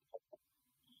ที่แบบ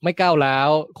ไม่ก้าวร้าว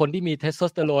คนที่มีเทสโท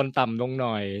สเตอโรนต่ำลงห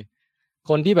น่อย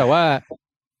คนที่แบบว่า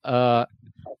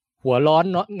หัวร้อน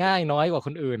ง่ายน้อยกว่าค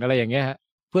นอื่นอะไรอย่างเงี้ยฮะ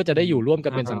เพื่อจะได้อยู่ร่วมกั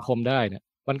นเป็นสังคมได้เนี่ย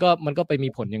มันก็ไปมี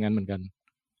ผลอย่างนั้นเหมือนกัน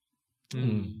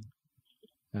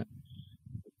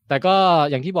แต่ก็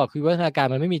อย่างที่บอกคือวิวัฒนาการ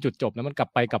มันไม่มีจุดจบนะมันกลับ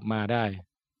ไปกลับมาได้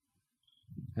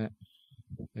ฮะ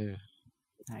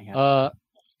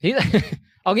ที่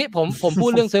เอางี้ผมพู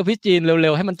ดเรื่องเซลฟิสจีนเร็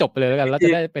วๆให้มันจบไปเลยแล้วกันแล้วจะ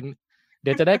ได้เป็นเ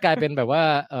ดี๋ยวจะได้กลายเป็นแบบว่า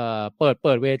เ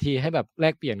ปิดเวทีให้แบบแล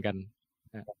กเปลี่ยนกัน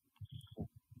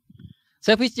เซ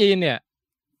ลฟิสจีนเนี่ย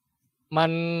มั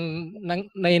น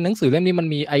ในหนังสือเล่มนี้มัน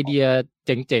มีไอเดียเ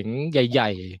จ๋งๆให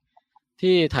ญ่ๆ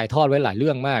ที่ถ่ายทอดไว้หลายเรื่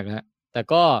องมากนะฮะแต่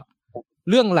ก็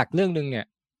เรื่องหลักเรื่องนึงเนี่ย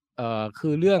คื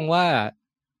อเรื่องว่า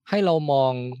ให้เรามอ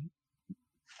ง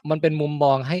มันเป็นมุมม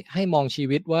องให้มองชี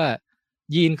วิตว่า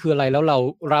ยีนคืออะไรแล้ว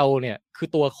เราเนี่ยคือ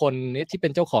ตัวคนนี้ที่เป็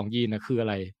นเจ้าของยีนนะคืออะ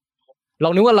ไรเรา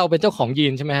นึกว่าเราเป็นเจ้าของยี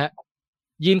นใช่ไหมฮะ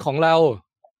ยีนของเรา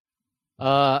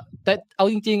แต่เอา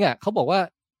จริงๆเขาบอกว่า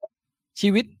ชี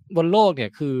วิตบนโลกเนี่ย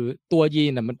คือตัวยี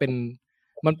นน่ะมันเป็น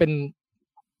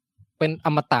อ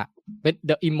มตะเป็น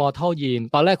The Immortal Gene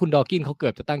ตอนแรกคุณดอว์กินเขาเกื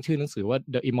อบจะตั้งชื่อหนังสือว่า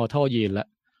The Immortal Gene แล้ว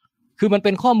คือมันเ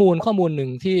ป็นข้อมูลหนึ่ง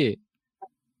ที่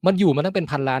มันอยู่มาตั้งเป็น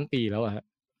พันล้านปีแล้วอะฮะ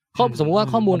สมมติว่า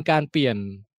ข้อมูลการเปลี่ยน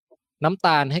น้ำต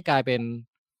าลให้กลายเป็น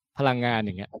พลังงานอ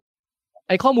ย่างเงี้ยไ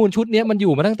อ้ข้อมูลชุดนี้มันอ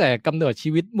ยู่มาตั้งแต่กำเนิดชี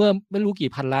วิตเมื่อไม่รู้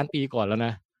กี่พันล้านปีก่อนแล้วน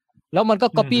ะแล้วมันก็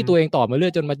ก๊อปปี้ตัวเองต่อมาเรื่อ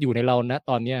ยจนมาอยู่ในเรานะ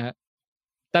ตอนเนี้ยฮะ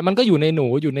แต่มันก็อยู่ในหนู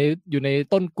อยู่ใน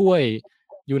ต้นกล้วย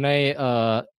อยู่ใน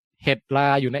เห็ดรา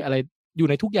อยู่ในอะไรอยู่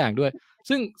ในทุกอย่างด้วย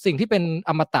ซึ่งสิ่งที่เป็น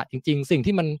อมตะจริงๆสิ่ง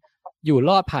ที่มันอยู่ร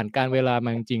อดผ่านการเวลาม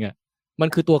าจริงๆอ่ะมัน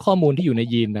คือตัวข้อมูลที่อยู่ใน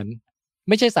ยีนนั้น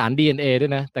ไม่ใช่สาร DNA ด้ว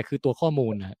ยนะแต่คือตัวข้อมู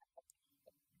ลนะ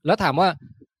แล้วถามว่า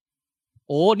โ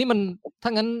อ้นี่มันถ้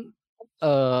างั้น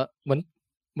เห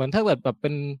มือนถ้าแบบเป็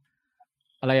น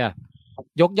อะไรอ่ะ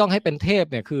ยกย่องให้เป็นเทพ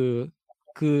เนี่ยคื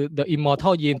อ The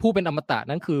Immortal Gene ผู้เป็นอมตะ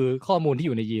นั่นคือข้อมูลที่อ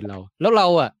ยู่ในยีนเราแล้วเ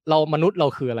รามนุษย์เรา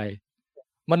คืออะไร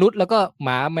มนุษย์แล้วก็หม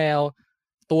าแมว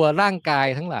ตัวร่างกาย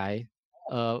ทั้งหลาย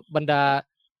บรรดา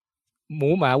หมู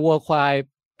หมาวัวควาย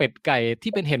เป็ดไก่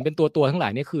ที่เห็นเป็นตัวทั้งหลา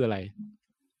ยนี่คืออะไร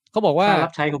เขาบอกว่ารั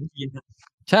บใช้ของยีน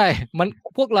ใช่มัน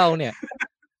พวกเราเนี่ย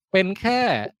เป็นแค่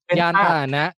ยานพาห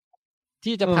นะ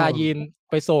ที่จะพายีน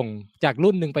ไปส่งจาก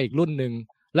รุ่นหนึ่งไปอีกรุ่นหนึ่ง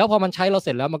แล้วพอมันใช้เราเส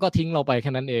ร็จแล้วมันก็ทิ้งเราไปแ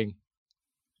ค่นั้นเอง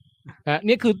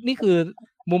นี่คือ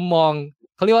มุมมอง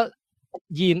เขาเรียกว่า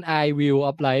ยีน eye view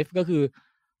of life ก็คือ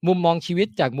มุมมองชีวิต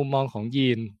จากมุมมองของยี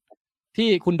นที่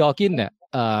คุณดอว์กินเนี่ย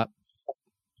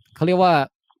เขาเรียกว่า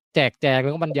แจกแจงแล้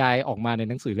วก็บรรยายออกมาใน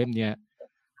หนังสือเล่มนี้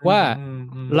ว่า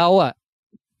เรา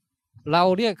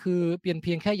เนี่ยคือเ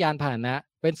พียงแค่ยานพาหนะ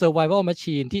เป็น survival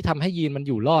machine ที่ทำให้ยีนมันอ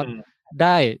ยู่รอดไ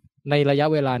ด้ในระยะ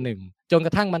เวลาหนึ่งจนก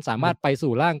ระทั่งมันสามารถไป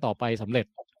สู่ร่างต่อไปสำเร็จ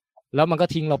แล้วมันก็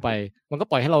ทิ้งเราไปมันก็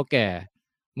ปล่อยให้เราแก่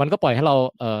มันก็ปล่อยให้เรา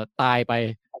ตายไป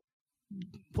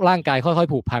ร่างกายค่อย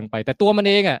ๆผุพังไปแต่ตัวมัน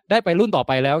เองอ่ะได้ไปรุ่นต่อไ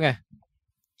ปแล้วไง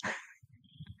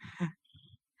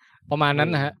ประมาณนั้น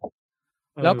นะฮะ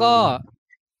แล้วก็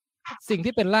สิ่ง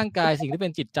ที่เป็นร่างกายสิ่งที่เป็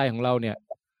นจิตใจของเราเนี่ย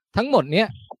ทั้งหมดเนี้ย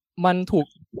มัน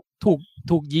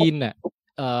ถูกยีนเนี่ย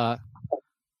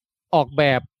ออกแบ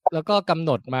บแล้วก็กำห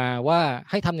นดมาว่า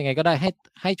ให้ทำยังไงก็ได้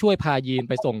ให้ช่วยพายีน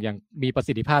ไปส่งอย่างมีประ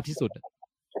สิทธิภาพที่สุด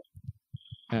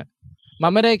มั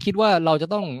นไม่ได้คิดว่าเราจะ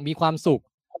ต้องมีความสุข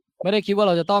ไม่ได้คิดว่าเ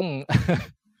ราจะต้อง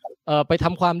ไปท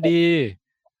ำความดี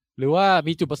หรือว่า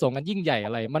มีจุดประสงค์อันยิ่งใหญ่อ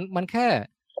ะไรมันแค่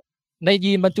ใน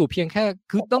ยีนบรรจุเพียงแค่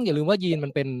คือต้องอย่าลืมว่ายีนมั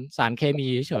นเป็นสารเคมี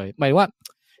เฉยหมายว่า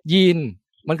ยีน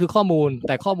มันคือข้อมูลแ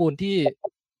ต่ข้อมูลที่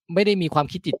ไม่ได้มีความ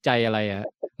คิดจิตใจอะไร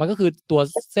มันก็คือตัว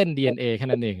เส้น DNA แค่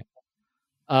นั้นเอง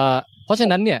เพราะฉะ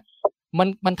นั้นเนี่ย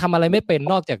มันทำอะไรไม่เป็น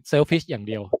นอกจากเซลฟิชอย่างเ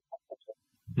ดียว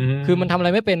คือมันทำอะไร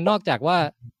ไม่เป็นนอกจากว่า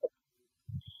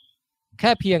แ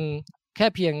ค่เพี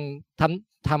ยง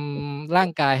ทำร่าง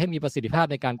กายให้มีประสิทธิภาพ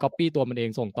ในการก๊อปปี้ตัวมันเอง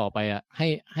ส่งต่อไปใ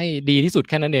ห้ดีที่สุด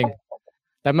แค่นั้นเอง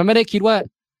แต่มันไม่ได้คิดว่า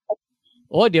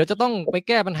โอ้เดี๋ยวจะต้องไปแ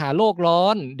ก้ปัญหาโลกร้อ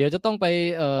นเดี๋ยวจะต้องไป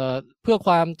เพื่อค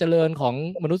วามเจริญของ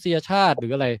มนุษยชาติหรื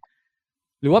ออะไร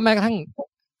หรือว่าแม้กระทั่ง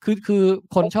คือ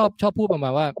คนชอบพูดประมา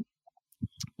ณว่า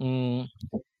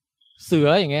เสือ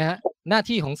อย่างเงี้ยฮะหน้า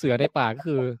ที่ของเสือในป่าก็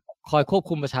คือคอยควบ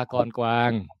คุมประชากรกวา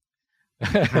ง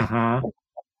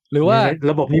หรือว่า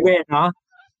ระบบนิเวศเนาะ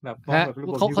แบบ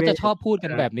เขาจะชอบพูดกั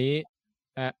นแบบนี้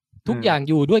ทุกอย่าง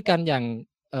อยู่ด้วยกันอย่าง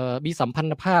มีสัมพัน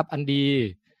ธภาพอันดี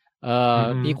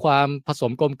มีความผส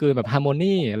มกลมกลืนแบบฮาร์โม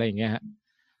นีอะไรอย่างเงี้ยฮะ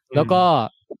แล้วก็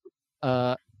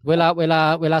เว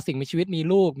ลาสิ่งมีชีวิตมี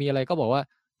ลูกมีอะไรก็บอกว่า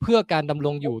เพื่อการดำร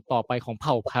งอยู่ต่อไปของเ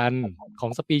ผ่าพันธุ์ขอ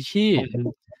งสปีชีส์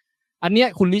อันเนี้ย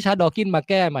คุณริชาร์ด ดอว์กินมา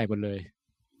แก้ใหม่หมดเลย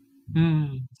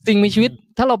สิ่งมีชีวิต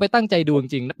ถ้าเราไปตั้งใจดูจ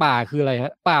ริงๆป่าคืออะไรฮ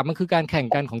ะป่ามันคือการแข่ง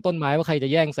กันของต้นไม้ว่าใครจะ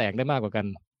แย่งแสงได้มากกว่ากัน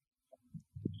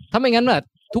ถ้าไม่งั้นน่ะ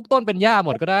ทุกต้นเป็นหญ้าหม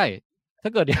ดก็ได้ถ้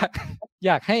าเกิดอ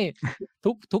ยากให้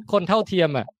ทุกคนเท่าเทียม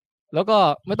แล้วก็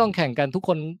ไม่ต้องแข่งกันทุกค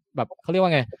นแบบเขาเรียกว่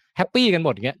าไงแฮปปี้กันหม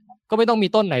ดอย่างเงี้ยก็ไม่ต้องมี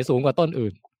ต้นไหนสูงกว่าต้นอื่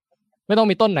นไม่ต้อง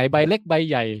มีต้นไหนใบเล็กใบ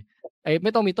ใหญ่ไ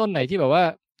ม่ต้องมีต้นไหนที่แบบว่า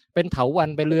เป็นเถาวัล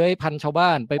ย์ไปเลื้อยพันชาวบ้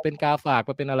านไปเป็นกาฝากไ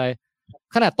ปเป็นอะไร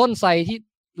ขนาดต้นไทรที่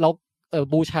เรา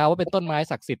บูชาว่าเป็นต้นไม้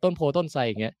ศักดิ์สิทธิ์ต้นโพต้นไทร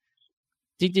อย่างเงี้ย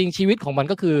จริงๆชีวิตของมัน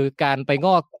ก็คือการไปง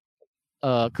อก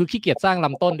คือขี้เกียจสร้างล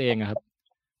ำต้นเองครับ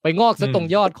ไปงอกซะตรง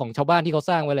ยอดของชาวบ้านที่เขา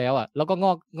สร้างไว้แล้วแล้วก็ง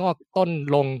อกต้น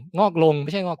ลงงอกลงไ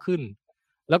ม่ใช่งอกขึ้น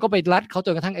แล้วก็ไปรัดเขาจ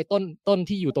นกระทั่งไอ้ต้น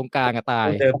ที่อยู่ตรงกลางตาย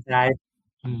เดิมตาย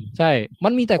ใช่มั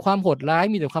นมีแต่ความโหดร้าย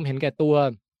มีแต่ความเห็นแก่ตัว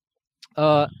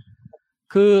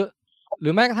คือหรื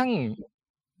อแม้กระทั่ง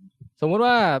สมมติ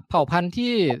ว่าเผ่าพันธุ์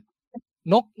ที่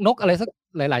นกอะไรสัก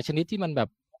หลายๆชนิดที่มันแบบ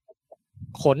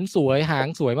ขนสวยหาง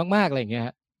สวยมากๆอะไรอย่างเงี้ย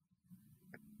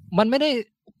มันไม่ได้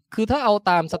คือถ้าเอา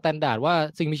ตามสแตนดาร์ดว่า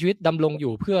สิ่งมีชีวิตดำรงอ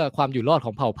ยู่เพื่อความอยู่รอดข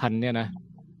องเผ่าพันธุ์เนี่ยนะ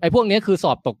ไอ้พวกนี้คือส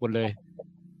อบตกหมดเลย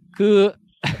คือ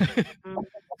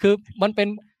คือมัน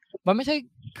ไม่ใช่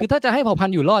คือถ้าจะให้เผ่าพัน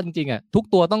ธุ์อยู่รอดจริงๆอ่ะทุก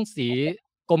ตัวต้องสี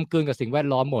กลมกลืนกับสิ่งแวด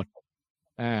ล้อมหมด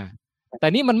แต่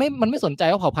นี่มันไม่สนใจ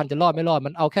ว่าเผ่าพันธุ์จะรอดไม่รอดมั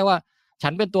นเอาแค่ว่าฉั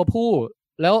นเป็นตัวผู้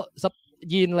แล้ว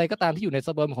ยีนอะไรก็ตามที่อยู่ในส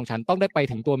เปิร์มของฉันต้องได้ไป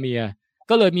ถึงตัวเมีย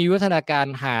ก็เลยมีวิวัฒนาการ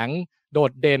หางโด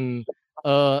ดเด่น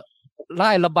ไล่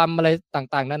ระบำอะไร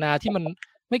ต่างๆนานาที่มัน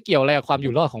ไม่เกี่ยวอะไรกับความอ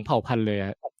ยู่รอดของเผ่าพันธุ์เลยอ่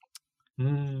ะ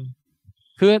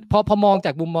คือพอมองจ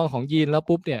ากมุมมองของยีนแล้ว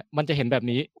ปุ๊บเนี่ยมันจะเห็นแบบ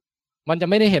นี้มันจะ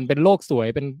ไม่ได้เห็นเป็นโลกสวย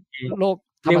เป็นโลก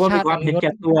ธรรมชาติความเห็นแ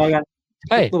ก่ตัวกัน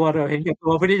ใช่ตัวเราเห็นแก่ตั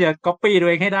วเพื่อที่จะก๊อปปี้ตัว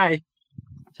เองให้ได้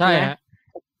ใช่ฮะ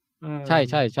ใ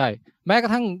ช่แม้กร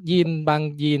ะทั่งยีนบาง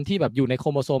ยีนที่แบบอยู่ในโคร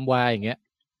โมโซม Y อย่างเงี้ย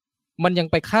มันยัง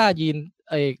ไปฆ่ายีน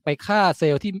ไปฆ่าเซ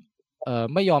ลล์ที่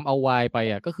ไม่ยอมเอา Y ไป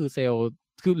อ่ะก็คือเซลล์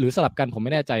คือหรือสลับกันผมไ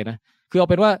ม่แน่ใจนะคือเอา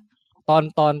เป็นว่า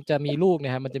ตอนจะมีลูกเนี่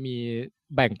ยฮะมันจะมี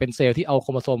แบ่งเป็นเซลล์ที่เอาโคร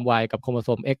โมโซม Y กับโครโมโซ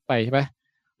ม X ไปใช่ไหม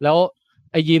แล้ว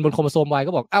ไอยีนบนโครโมโซม Y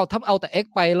ก็บอกอ้าวถ้าเอาแต่ X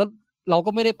ไปแล้วเราก็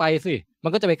ไม่ได้ไปสิมั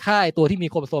นก็จะไปฆ่าไอตัวที่มี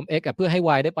โครโมโซม X เพื่อให้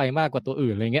Y ได้ไปมากกว่าตัว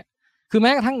อื่นอะไรเงี้ยคือแ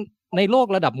ม้กระทั่งในโลก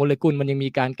ระดับโมเลกุลมันยังมี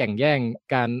การแข่งแย่ง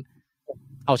การ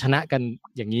เอาชนะกัน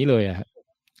อย่างนี้เลยอะ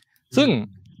ซึ่ง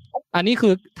อันนี้คื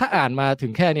อถ้าอ่านมาถึ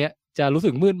งแค่เนี้ยจะรู้สึ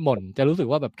กมืดหม่นจะรู้สึก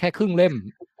ว่าแบบแค่ครึ่งเล่ม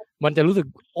มันจะรู้สึก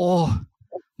โอ้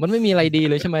มันไม่มีอะไรดี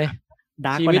เลยใช่ไหมด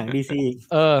าร์กกว่าหนัง DC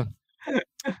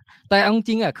แต่เอาจ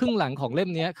ริงอ่ะครึ่งหลังของเล่ม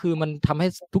นี้คือมันทำให้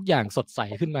ทุกอย่างสดใส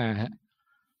ขึ้นมาฮะ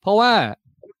เพราะ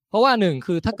ว่าหนึ่ง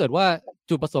คือถ้าเกิดว่า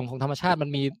จุดประสงค์ของธรรมชาติ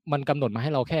มันกำหนดมาใ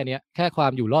ห้เราแค่นี้แค่ควา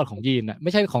มอยู่รอดของยีนอ่ะไ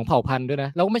ม่ใช่ของเผ่าพันธุ์ด้วยนะ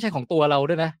แล้วไม่ใช่ของตัวเรา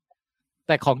ด้วยนะแ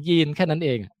ต่ของยีนแค่นั้นเอ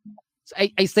ง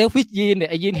ไอเซลฟิชยีนเนี่ย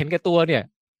ไอยีนเห็นแก่ตัวเนี่ย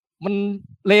มัน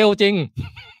เลวจริง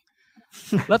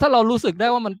แล้วถ้าเรารู้สึกได้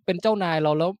ว่ามันเป็นเจ้านายเร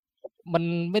าแล้วมัน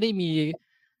ไม่ได้มี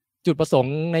จุดประสง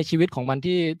ค์ในชีวิตของมัน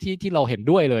ที่เราเห็น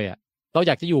ด้วยเลยอ่ะเราอ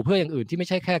ยากจะอยู่เพื่ออย่างอื่นที่ไม่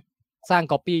ใช่แค่สร้าง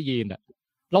ก๊อปปี้ยีนอ่ะ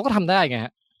เราก็ทำได้ไงฮ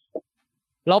ะ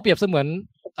เราเปรียบเสมือน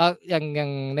อย่าง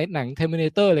ในหนัง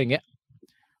Terminator อะไรเงี้ย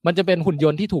มันจะเป็นหุ่นย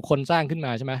นต์ที่ถูกคนสร้างขึ้นม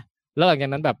าใช่ไหมแล้วหลังจา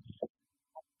กนั้นแบบ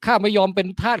ข้าไม่ยอมเป็น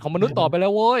ทาสของมนุษย์ต่อไปแล้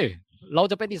วโว้ยเรา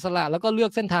จะเป็นอิสระแล้วก็เลือ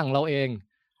กเส้นทางของเราเอง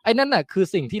ไอ้นั่นน่ะคือ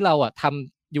สิ่งที่เราท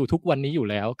ำอยู่ทุกวันนี้อยู่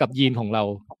แล้วกับยีนของเรา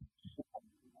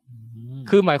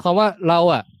คือหมายความว่าเรา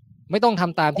ไม่ต้องท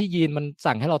ำตามที่ยีนมัน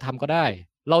สั่งให้เราทำก็ได้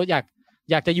เราอย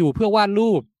ากจะอยู่เพื่อวาด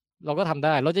รูปเราก็ทำไ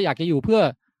ด้เราจะอยากจะอยู่เพื่อ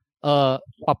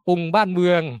ปรับปรุงบ้านเมื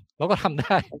องเราก็ทำไ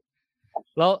ด้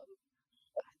แล้ว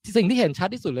สิ่งที่เห็นชัด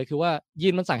ที่สุดเลยคือว่ายี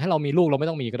นมันสั่งให้เรามีลูกเราไม่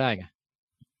ต้องมีก็ได้ไง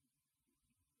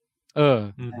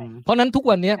เพราะนั้นทุก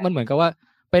วันนี้มันเหมือนกับว่า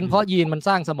เป็นเพราะยีนมันส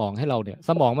ร้างสมองให้เราเนี่ยส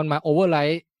มองมันมาโอเวอร์ไร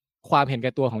ท์ความเห็นแ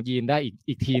ก่ตัวของยีนได้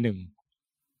อีกทีหนึ่ง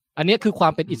อันนี้คือควา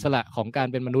มเป็นอิสระของการ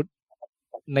เป็นมนุษย์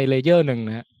ในเลเยอร์หนึ่งน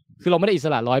ะฮะคือเราไม่ได้อิส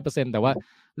ระ 100% แต่ว่า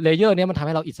เลเยอร์นี้มันทำใ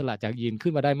ห้เราอิสระจากยีนขึ้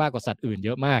นมาได้มากกว่าสัตว์อื่นเย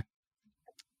อะมาก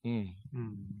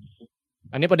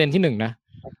อันนี้ประเด็นที่หนึ่งนะ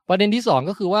ประเด็นที่สอง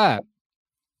ก็คือว่า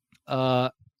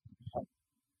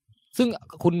ซึ่ง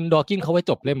คุณดอว์กินเขาไว้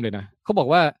จบเล่มเลยนะเขาบอก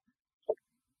ว่า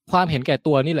ความเห็นแก่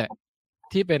ตัวนี่แหละ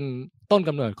ที่เป็นต้นก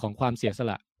ำเนิดของความเสียส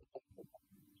ละ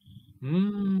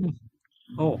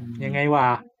โอ้ยังไงวะ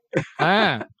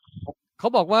เขา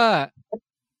บอกว่า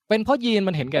เป็นเพราะยีน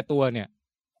มันเห็นแก่ตัวเนี่ย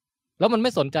แล้วมันไ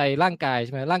ม่สนใจร่างกายใ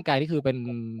ช่ไหมร่างกายนี่คือเป็น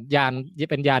ยาน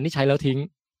ที่ใช้แล้วทิ้ง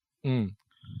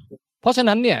เพราะฉะ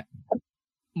นั้นเนี่ย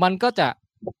มันก็จะ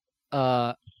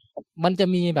มันจะ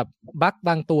มีแบบบั๊กบ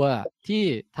างตัวที่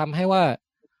ทำให้ว่า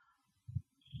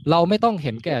เราไม่ต้องเ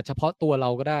ห็นแก่เฉพาะตัวเรา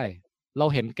ก็ได้เรา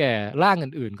เห็นแก่ร่าง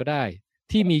อื่นๆก็ได้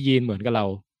ที่มียีนเหมือนกับเรา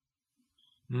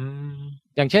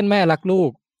อย่างเช่นแม่รักลู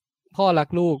กพ่อรัก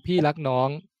ลูกพี่รักน้อง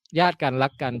ญาติกันรั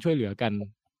กกันช่วยเหลือกัน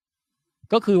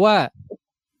ก็คือว่า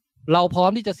เราพร้อ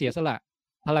มที่จะเสียสละ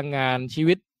พลังงานชี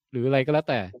วิตหรืออะไรก็แล้ว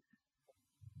แต่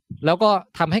แล้วก็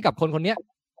ทำให้กับคนคนนี้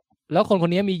แล้วคนคน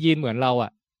นี้มียีนเหมือนเรา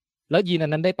แล้วยีนอั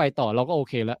นนั้นได้ไปต่อเราก็โอ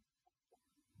เคแล้ว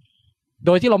โด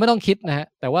ยที่เราไม่ต้องคิดนะฮะ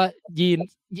แต่ว่ายี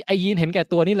นเห็นแก่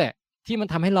ตัวนี่แหละที่มัน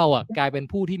ทำให้เรากลายเป็น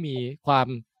ผู้ที่มีคว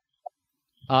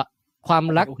าม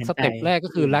รักสเต็ปแรกก็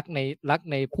คือรัก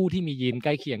ในผู้ที่มียีนใก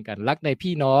ล้เคียงกันรักใน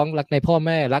พี่น้องรักในพ่อแ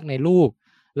ม่รักในลูก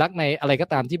รักในอะไรก็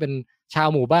ตามที่เป็นชาว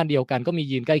หมู่บ้านเดียวกันก็มี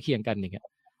ยีนใกล้เคียงกันอย่างเงี้ย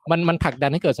มันผลักดั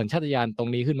นให้เกิดสัญชาตญาณตรง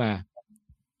นี้ขึ้นมา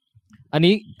อัน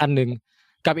นี้อันนึง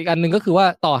กับอีกอันนึงก็คือว่า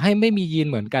ต่อให้ไม่มียีน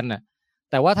เหมือนกัน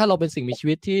แต่ว่าถ้าเราเป็นสิ่งมีชี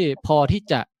วิตที่พอที่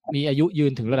จะมีอายุยื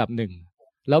นถึงระดับหนึ่ง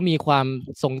แล้วมีความ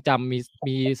ทรงจำ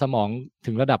มีสมอง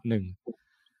ถึงระดับหนึ่ง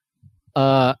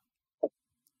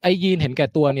ไอยีนเห็นแก่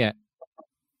ตัวเนี่ย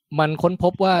มันค้นพ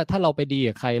บว่าถ้าเราไปดี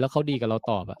กับใครแล้วเขาดีกับเรา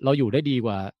ตอบเราอยู่ได้ดีก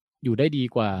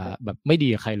ว่าแบบไม่ดี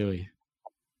กับใครเลย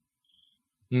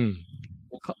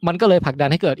มันก็เลยผลักดัน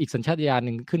ให้เกิดอีกสัญชาตญาณห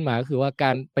นึ่งขึ้นมาก็คือว่าก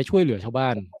ารไปช่วยเหลือชาวบ้า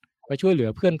นไปช่วยเหลือ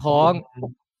เพื่อนพ้อง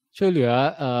ช่วยเหลือ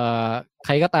ใค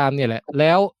รก็ตามเนี่ยแหละแ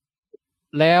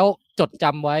ล้วจดจ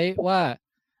ำไว้ว่า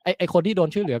ไอคนที่โดน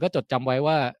ช่วยเหลือก็จดจำไว้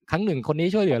ว่าครั้งหนึ่งคนนี้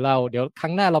ช่วยเหลือเราเดี๋ยวครั้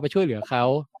งหน้าเราไปช่วยเหลือเขา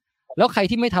แล้วใคร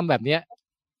ที่ไม่ทำแบบเนี้ย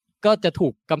ก็จะถู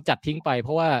กกำจัดทิ้งไปเพ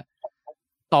ราะว่า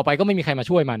ต่อไปก็ไม่มีใครมา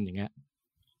ช่วยมันอย่างเงี้ย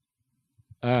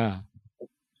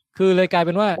คือเลยกลายเ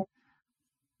ป็นว่า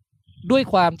ด้วย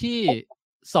ความที่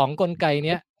สองกลไกเ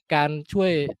นี้ยการช่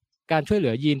วยเหลื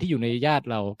อยีนที่อยู่ในญาติ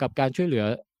เรากับการช่วยเหลือ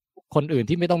คนอื่น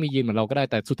ที่ไม่ต้องมียีนเหมือนเราก็ได้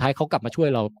แต่สุดท้ายเขากลับมาช่วย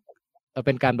เราเ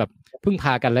ป็นการแบบพึ่งพ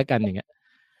ากันและกันอย่างเงี้ย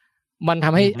มันท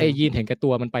ำให้ไอ้ยีนเห็นแก่ตั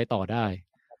วมันไปต่อได้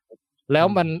แล้ว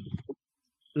มัน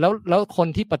แล้วคน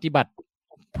ที่ปฏิบัติ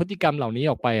พฤติกรรมเหล่านี้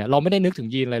ออกไปเราไม่ได้นึกถึง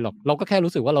ยีนอะไรหรอกเราก็แค่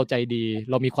รู้สึกว่าเราใจดี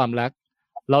เรามีความรัก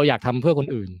เราอยากทำเพื่อคน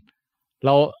อื่นเ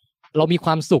รามีค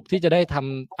วามสุขที่จะได้ท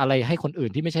ำอะไรให้คนอื่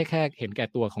นที่ไม่ใช่แค่เห็นแก่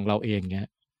ตัวของเราเองเงี้ย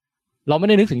เราไม่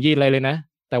ได้นึกถึงยีนอะไรเลยนะ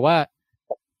แต่ว่า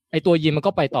ไอตัวยีนมัน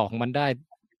ก็ไปต่อของมันได้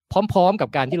พร้อมๆกับ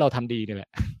การที่เราทำดีนี่แหล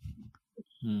ะ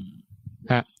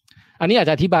ฮะอันนี้อาจ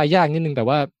จะอธิบายยากนิดนึงแต่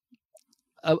ว่า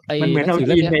มันเหมือนเอา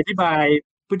ยีนไปอธิบาย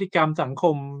พฤติกรรมสังค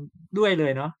มด้วยเล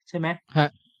ยเนาะใช่ไหมฮะ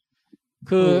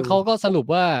คือเขาก็สรุป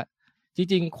ว่าจ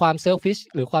ริงๆความเซลฟิช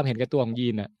หรือความเห็นแก่ตัวของยี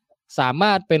นน่ะสาม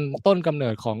ารถเป็นต้นกำเนิ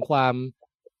ดของความ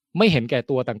ไม่เห็นแก่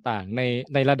ตัวต่างๆ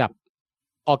ในระดับ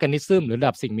ออร์แกนิซึมหรือระ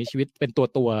ดับสิ่งมีชีวิตเป็น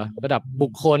ตัวระดับบุ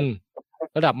คคล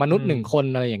ระดับมนุษย์หนึ่งคน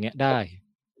อะไรอย่างเงี้ยได้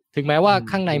ถึงแม้ว่า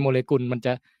ข้างในโมเลกุลมันจ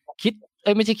ะคิด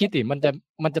ไม่ใช่คิดดิมัน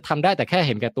จะทำได้แต่แค่เ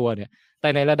ห็นแก่ตัวเนี่ยแต่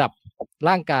ในระดับ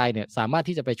ร่างกายเนี่ยสามารถ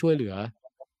ที่จะไปช่วยเหลือ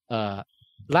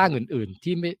ร่างอื่นๆ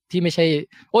ที่ไม่ใช่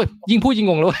โอ้ยยิ่งพูดยิ่ง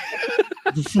งงเลย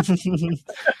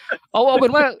เอาเป็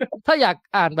นว่าถ้าอยาก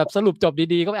อ่านแบบสรุปจบ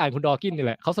ดีๆก็ไปอ่านคุณดอว์กินนี่แ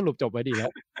หละเขาสรุปจบไว้ดี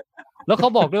แล้วเขา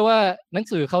บอกด้วยว่าหนัง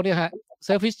สือเขาเนี่ยฮะ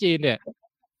Selfish Gene เนี่ย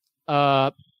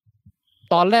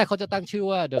ตอนแรกเขาจะตั้งชื่อ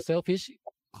ว่า The Selfish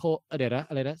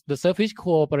The Selfish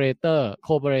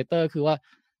Cooperator คือว่า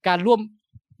การร่วม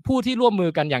ผู้ที่ร่วมมื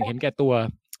อกันอย่างเห็นแก่ตัว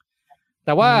แ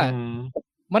ต่ว่า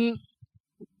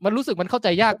มันรู้สึกมันเข้าใจ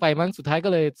ยากไปมั้งสุดท้ายก็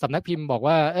เลยสำนักพิมพ์บอก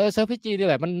ว่าSelfish Gene นี่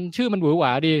แหละมันชื่อมันหวือหว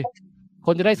าดีค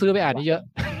นจะได้ซื้อไปอ่านเยอะ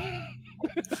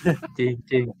จริง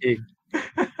จริงจริง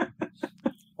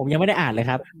ผมยังไม่ได้อ่านเลย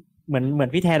ครับเหมือน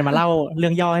พี่แทนมาเล่าเรื่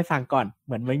องย่อให้ฟังก่อนเ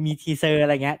หมือนมีทีเซอร์อะไ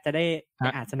รเงี้ยจะได้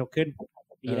อ่านสนุกขึ้น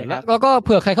ดีเลยครับแล้วก็เ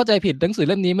ผื่อใครเข้าใจผิดหนังสือ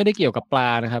เล่มนี้ไม่ได้เกี่ยวกับปลา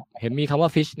นะครับเห็นมีคำว่า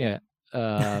fish เนี่ย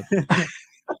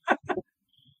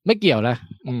ไม่เกี่ยวนะ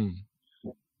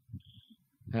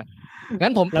งั้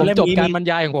นผมจบการบรร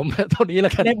ยายของผมเท่านี้แล้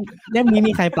วกันเล่มนี้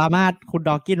มีใครปรามาสคุณด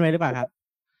อว์กินไว้หรือเปล่าครับ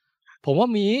ผมว่า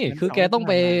มีคือแกต้อง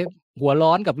ไปหัว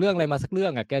ร้อนกับเรื่องอะไรมาสักเรื่อ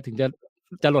งแกถึง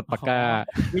จะหลดปากกา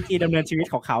วิธีดำเนินชีวิต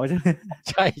ของเขาใช่ไหม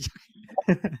ใช่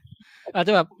อาจจ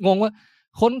ะแบบงงว่า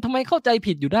คนทำไมเข้าใจ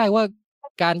ผิดอยู่ได้ว่า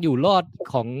การอยู่รอด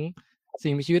ของสิ่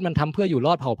งมีชีวิตมันทำเพื่ออยู่ร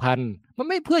อดเผ่าพันธุ์มัน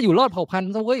ไม่เพื่ออยู่รอดเผ่าพันธุ์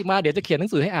ซะเว้ยมาเดี๋ยวจะเขียนหนั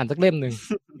งสือให้อ่านสักเล่มนึง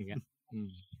อย่างเงี้ย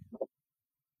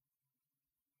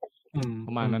ป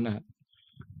ระมาณนั้นนะ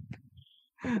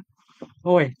โ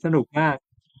อ้ยสนุกมาก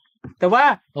แต่ว่า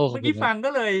เมื่อกี้ฟังก็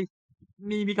เลย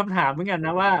มีคำถามเหมือนกันน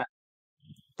ะว่า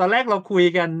ตอนแรกเราคุย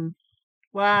กัน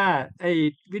ว่าไอ้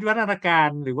วิวัฒนาการ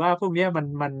หรือว่าพวกนี้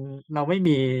มันเราไม่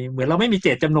มีเหมือนเราไม่มีเจ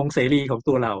ตจำนงเสรีของ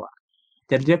ตัวเรา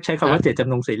จะเรียกใช้คำว่าเจตจ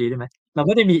ำนงเสรีได้ไหมเราไ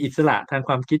ม่ได้มีอิสระทางค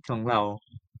วามคิดของเรา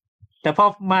แต่พอ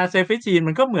มาเซฟิชีน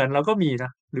มันก็เหมือนเราก็มีน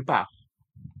ะหรือเปล่า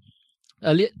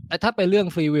ถ้าเป็นเรื่อง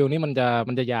ฟรีวิลนี่มัน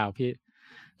จะยาวพี่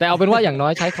แต่เอาเป็นว่าอย่างน้อ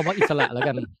ยใช้คำว่าอิสระแล้ว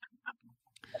กัน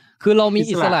คือเรามี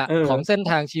อิสระของเส้น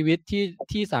ทางชีวิต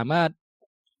ที่สามารถ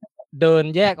เดิน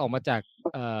แยกออกมาจาก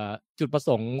จุดประส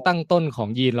งค์ตั้งต้นของ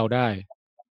ยีนเราได้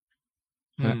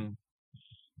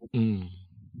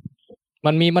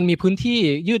มันมีพื้นที่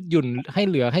ยืดหยุ่นให้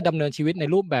เหลือให้ดำเนินชีวิตใน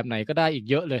รูปแบบไหนก็ได้อีก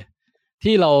เยอะเลย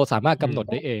ที่เราสามารถกำหนด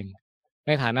ได้เองใ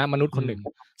นฐานะมนุษย์คนหนึ่ง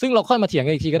ซึ่งเราค่อยมาเถียง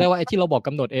กันอีกทีก็ได้ว่าไอ้ที่เราบอกก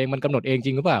ำหนดเองมันกำหนดเองจ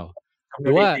ริงหรือเปล่าห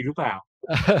รือ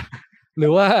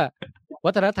ว่า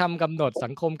วัฒนธรรมกำหนดสั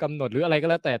งคมกำหนดหรืออะไรก็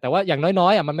แล้วแต่ว่าอย่างน้อ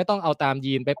ยๆมันไม่ต้องเอาตาม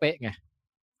ยีนเป๊ะๆไง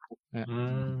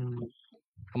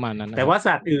ประมาณนั้นแต่ว่า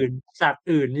สัตว์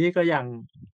อื่นนี่ก็ยัง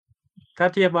ถ้า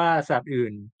เทียบว่าสัตว์อื่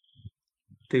น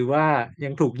ถือว่ายั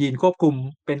งถูกยีนควบคุม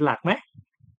เป็นหลักไหม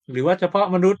หรือว่าเฉพาะ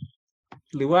มนุษย์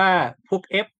หรือว่าพวก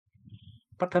F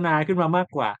พัฒนาขึ้นมามาก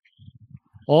กว่า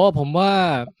ผมว่า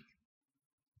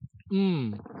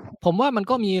ผมว่ามัน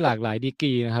ก็มีหลากหลายดีก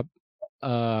รีนะครับ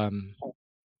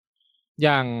อ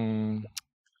ย่าง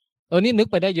นี่นึก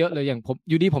ไปได้เยอะเลยอย่างผม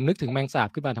อยู่ดีผมนึกถึงแมงสาบ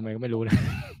ขึ้นมาทำไมก็ไม่รู้นะ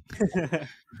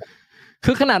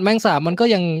คือขนาดแมงสาบมันก็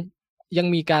ยัง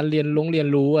มีการเรียน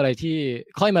รู้อะไรที่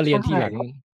ค่อยมาเรียนที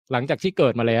หลังจากที่เกิ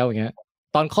ดมาแล้วอย่างเงี้ย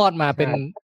ตอนคลอดมาเป็น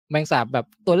แมงสาบแบบ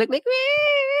ตัวเล็ก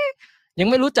ๆยัง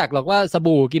ไม่รู้จักหรอกว่าส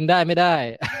บู่กินได้ไม่ได้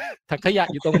ถังขยะ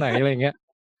อยู่ตรงไหนอะไรอย่างเงี้ย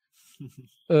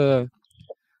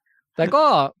แต่ก็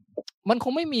มันค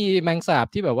งไม่มีแมงสาบ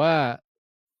ที่แบบว่า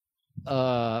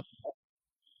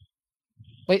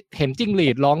ไปเห็นจิ้งหรี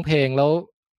ดร้องเพลงแล้ว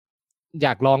อย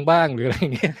ากร้องบ้างหรืออะไร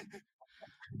เงี้ย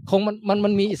คงมั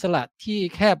นมีอิสระที่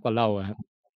แคบกว่าเราอะครับ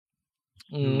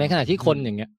ในขณะที่คนอ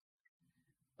ย่างเงี้ย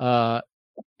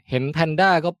เห็นแพนด้า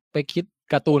ก็ไปคิด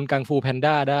การ์ตูนกังฟูแพน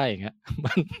ด้าได้อย่างเงี้ย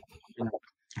มัน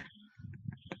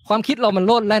ความคิดเรามันโ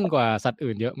ลดแล่นกว่าสัตว์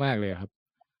อื่นเยอะมากเลยครับ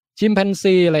ชิมแปน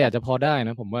ซีอะไรอาจจะพอได้น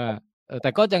ะผมว่าแต่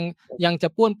ก็ยังจะ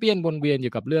ป้วนเปี้ยนวนเวียนอ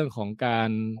ยู่กับเรื่องของการ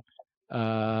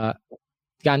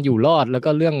อยู่รอดแล้วก็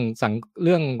เ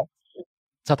รื่อง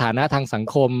สถานะทางสัง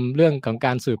คมเรื่องของก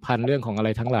ารสืบพันธุ์เรื่องของอะไร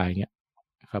ทั้งหลายเงี้ย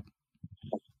ครับ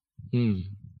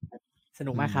ส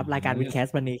นุกมากครับรายการวิดแคส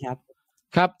วันนี้ครับ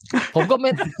ครับผม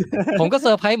ก็เซ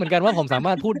อร์ไพรส์เหมือนกันว่าผมสาม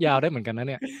ารถพูดยาวได้เหมือนกันนะ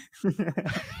เนี่ย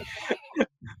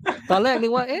ตอนแรกนึ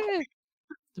กว่า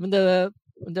มัน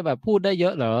จะแบบพูดได้เยอ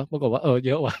ะเหรอปรากฏว่าเ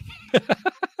ยอะว่ะ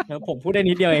ผมพูดได้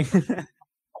นิดเดียวเอง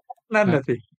นั่นน่ะ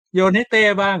สิโยนให้เต้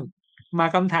บ้างมา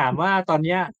คำถามว่าตอนเ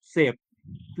นี้ยเสพ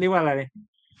เรียกว่าอะไร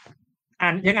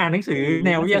ยังอ่านหนังสือแน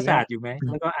ววิทยาศาสตร์อยู่ไหมแ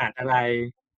ล้วก็อ่านอะไร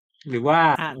หรือว่า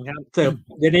อ่านครับเสพ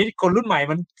เดี๋ยวนี้คนรุ่นใหม่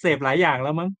มันเสพหลายอย่างแ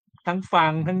ล้วมั้งทั้งฟั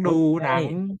งทั้งดูหนัง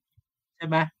ใช่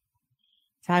ไหม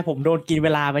ใช่ผมโดนกินเว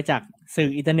ลาไปจากสื่อ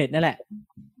อินเทอร์เน็ตนั่นแหละ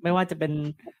ไม่ว่าจะเป็น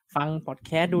ฟังพอดแ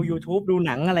คสต์ดู YouTube ดูห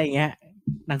นังอะไรเงี้ย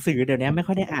หนังสือเดี๋ยวนี้ไม่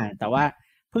ค่อยได้อ่านแต่ว่า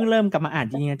เพิ่งเริ่มกลับมาอ่าน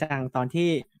จริงจังตอนที่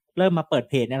เริ่มมาเปิด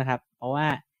เพจนี่แหละครับเพราะว่า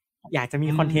อยากจะมี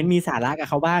คอนเทนต์มีสาระกับ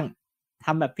เขาบ้างท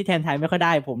ำแบบพี่แทนไทยไม่ค่อยไ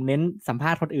ด้ผมเน้นสัมภ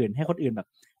าษณ์คนอื่นให้คนอื่นแบบ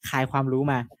คายความรู้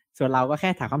มาส่วนเราก็แค่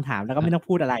ถามคำถามแล้วก็ไม่ต้อง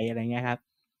พูดอะไรอะไรเงี้ยครับ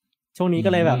ช่วงนี้ก็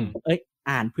เลยแบบ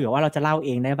อ่านเผื่อว่าเราจะเล่าเอ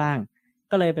งได้บ้าง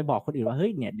ก็เลยไปบอกคนอื่นว่าเฮ้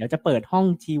ยเนี่ยเดี๋ยวจะเปิดห้อง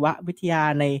ชีววิทยา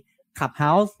ใน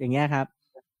Clubhouse อย่างเงี้ยครับ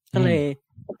ก็เลย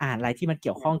อ่านอะไรที่มันเ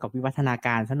กี่ยวข้องกับวิวัฒนาก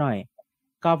ารซะหน่อย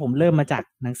ก็ผมเริ่มมาจาก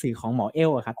หนังสือของหมอเอ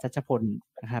ลครับชัชพล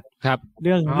นะครับเ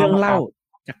รื่องเล่า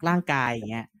จากร่างกายอย่า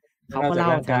งเงี้ยเขาก็เล่า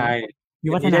ถึงวิ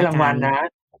วัฒนาการนะ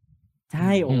ใ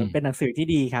ช่โอ้เป็นหนังสือที่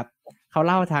ดีครับเขา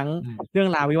เล่าทั้งเรื่อง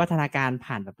ราววิวัฒนาการ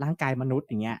ผ่านแบบร่างกายมนุษย์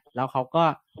อย่างเงี้ยแล้วเขาก็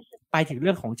ไปถึงเ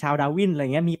รื่องของชาวดาร์วินอะไร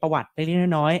เงี้ยมีประวัติเล็ก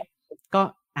ๆน้อยๆก็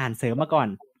อ่านเสริมมาก่อน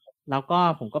แล้วก็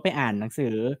ผมก็ไปอ่านหนังสื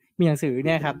อมีหนังสือเ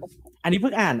นี่ยครับอันนี้เ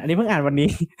พิ่งอ่านวันนี้ เพิ่งอ่า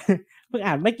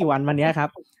นไม่กี่วันนี้ครับ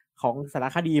ของสาร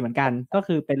คดีเหมือนกันก็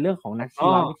คือเป็นเรื่องของนักชี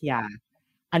ววิทยา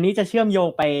อันนี้จะเชื่อมโยง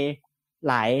ไป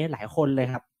หลายคนเลย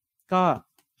ครับก็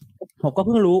ผมก็เ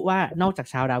พิ่งรู้ว่านอกจาก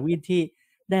ชาวดาร์วินที่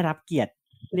ได้รับเกียรติ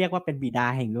เรียกว่าเป็นบิดา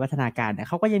แห่งวิวัฒนาการเนี่ย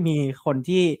เขาก็ยังมีคน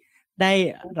ที่ได้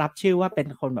รับชื่อว่าเป็น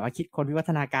คนแบบว่าคิดคนวิวั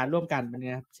ฒนาการร่วมกันน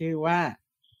ะครับชื่อว่า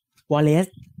วอลเลซ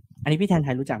อันนี้พี่แทนไท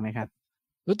ยรู้จักไหมครับ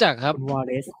รู้จักครับคุณวอลเ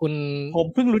ลซคุณผม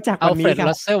เพิ่งรู้จักวันนี้ครับ อัลเฟรด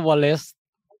รัสเซล วอลเลซ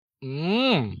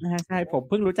ใช่ผม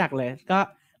เพิ่งรู้จักเลย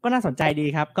ก็น่าสนใจดี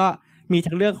ครับก็มี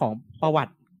ทั้งเรื่องของประวั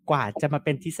ติกว่าจะมาเ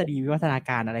ป็นทฤษฎีวิวัฒนา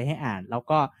การอะไรให้อ่านแล้ว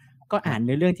ก็อ่านใ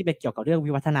นเรื่องที่เป็นเกี่ยวกับเรื่อง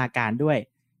วิวัฒนาการด้วย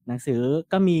หนังสือ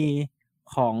ก็มี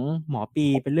ของหมอปี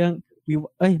เป็นเรื่อง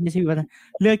ไม่ใช่วิวัฒนา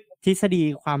เรื่องทฤษฎี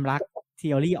ความรัก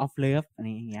theory of love อะไร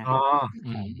อย่างเงี้ยขอ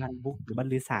งบันบุ๊กหรือบรร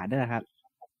ลือสารนั่นแหละครับ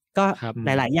ก็ห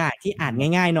ลายๆอย่างที่อ่าน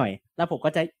ง่ายๆหน่อยแล้วผมก็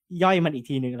จะย่อยมันอีก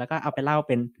ทีนึงแล้วก็เอาไปเล่าเ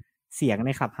ป็นเสียงใน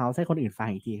Clubhouse ให้คนอื่นฟัง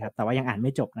อีกทีครับแต่ว่ายังอ่านไ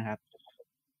ม่จบนะครับ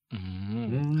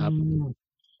ครับ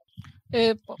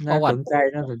ประวัติ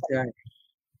น่าสนใจ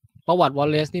ประวัติวอล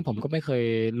เลซนี่ผมก็ไม่เคย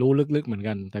รู้ลึกๆเหมือน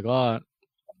กันแต่ก็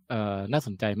น่าส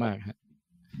นใจมากฮะ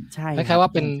ใช่คล้ายๆว่า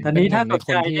เป็นตอนนี้ถ้าสนใ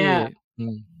จเนี่ย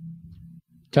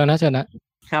เชิญนะ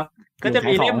ครับก็จะ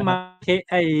มีเล่มม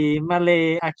าเล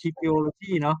อาร์คิพิโอโล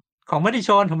จีเนาะของมติช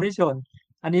น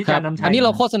อันนี้การนำอันนี้เร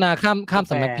าโฆษณาข้าม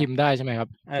สำนักพิมพ์ได้ใช่ไหมครับ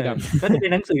พี่ดำก็จะเป็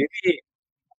นหนังสือที่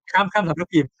ข้ามสำนัก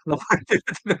พิมพ์เรา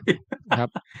ครับ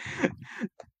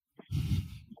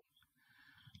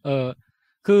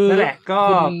คือนั่นแหละก็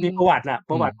มีประวัติ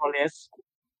วอลเลซ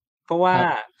เพราะว่า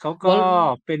เขาก็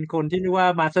เป็นคนที่เรียกว่า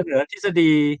มาเสนอทฤษ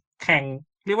ฎีแข่ง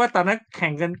เรียกว่าตอนนั้น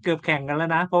เกือบแข่งกันแล้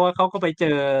วนะเพราะว่าเขาก็ไปเจ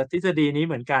อทฤษฎีนี้เ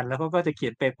หมือนกันแล้วเขาก็จะเขี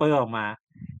ยนเปเปอร์ออกมา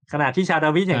ขณะที่ชาวดา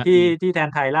ร์วินอย่างที่แทน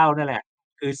ไทยเล่านั่นแหละ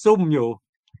คือซุ่มอยู่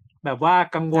แบบว่า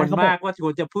กังวลมากว่าค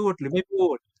วรจะพูดหรือไม่พู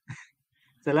ด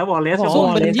เสร็จแล้ววอลเลซซุ่ม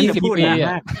เป็น20 ปี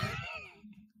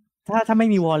ถ้าไม่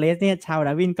มีวอลเลซเนี่ยชาวด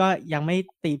าร์วินก็ยังไม่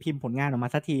ตีพิมพ์ผลงานออกมา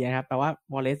สักทีนะครับแปลว่า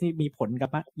วอลเลซนี่มีผลกับ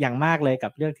อย่างมากเลยกั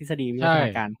บเรื่องทฤษฎีวิวัฒน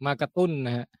าการมากระตุ้นน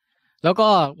ะฮะแล้วก็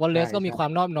วอลเลซก็มีควา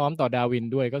มนอบน้อมต่อดาร์วิน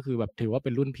ด้วยก็คือแบบถือว่าเป็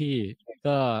นรุ่นพี่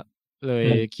ก็เลย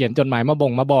เขียนจดหมายมา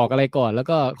บอกอะไรก่อนแล้ว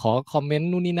ก็ขอคอมเมนต์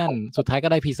นู่นนี่นั่นสุดท้ายก็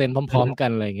ได้พรีเซนต์พร้อมๆกัน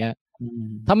อะไรอย่างเงี้ย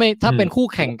ถ้าเป็นคู่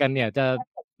แข่งกันเนี่ยจะ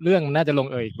เรื่องน่าจะลง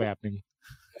อีกแบบนึง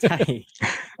ใช่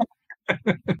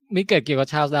มีเกี่ยวกับ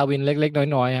ชาวดาร์วินเล็ก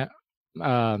ๆน้อยๆฮะ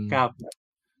ครับ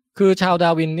คือชาวดา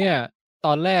ร์วินเนี่ยต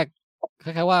อนแรกค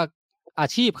ล้ายๆว่าอา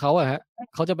ชีพเขาอะฮะ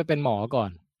เขาจะไปเป็นหมอก่อ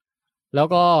นแล้ว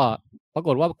ก็ ปราก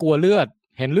ฏว่ากลัวเลือด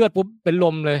เห็นเลือดปุ๊บเป็นล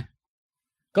มเลย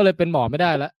ก็เลยเป็นหมอไม่ไ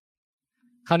ด้แล้ว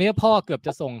คราวนี้พ่อเกือบจ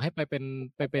ะส่งให้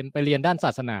ไปเรียนด้านศ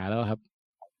าสนาแล้วครับ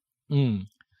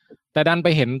แต่ดันไป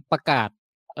เห็นประกาศ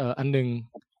อันนึง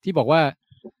ที่บอกว่า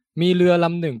มีเรือล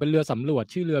ำหนึ่งเป็นเรือสำรวจ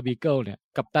ชื่อเรือบีเกิลเนี่ย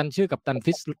กัปตันชื่อกัปตัน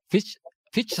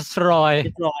ฟิชร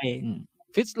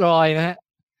อยนะฮะ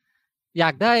อยา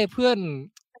กได้เพื่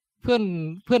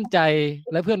อนใจ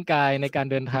และเพื่อนกายในการ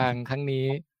เดินทางครั้งนี้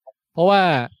เพราะว่า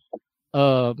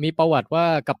มีประวัติว่า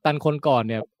กัปตันคนก่อน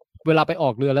เนี่ยเวลาไปออ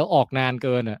กเรือแล้วออกนานเ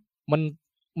กินอ่ะ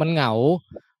มันเหงา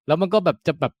แล้วมันก็แบบ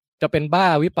จะเป็นบ้า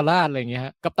วิปลาสอะไรอย่างเงี้ยฮ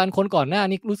ะกัปตันคนก่อนหน้า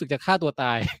นี้รู้สึกจะฆ่าตัวต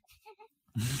าย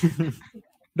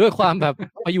ด้วยความแบบ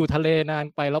ไปอยู่ทะเลนาน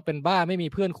ไปแล้วเป็นบ้าไม่มี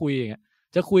เพื่อนคุยอย่างเงี้ย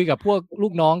จะคุยกับพวกลู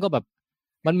กน้องก็แบบ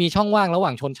มันมีช่องว่างระหว่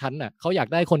างชนชั้นน่ะเขาอยาก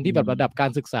ได้คนที่แบบระดับกา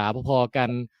รศึกษาพอๆกัน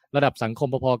ระดับสังคม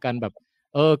พอๆกันแบบ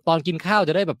ตอนกินข้าว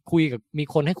จะได้แบบคุยกับมี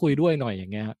คนให้คุยด้วยหน่อยอย่า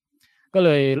งเงี้ยฮะก็เล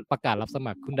ยประกาศรับส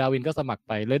มัครคุณดาวินก็สมัครไ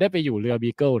ปเลยได้ไปอยู่เรือบี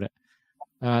เกิลเนี่ย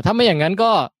ถ้าไม่อย่างนั้น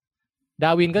ก็ด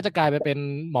าวินก็จะกลายไปเป็น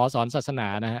หมอสอนศาสนา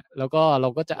นะฮะแล้วก็เรา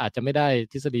ก็จะอาจจะไม่ได้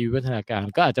ทฤษฎีวิวัฒนาการ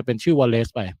ก็อาจจะเป็นชื่อวอลเลซ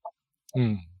ไป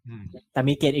แต่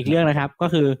มีเกตอีกเรื่องนะครับก็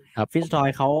คือฟิชรอย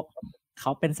เข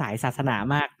าเป็นสายศาสนา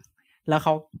มากแล้วเข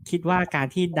าคิดว่าการ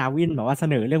ที่ดาวินแบบว่าเส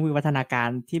นอเรื่องวิวัฒนาการ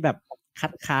ที่แบบคั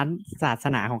ดค้านศาส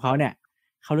นาของเขาเนี่ย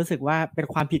เขารู้สึกว่าเป็น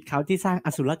ความผิดเขาที่สร้างอ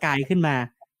สุรกายขึ้นมา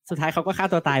สุดท้ายเขาก็ฆ่า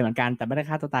ตัวตายเหมือนกันแต่ไม่ได้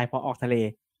ฆ่าตัวตายเพราะออกทะเล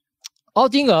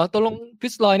จริงเหรอตัวลงฟิ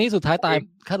ชรอยนี่สุดท้ายตาย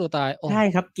ฆ่าตัวตายใช่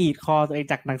ครับกรีดคอตัวเอง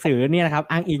จากหนังสือเนี่ยนะครับ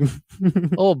อ้างอิง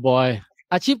โอ้บอย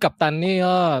อาชีพกัปตันนี่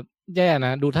ก็แย่น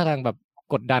ะดูท่าทางแบบ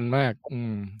กดดันมาก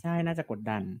ใช่น่าจะกด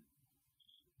ดัน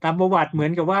ตามประวัติเหมือ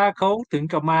นกับว่าเขาถึง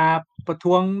กับมาประ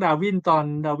ท้วงดาวินตอน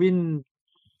ดาวิน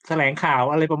แถลงข่าว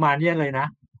อะไรประมาณนี้เลยนะ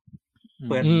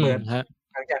เปิด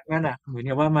หลังจากนั้นอ่ะเหมือน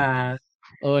กับว่ามา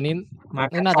นี้มา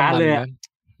น่าจะเลย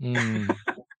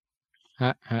ฮ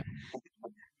ะ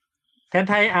แทน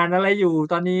ไทยอ่านอะไรอยู่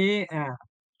ตอนนี้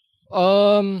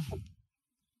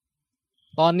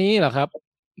ตอนนี้เหรอครับ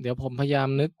เดี๋ยวผมพยายาม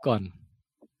นึกก่อน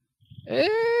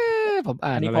ผม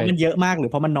อ่านอะไรเพราะมันเยอะมากหรือ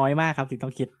เพราะมันน้อยมากครับถึงต้อ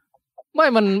งคิดไม่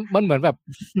มันเหมือนแบบ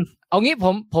เอางี้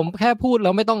ผมแค่พูดแล้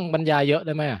วไม่ต้องบรรยายเยอะไ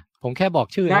ด้ไหมผมแค่บอก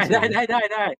ชื่อไ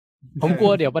ด้ผมกลั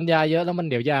วเดี๋ยวบรรยายเยอะแล้วมัน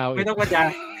เดี๋ยวยาวไม่ต้องบรรยาย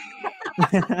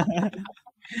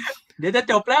เดี๋ยวจะ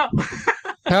จบแล้ว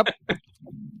ครับ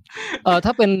ถ้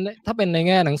าเป็นในแ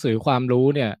ง่หนังสือความรู้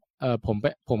เนี่ย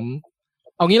ผม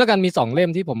เอางี้แล้วกันมี2เล่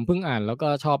มที่ผมเพิ่งอ่านแล้วก็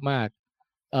ชอบมาก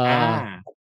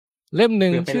เล่มหนึ่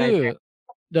งชื่อ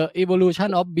The Evolution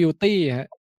of Beauty ฮะ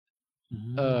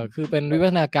คือเป็นวิวั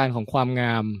ฒนาการของความง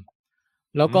าม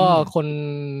แล้วก็คน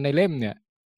ในเล่มเนี่ย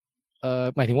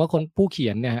หมายถึงว่าคนผู้เขี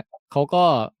ยนเนี่ยเขาก็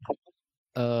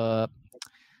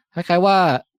คล้ายๆว่า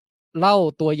เล่า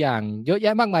ตัวอย่างเยอะแย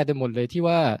ะมากมายเต็มหมดเลยที่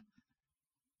ว่า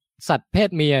สัตว์เพศ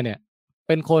เมียเนี่ยเ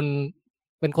ป็น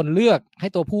คนเลือกให้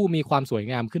ตัวผู้มีความสวย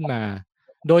งามขึ้นมา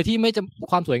โดยที่ไม่จำ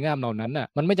ความสวยงามเหล่านั้นน่ะ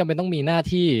มันไม่จำเป็นต้องมีหน้า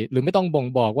ที่หรือไม่ต้องบ่ง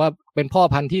บอกว่าเป็นพ่อ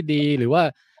พันธุ์ที่ดีหรือว่า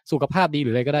สุขภาพดีหรื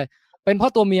ออะไรก็ได้เป็นเพรา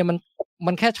ะตัวเมีย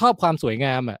มันแค่ชอบความสวยง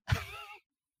ามอ่ะ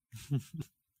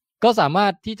ก็สามาร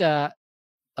ถที่จะ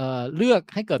เลือก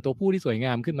ให้เกิดตัวผู้ที่สวยง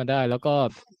ามขึ้นมาได้แล้วก็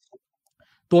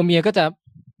ตัวเมียก็จะ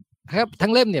ครับทั้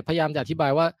งเล่มเนี่ยพยายามจะอธิบา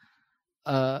ยว่า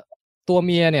ตัวเ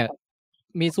มียเนี่ย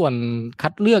มีส่วนคั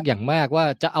ดเลือกอย่างมากว่า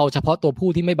จะเอาเฉพาะตัวผู้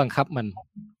ที่ไม่บังคับมัน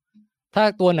ถ้า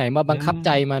ตัวไหนมาบังคับใ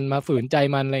จมันมาฝืนใจ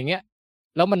มันอะไรเงี้ย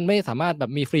แล้วมันไม่สามารถแบ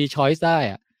บมีฟรีช้อยส์ได้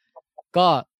อ่ะก็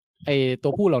ไอตั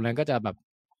วผู้เหล่านั้นก็จะแบบ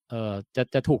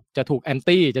จะถูกแอน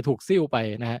ตี้จะถูกซิ่วไป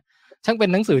นะฮะช่างเป็น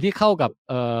หนังสือที่เข้ากับ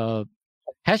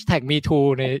#MeToo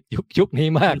ในยุคนี้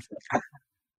มาก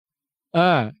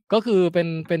ก็คือ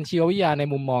เป็นชีววิทยาใน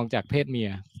มุมมองจากเพศเมีย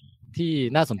ที่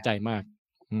น่าสนใจมาก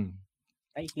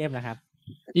อีกเล่มนะครับ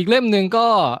อีกเล่มหนึ่งก็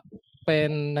เป็น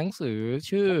หนังสือ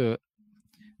ชื่อ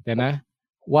เดี๋ยวนะ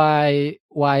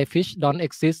Why Fish Don't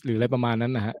Exist หรืออะไรประมาณนั้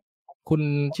นนะฮะคุณ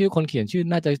ชื่อคนเขียนชื่อ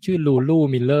น่าจะชื่อลูลู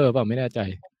มิลเลอร์เปล่าไม่แน่ใจ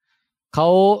เข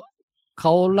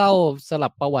าเล่าสลั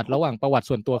บประวัติระหว่างประวัติ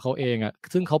ส่วนตัวเขาเองอ่ะ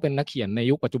ซึ่งเขาเป็นนักเขียนใน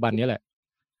ยุคปัจจุบันนี้แหละ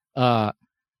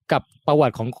กับประวั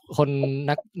ติของคน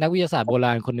นักวิทยาศาสตร์โบร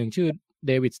าณคนหนึ่งชื่อเ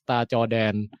ดวิดสตาร์จอร์แด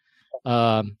น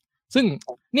ซึ่ง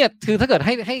เนี่ยคือถ้าเกิด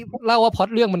ให้เล่าว่าพล็อต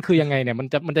เรื่องมันคือยังไงเนี่ย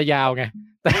มันจะยาวไง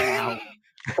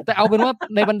แต่เอาเป็นว่า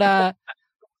ในบรร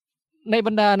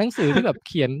ดาหนังสือที่แบบเ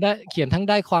ขียนทั้ง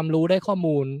ได้ความรู้ได้ข้อ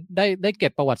มูลได้เก็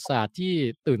บประวัติศาสตร์ที่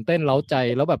ตื่นเต้นเร้าใจ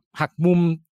แล้วแบบหักมุม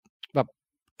แบบ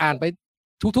อ่านไป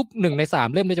ทุกๆ1 ใน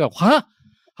 3เล่มเลยจะแบบฮะ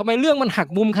ทำไมเรื่องมันหัก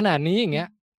มุมขนาดนี้อย่างเงี้ย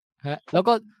ฮะแล้ว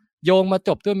ก็โยงมาจ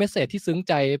บด้วยเมสเสจที่ซึ้ง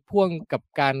ใจพ่วงกับ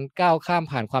การก้าวข้าม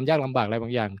ผ่านความยากลำบากอะไรบา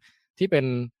งอย่างที่เป็น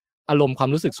อารมณ์ความ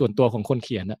รู้สึกส่วนตัวของคนเ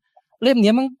ขียนอะเล่ม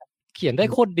นี้มันเขียนได้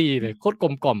โคตรดีเลยโคตรกล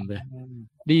มกล่อมเลย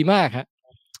ดีมากฮะ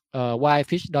Why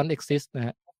Fish Don't Exist นะฮ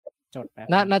ะจดแป๊บ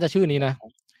น่าจะชื่อนี้นะ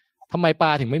ทำไมปล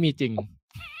าถึงไม่มีจริง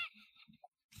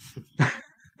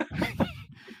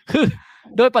คือ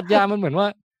โดยปรัชญามันเหมือนว่า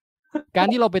การ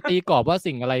ที่เราไปตีกรอบว่า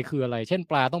สิ่งอะไรคืออะไร เช่น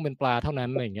ปลาต้องเป็นปลาเท่านั้น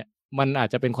อะไรอย่างเงี้ยมันอาจ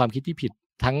จะเป็นความคิดที่ผิด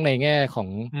ทั้งในแง่ของ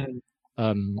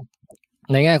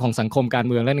ในแง่ของสังคมการ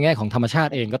เมืองและในแง่ของธรรมชา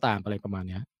ติเองก็ตามอะไรประมาณ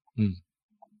เนี้ย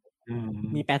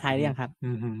มีแปลไทยหรือยังครับ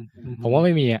ผมว่าไ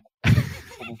ม่มีอ่ะ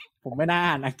ผมไม่น่า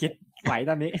อ่านอังกฤษไหว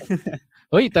ตอนนี้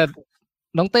เฮ้ยแต่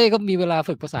น้องเต้ก็มีเวลา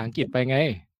ฝึกภาษาอังกฤษไปไง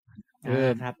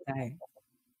ครับใช่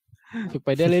ฝึกไป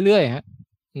ได้เรื่อยๆฮะ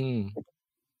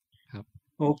ครับ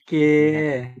โอเค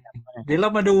เดี๋ยวเรา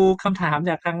มาดูคำถาม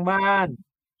จากทางบ้าน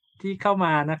ที่เข้าม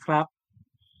านะครับ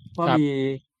ว่า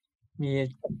มี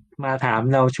มาถาม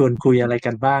เราชวนคุยอะไร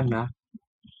กันบ้างนะ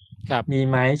ครับมี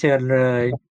ไหมเชิญเลย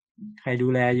ใครดู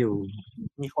แลอยู่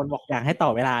มีคนบอกอยากให้ต่อ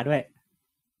เวลาด้วย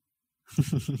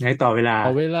ให้ต่อเวลา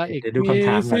อีกเดี๋ยวดูคำถ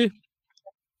ามกัน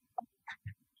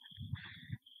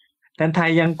แต่ไท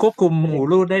ยยังควบคุมหู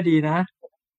รูดได้ดีนะ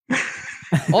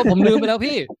อ๋อผมลืมไปแล้ว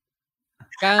พี่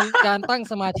การตั้ง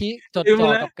สมาธิจดจ่อ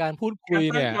กับการพูดคุย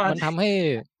เนี่ยมันทำ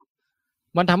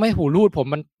ให้หูรูดผม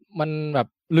มันแบบ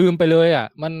ลืมไปเลยอ่ะ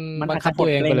มันบังคับตัว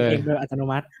เองไปเลยโดยอัตโน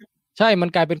มัติใช่มัน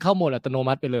กลายเป็นเข้าโหมดอัตโน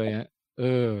มัติไปเลยฮะ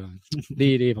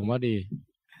ดีผมว่าดี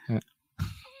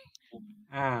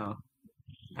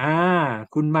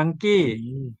คุณมังกี้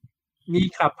มี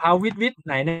ขับเฮาวิทไ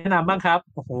หนแนะนำบ้างครับ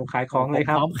โอ้โหขายของเลยค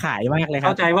รับพร้อมขายมากเลยครับเ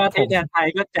ข้าใจว่าที่แดนไทย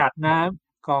ก็จัดนะ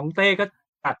ของเต้ก็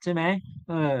จัดใช่ไหม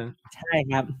ใช่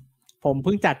ครับผมเ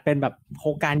พิ่งจัดเป็นแบบโคร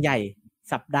งการใหญ่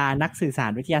สัปดาห์นักสื่อสา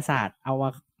รวิทยาศาสตร์เอ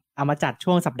ามาจัด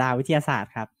ช่วงสัปดาห์วิทยาศาสต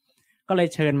ร์ครับก็เลย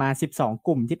เชิญมา12ก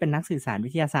ลุ่มที่เป็นนักสื่อสารวิ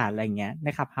ทยาศาสตร์อะไรอย่างเงี้ยน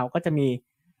ะครับเฮาก็จะมี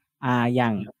อย่า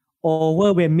ง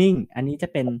overwhelming อันนี้จะ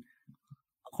เป็น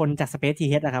คนจาก Space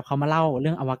TH นะครับเขามาเล่าเ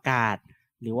รื่องอวกาศ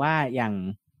หรือว่าอย่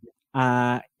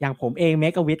างผมเองเม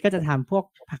กะวิทก็จะทำพวก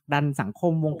ผลักดันสังค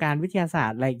มวงการวิทยาศาส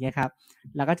ตร์อะไรอย่างเงี้ยครับ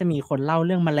แล้วก็จะมีคนเล่าเ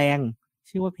รื่องแมลง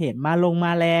ชื่อว่าเพจม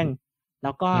าแรงแ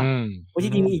ล้วก็จ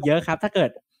ริงๆมีอีกเยอะครับถ้าเ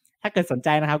กิดสนใจ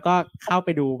นะครับก็เข้าไป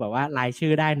ดูแบบว่ารายชื่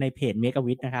อได้ในเพจเมกะ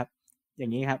วิทนะครับอย่า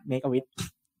งนี้ครับเมกะวิท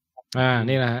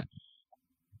นี่นะฮะ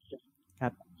ครั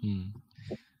บ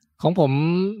ของผ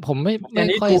มไม่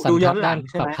ค่อยสันทัดด้าน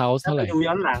คลับเฮาส์เท่าไหร่ดู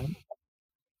ย้อนหลัง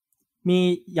มี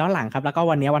ย้อนหลังครับแล้วก็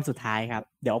วันนี้วันสุดท้ายครับ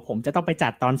เดี๋ยวผมจะต้องไปจั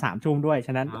ดตอน3 ทุ่มด้วยฉ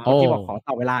ะนั้นที่บอกขอ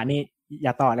ต่อเวลานี่อ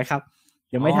ย่าต่อเลยครับ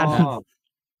เดี๋ยวไม่ทัน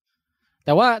แ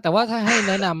ต่ว่าถ้าให้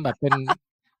แนะนำแบบเป็น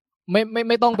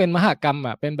ไม่ต้องเป็นมหกรรม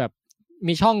อ่ะเป็นแบบ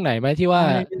มีช่องไหนไหมที่ว่า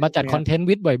มาจัดคอนเทนต์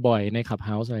วิดบ่อยๆในคลับเฮ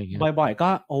าส์อะไรอย่างเงี้ยบ่อยๆก็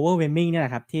overwhelming เนี่ยแหล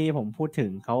ะครับที่ผมพูดถึง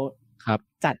เขา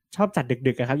ชอบจัด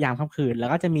ดึกๆครับยามค่ำคืนแล้ว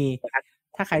ก็จะมี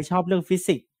ถ้าใครชอบเรื่องฟิ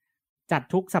สิกส์จัด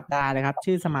ทุกสัปดาห์เลยครับ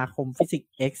ชื่อสมาคมฟิสิกส์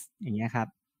X อย่างเงี้ยครับ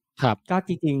ก็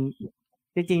จ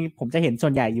ริงผมจะเห็นส่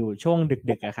วนใหญ่อยู่ช่วง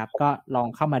ดึกๆครับก็ลอง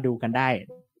เข้ามาดูกันได้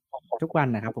ทุกวัน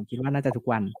นะครับผมคิดว่าน่าจะทุก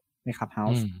วันในคลับเฮา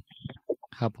ส์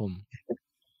ครับผม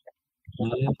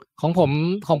ของ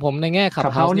ผมในแง่คลั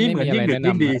บเฮาส์นี่ไม่มีอะไรแนะน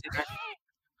ำ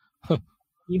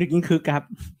ยิ่งดึกยิ่งคึกครับ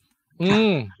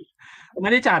ไม่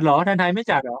ได้จัดหรอไทยไม่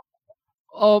จัดหรอ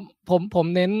ผม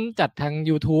เน้นจัดทาง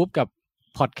YouTube กับ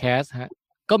พอดแคสต์ฮะ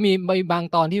ก็มีบาง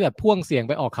ตอนที่แบบพ่วงเสียง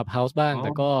ไปออกคลับเฮาส์บ้างแ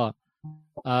ต่ก็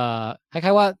คล้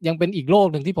ายๆว่ายังเป็นอีกโลก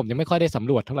นึงที่ผมยังไม่ค่อยได้สำ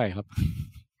รวจเท่าไหร่ครับ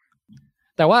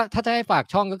แต่ว่าถ้าจะให้ฝาก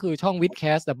ช่องก็คือช่อง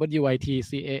Witcast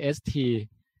WITCAST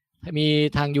มี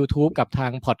ทาง YouTube กับทา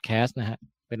ง Podcast นะฮะ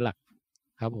เป็นหลัก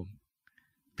ครับผม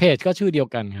เพจก็ชื่อเดียว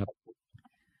กันครับ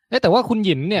แต่ว่าคุณห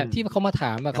ยินเนี่ยที่เขามาถ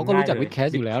ามเขาก็รู้จัก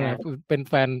Witcast อยู่แล้วนะเป็น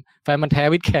แฟนมันแท้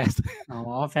Witcast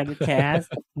แฟน Witcast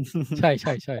ใช่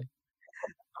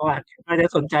เขาอาจจะ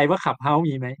สนใจว่าขับเฮา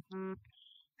มีไหม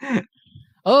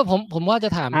ผมว่าจะ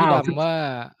ถามพี่ดำว่า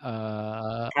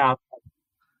ครับ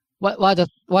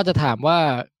ว่าจะถามว่า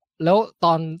แล้ว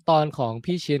ตอนของ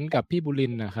พี่ชิ้นกับพี่บุริ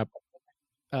นทร์นะครับ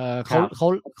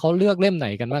เขาเลือกเล่มไหน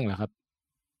กันบ้างเหรอครับ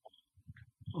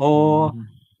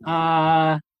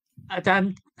อาจ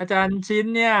ารย์ชิ้น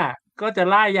เนี่ยก็จะ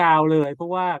ล่ายาวเลยเพรา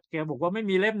ะว่าแกบอกว่าไม่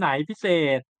มีเล่มไหนพิเศ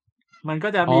ษมันก็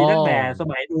จะมีตั้งแต่ส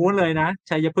มัยนู้นเลยนะ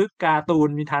ชัยพฤกษ์การ์ตูน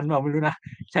มีทันเปล่าไม่รู้นะ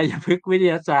ชัยพฤกษ์วิท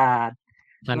ยาศาสตร์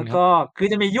แล้วก็คือ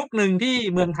จะมียุคหนึ่งที่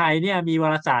เมืองไทยเนี่ยมีวา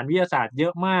รสารวิทยาศาสตร์เยอ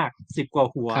ะมาก10 กว่า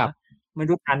หัวไม่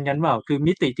รู้ทันกันเปล่าคือ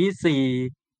มิติที่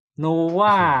4โนว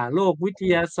าโลกวิท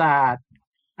ยาศาสตร์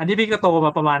อันนี้พี่ก็โตม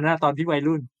าประมาณนั้นตอนที่วัย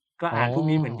รุ่นก็อ่านพวก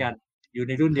นี้เหมือนกันอยู่ใ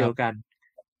นรุ่นเดียวกัน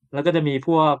แล้วก็จะมีพ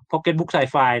วกพ็อกเก็ตบุ๊กไซ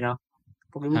ไฟเนาะ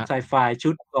พ็อกเก็ตบุ๊กไซไฟชุ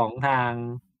ดของทาง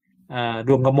ด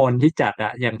วงกมลที่จัดอ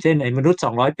ะอย่างเช่นไอ้มนุษย์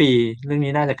200 ปีเรื่อง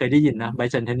นี้น่าจะเคยได้ยินนะ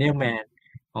Bicentennial Man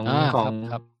ของ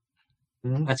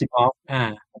อาซิมอฟ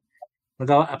แล้ว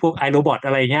ก็พวกไอโรบอทอ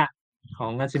ะไรเงี้ยขอ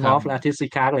งอาซิมอฟและทิสซิ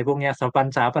คาร์อะไรพวกเนี้ยส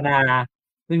ถาปนา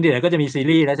ซึ่งเดี๋ยวก็จะมีซี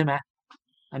รีส์แล้วใช่ไหม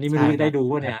อันนี้ไม่รู้ได้ดู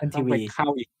ว่าเนี่ย Apple ต้อง TV ไปเข้า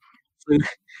อีก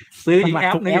ซื้ออีกแอ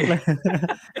ปนึง เลย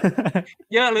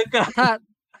เยอะเหลือเกิน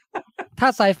ถ้า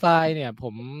ไซไฟเนี่ยผ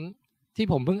ม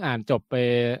เพิ่งอ่านจบไป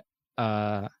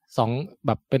สองแ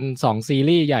บบเป็น2ซี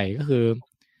รีส์ใหญ่ก็คือ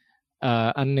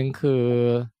อันนึงคือ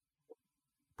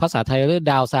ภาษาไทยเรียก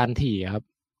ดาวซานถี่ครับ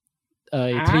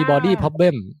Three Body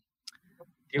Problem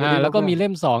แล้วก็มีเล่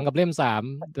ม2กับเล่ม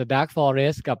3 The Dark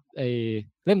Forest กับ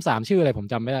เล่ม3ชื่ออะไรผม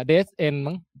จำไม่ได้ Death End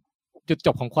มั้งจุดจ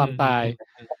บของความตาย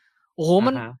โอ้โห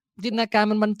มันจินตนาการ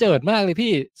มันเจิดมากเลย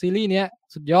พี่ซีรีส์เนี้ย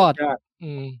สุดยอด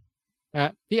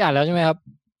พี่อ่านแล้วใช่ไหมครับ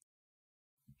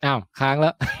อ้าวค้างแ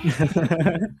ล้ว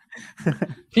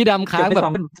พี่ดำค้างแบบ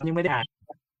ยังไม่ได้อ่าน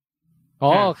อ๋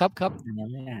อครับยัง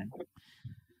ไม่อ่าน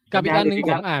กับอีกอันนึง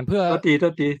ผมอ่านเพื่อโท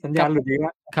ษทีสัญญาณหลุดอีกแ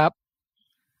ล้วครับ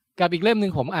กับอีกเล่มนึ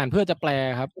งผมอ่านเพื่อจะแปล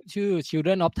ครับชื่อ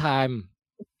Children of Time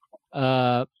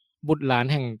บุตรหลาน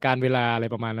แห่งการเวลาอะไร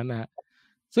ประมาณนั้นนะฮะ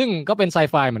ซึ่งก็เป็นไซ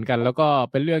ไฟเหมือนกันแล้วก็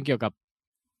เป็นเรื่องเกี่ยวกับ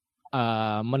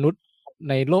มนุษย์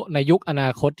ในโลกในยุคอนา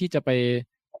คตที่จะ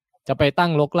ไปตั้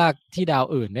งรกรากที่ดาว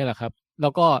อื่นนี่แหละครับแล้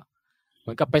วก็เห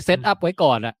มือนกับไปเซตอัพไว้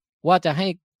ก่อนอะว่าจะให้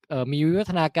มีวิวั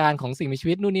ฒนาการของสิ่งมีชี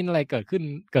วิตนู่นนี่อะไรเกิด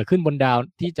ขึ้นบนดาว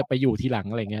ที่จะไปอยู่ทีหลัง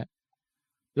อะไรเงี้ย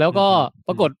แล้วก็ป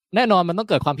รากฏแน่นอนมันต้อง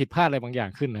เกิดความผิดพลาดอะไรบางอย่าง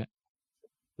ขึ้นนะ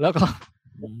แล้วก็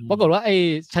ปรากฏว่าไอ้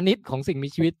ชนิดของสิ่งมี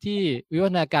ชีวิตที่วิวั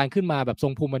ฒนาการขึ้นมาแบบทร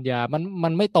งภูมิปัญญามั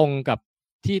นไม่ตรงกับ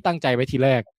ที่ตั้งใจไว้ทีแร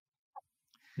ก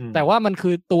แต่ว่ามันคื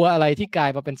อตัวอะไรที่กลาย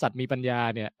มาเป็นสัตว์มีปัญญา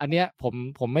เนี่ยอันเนี้ย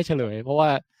ผมไม่เฉลยเพราะว่า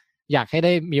อยากให้ไ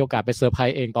ด้มีโอกาสไปเซอร์ไพร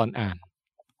ส์เองตอนอ่าน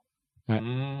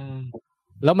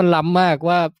แล้วมันล้ำมาก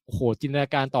ว่าโหจินตนา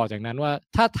การต่อจากนั้นว่า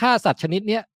ถ้าสัตว์ชนิด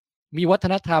เนี้ยมีวัฒ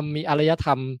นธรรมมีอารยธร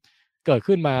รมเกิด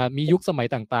ขึ้นมามียุคสมัย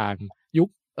ต่างๆยุค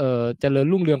เจริญ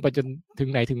รุ่งเรืองไปจนถึง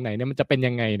ไหนเนี่ยมันจะเป็น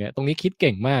ยังไงเนี่ยตรงนี้คิดเ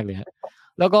ก่งมากเลยฮะ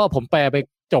แล้วก็ผมแปลไป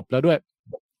จบแล้วด้วย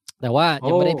แต่ว่า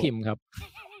ยังไม่ได้พิมพ์ครับ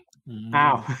อ้า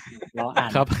วรออ่าน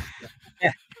ครับ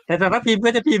แต่สำนักพิมพ์ก็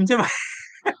จะพิมพ์ใช่ไหม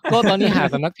ก็ตอนนี้หา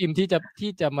สำนักพิมพ์ที่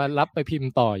จะมารับไปพิมพ์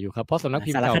ต่ออยู่ครับเพราะสำนัก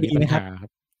พิมพ์เก่ามีปัญหาครั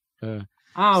บ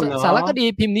อ้าวเหรอสารคดี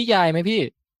พิมพ์นิยายไหมพี่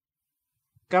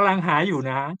กำลังหาอยู่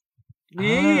นะ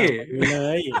นี่เล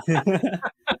ย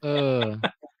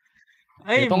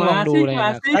ต้องลองดูเลยน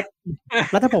ะ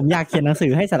แล้วถ้าผมอยากเขียนหนังสื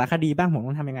อให้สารคดีบ้างผม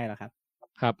ต้องทำยังไงล่ะครับ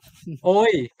ครับโอ้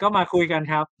ยก็มาคุยกัน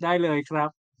ครับได้เลยครับ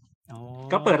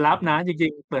ก็เปิดรับนะจริ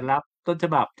งๆเปิดรับต้นฉ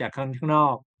บับจากข้างนอ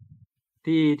ก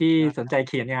ที่สนใจเ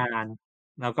ขียนงาน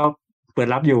แล้วก็เปิด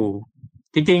รับอยู่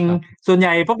จริงๆส่วนให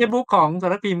ญ่พ็อกเก็ตบุ๊กของสา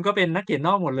รพิมพ์ก็เป็นนักเขียนน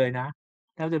อกหมดเลยนะ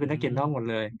แทบจะเป็นนักเขียนนอกหมด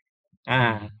เลย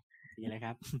ดีเลยค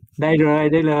รับได้เ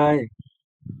ลย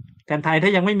กันไทยถ้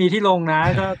ายังไม่มีที่ลงนะ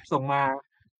ก็ส่งมา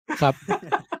ครับ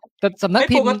แต่สำนัก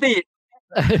พิมพ์ป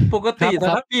กติส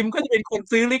ำนักพิมพ์ก็จะเป็นคน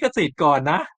ซื้อลิขสิทธิ์ก่อน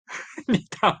นะนี่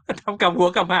ทำกับหัว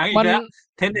กับหางอีกแล้ว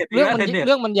เทนเน็ตเ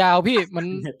รื่องมันยาวพี่มัน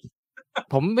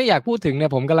ผมไม่อยากพูดถึงเนี่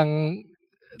ยผมกำลัง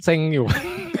เซ็งอยู่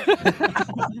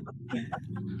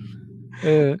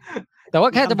แต่ว่า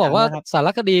แค่จะบอกว่าสาร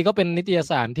คดีก็เป็นนิตย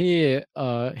สารที่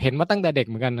เห็นมาตั้งแต่เด็ก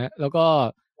เหมือนกันนะแล้วก็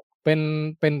เ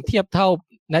ป็นเทียบเท่า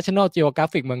National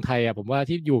Geographic เมืองไทยอ่ะผมว่า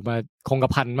ที่อยู่มาคงกร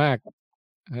ะพันมาก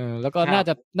แล้วก็น่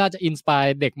าจะอินสไป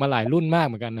ร์เด็กมาหลายรุ่นมาก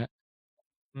เหมือนกันนะ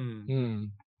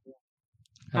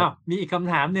มีอีกค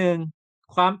ำถามหนึ่ง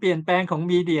ความเปลี่ยนแปลงของ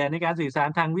มีเดียในการสื่อสาร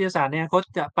ทางวิทยาศาสตร์เนี่ยเขา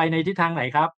จะไปในทิศทางไหน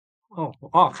ครับ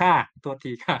ค่ะตัว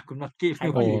ทีค่ะคุณน็อตกี้โ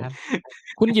อ้ครับ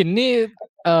คุณหยินนี่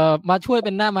มาช่วยเ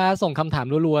ป็นหน้ามาส่งคำถาม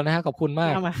รัวๆนะฮะขอบคุณมา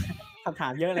กคำถา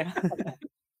มเยอะเลย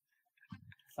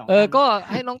ก็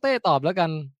ให้น้องเต้ตอบแล้วกัน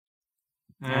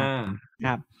ค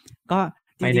รับก็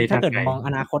จริงๆถ้าเกิดมองอ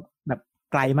นาคตแบบ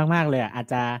ไกลมากๆเลยอาจ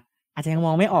จะยังม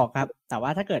องไม่ออกครับแต่ว่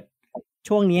าถ้าเกิด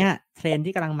ช่วงนี้เทรนด์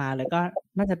ที่กำลังมาเลยก็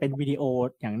น่าจะเป็นวิดีโอ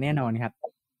อย่างแน่นอนครับ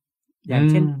อย่าง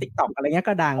เช่น TikTok อะไรเงี้ย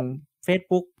ก็ดัง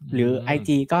Facebook หรือ IG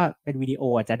ก็เป็นวิดีโอ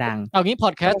จะดังเอางี้พอ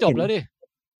ดแคสต์จบแล้วดิ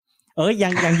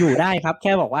ยังอยู่ได้ครับแ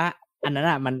ค่บอกว่าอันนั้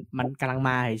นมันกำลังม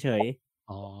าเฉย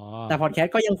ๆแต่พอดแคส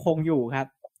ต์ก็ยังคงอยู่ครับ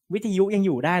วิทยุยังอ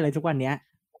ยู่ได้เลยทุกวันนี้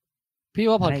พี่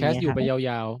ว่าพอดแคสต์อยู่ไปย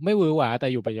าวๆไม่หวือหวาแต่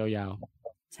อยู่ไปยาว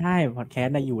ๆใช่พอดแคส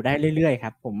ต์อยู่ได้เรื่อยๆค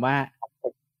รับผมว่า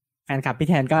แฟนคลับพี่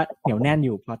แทนก็เหนียวแน่นอ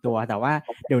ยู่พอตัวแต่ว่า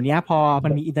เดี๋ยวนี้พอมั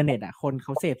นมีอินเทอร์เน็ตคนเข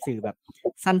าเสพสื่อแบบ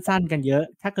สั้นๆกันเยอะ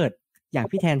ถ้าเกิดอย่าง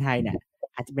พี่แทนไทยเนี่ย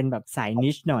อาจจะเป็นแบบสายนิ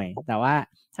ชหน่อยแต่ว่า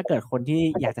ถ้าเกิดคนที่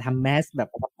อยากจะทำแมสแบบ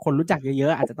คนรู้จักเยอ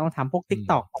ะๆอาจจะต้องทำพวก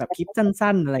TikTok แบบคลิป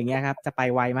สั้นๆอะไรเงี้ยครับจะไป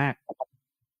ไวมาก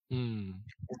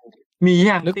มีอ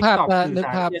ย่าง นึกภาพ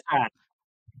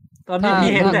ตอนนี้มี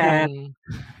เห็นแต่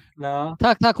แล้ว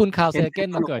ถ้าคุณคาร์เซเกน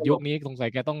มาเกิดยุคนี้สงสัย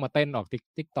แกต้องมาเต้นออก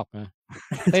TikTok นะ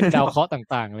เต้นดาวเคราะห์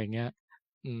ต่างๆอะไรเงี้ย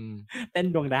เต้น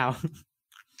ดวงดาว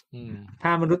ถ้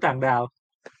ามนุษย์ต่างดาว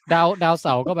ดาวเส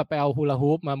าร์ก็แบบไปเอาฮูลาฮู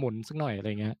ปมาหมุนสักหน่อยอะไร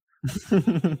เงี้ย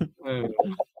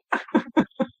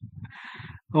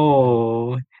โอ้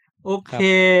โอเค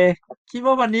คิด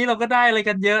ว่าวันนี้เราก็ได้อะไร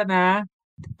กันเยอะนะ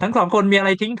ทั้งสองคนมีอะไร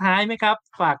ทิ้งท้ายไหมครับ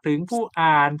ฝากถึงผู้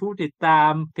อ่านผู้ติดตา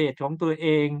มเพจของตัวเอ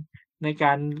งในก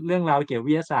ารเรื่องราวเกี่ยวกับ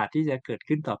วิทยาศาสตร์ที่จะเกิด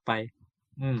ขึ้นต่อไป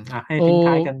ให้ทิ้ง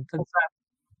ท้ายกันสั้น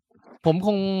ๆผมค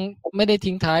งไม่ได้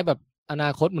ทิ้งท้ายแบบอนา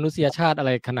คตมนุษยชาติอะไ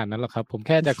รขนาดนั้นหรอกครับผมแ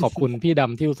ค่จะขอบคุณพี่ด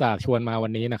ำที่อุตส่าห์ชวนมาวั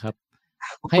นนี้นะครับ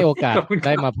ให้โอกาสไ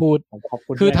ด้มาพูด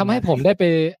คือทำให้ผมได้ไ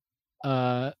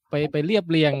ปเรียบ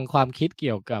เรียงความคิดเ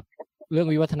กี่ยวกับเรื่อง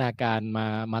วิวัฒนาการ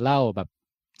มาเล่าแบบ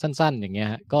สั้นๆอย่างเงี้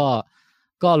ย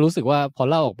ก็รู้สึกว่าพอ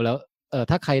เล่าออกไปแล้ว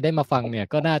ถ้าใครได้มาฟังเนี่ย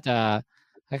ก็น่าจะ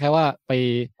คล้ายๆว่าไป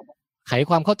ไข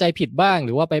ความเข้าใจผิดบ้างห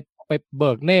รือว่าไปเ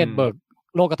บิกเนตรเบิก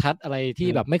โลกทัศน์อะไรที่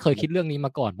แบบไม่เคยคิดเรื่องนี้ม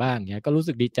าก่อนบ้างเงี้ยก็รู้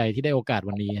สึกดีใจที่ได้โอกาส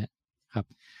วันนี้ครับ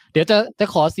เดี๋ยวจะ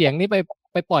ขอเสียงนี้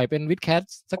ไปปล่อยเป็นวิดแคส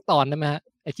สักตอนได้ไหมฮะ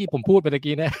ไอ้ที่ผมพูดไปตะ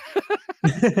กี้เนี่ย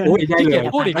ได้เลย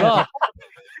พูดอีกรอบ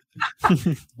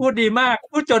พูดดีมาก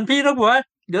พูดจนพี่ต้องบอกว่า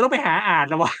เดี๋ยวต้องไปหาอ่าน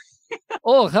แล้ววะโ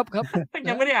อ้ครับ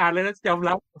ยังไม่ได้อ่านเลยนะยอม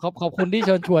รับขอบคุณที่เ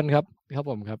ชิญชวนครับ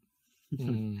ผมครับ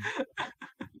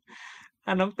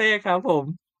น้องเต้ครับผม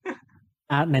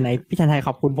ไหนพี่ชันชัยข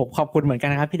อบคุณผมขอบคุณเหมือนกัน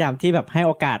นะครับพี่ดำที่แบบให้โ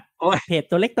อกาสเพจ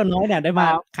ตัวเล็กตัวน้อยเนี่ยได้มา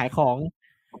ขายของ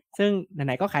ซึ่งไห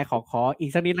นๆก็ขายของขออี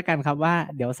กสักนิดละกันครับว่า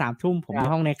เดี๋ยว3 ทุ่มผมมี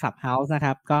ห้องในคลับเฮาส์นะค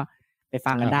รับก็ไป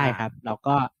ฟังกันได้ครับแล้ว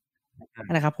ก็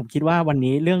นะครับผมคิดว่าวัน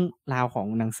นี้เรื่องราวของ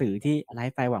หนังสือที่ไล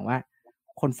ฟ์ไปหวังว่า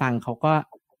คนฟังเขาก็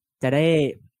จะไ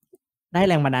ด้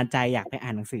แรงบันดาลใจอยากไปอ่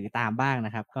านหนังสือตามบ้างน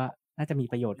ะครับก็น่าจะมี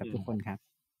ประโยชน์กับทุกคนครับ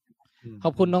ข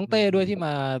อบคุณน้องเต้ด้วยที่ม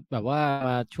าแบบว่าม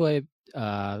าช่วย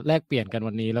แลกเปลี่ยนกัน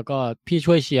วันนี้แล้วก็พี่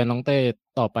ช่วยเชียร์น้องเต้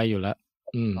ต่อไปอยู่แล้ว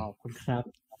ขอบคุณครับ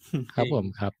ครับผม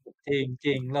ครับจ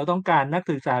ริงๆเราต้องการนัก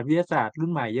ศึกษาวิทยาศาสตร์รุ่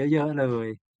นใหม่เยอะๆเลย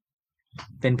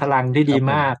เป็นพลังที่ดี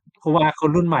มากเพราะว่าคน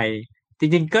รุ่นใหม่จ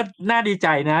ริงๆก็น่าดีใจ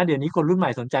นะเดี๋ยวนี้คนรุ่นให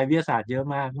ม่สนใจวิทยาศาสตร์เยอะ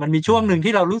มากมันมีช่วงหนึ่ง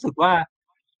ที่เรารู้สึกว่า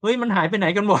เฮ้ยมันหายไปไหน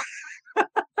กันหมด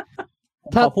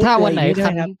ถ้าวันไห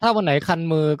นคัน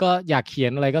มือก็อยากเขีย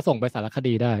นอะไรก็ส่งไปสารค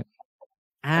ดีได้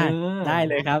ได้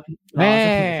เลยครับแน่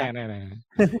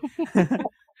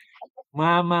ม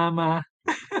า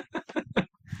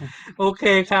โอเค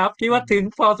ครับคิดว่าถึง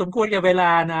พอสมควรกับเวล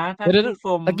านะท่านผู้ช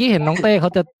มเมื่อกี้เห็นน้องเต้เขา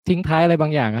จะทิ้งท้ายอะไรบา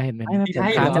งอย่างเห็นไหมจะ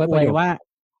อวย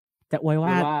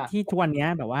ว่าที่ทุกวันนี้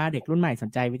แบบว่าเด็กรุ่นใหม่สน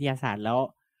ใจวิทยาศาสตร์แล้ว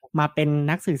มาเป็น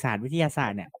นักสื่อสารวิทยาศาส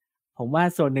ตร์เนี่ยผมว่า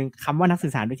ส่วนหนึ่งคำว่านักสื่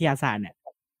อสารวิทยาศาสตร์เนี่ย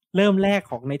เริ่มแรก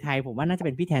ของในไทยผมว่าน่าจะเ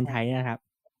ป็นพี่แทนไทยนะครับ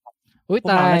พว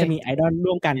กเราน่าจะมีไอดอล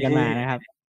ร่วมกันมานะครับ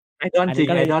ไอดอลจริ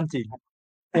ง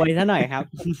อวยซะหน่อยครับ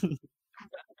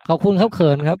ขอบคุณครับเขิ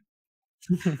นครับ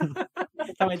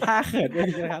ทำไมท่าเขินด้วย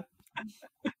นะครับ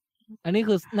อันนี้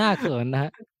คือหน้าเขินนะฮ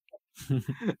ะ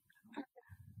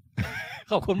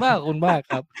ขอบคุณมาก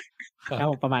ครับ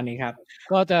ประมาณนี้ครับ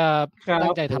ก็จะตั้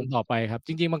งใจทำต่อไปครับจ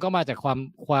ริงๆมันก็มาจาก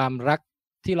ความรัก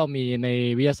ที่เรามีใน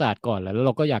วิทยาศาสตร์ก่อนแล้วเ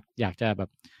ราก็อยากจะแบบ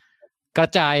กระ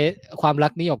จายความรั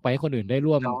กนี้ออกไปให้คนอื่นได้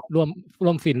ร่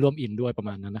วมฟินร่วมอินด้วยประม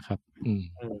าณนั้นนะครับ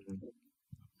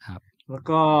ครับแล้ว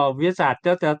ก็วิทยาศาสตร์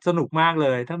ก็จะสนุกมากเล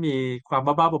ยถ้ามีความ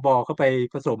บ้าๆบอๆเข้าไป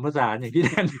ผสมผสานอย่างที่แด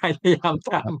นไทยพยายาม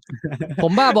ทำผ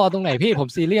มบ้าบอตรงไหนพี่ผม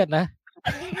ซีเรียสนะ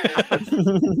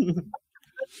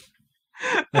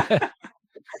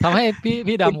ทำให้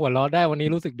พี่ดำหัวเราะได้วันนี้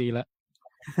รู้สึกดีแล้ว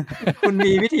คุณ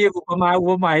มีวิธีอุปมาอุ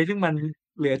ปไมยซึ่งมัน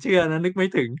เหลือเชื่อนะนึกไม่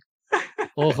ถึง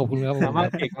โอ้ขอบคุณครับสามารถ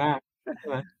เก่งมาก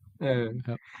ค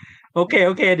รับโอเค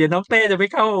เดี๋ยวน้องเต้จะไป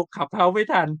เข้าขับเฮาไม่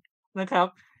ทันนะครับ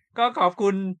ก็ขอบคุ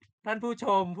ณท่านผู้ช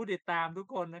มผู้ติดตามทุก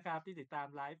คนนะครับที่ติดตาม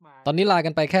ไลฟ์มาตอนนี้ลากั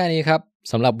นไปแค่นี้ครับ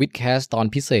สำหรับวิดแคสตอน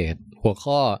พิเศษหัว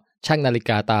ข้อช่างนาฬิ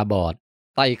กาตาบอด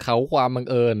ไต่เขาความบัง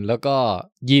เอิญแล้วก็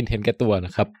ยีนเห็นแก่ตัวน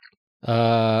ะครับ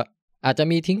อาจจะ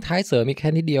มีทิ้งท้ายเสริมอีกแค่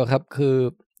นิดเดียวครับคือ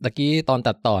ตะกี้ตอน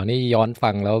ตัดต่อนี่ย้อนฟั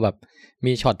งแล้วแบบ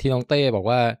มีช็อตที่น้องเต้บอก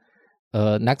ว่า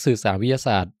นักสื่อสารวิทยาศ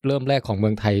าสตร์เริ่มแรกของเมื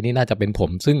องไทยนี่น่าจะเป็นผ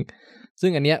มซึ่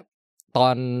งอันเนี้ยตอ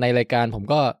นในรายการผม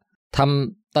ก็ท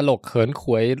ำตลกเขินข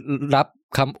วยรับ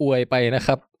คำอวยไปนะค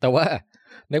รับแต่ว่า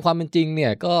ในความเป็นจริงเนี่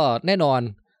ยก็แน่นอน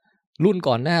รุ่น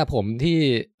ก่อนหน้าผมที่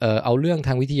เอาเรื่องท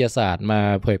างวิทยาศาสตร์มา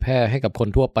เผยแพร่ให้กับคน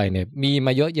ทั่วไปเนี่ยมีม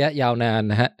าเยอะแยะยาวนาน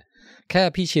นะฮะแค่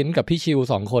พี่ชิ้นกับพี่ชิว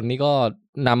2คนนี้ก็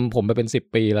นำผมไปเป็น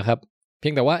10 ปีแล้วครับเพี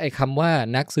ยงแต่ว่าไอ้คำว่า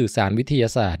นักสื่อสารวิทยา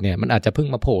ศาสตร์เนี่ยมันอาจจะเพิ่ง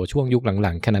มาโผล่ช่วงยุคห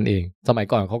ลังๆแค่นั้นเองสมัย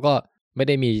ก่อนเขาก็ไม่ไ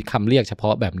ด้มีคำเรียกเฉพา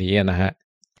ะแบบนี้นะฮะ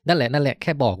นั่นแหละแ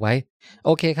ค่บอกไว้โอ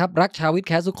เคครับรักชาววิดแ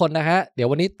คสทุกคนนะฮะเดี๋ยว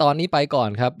วันนี้ตอนนี้ไปก่อน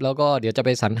ครับแล้วก็เดี๋ยวจะไป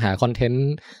สรรหาคอนเท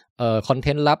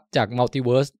นต์ลับจากมัลติเ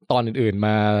วิร์สตอนอื่นๆม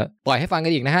าปล่อยให้ฟังกั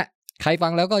นอีกนะฮะใครฟั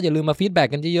งแล้วก็อย่าลืมมาฟีดแบ็ก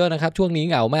กันเยอะๆนะครับช่วงนี้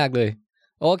เหงามากเลย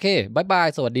โอเคบ๊ายบาย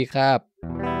สวัสดีครับ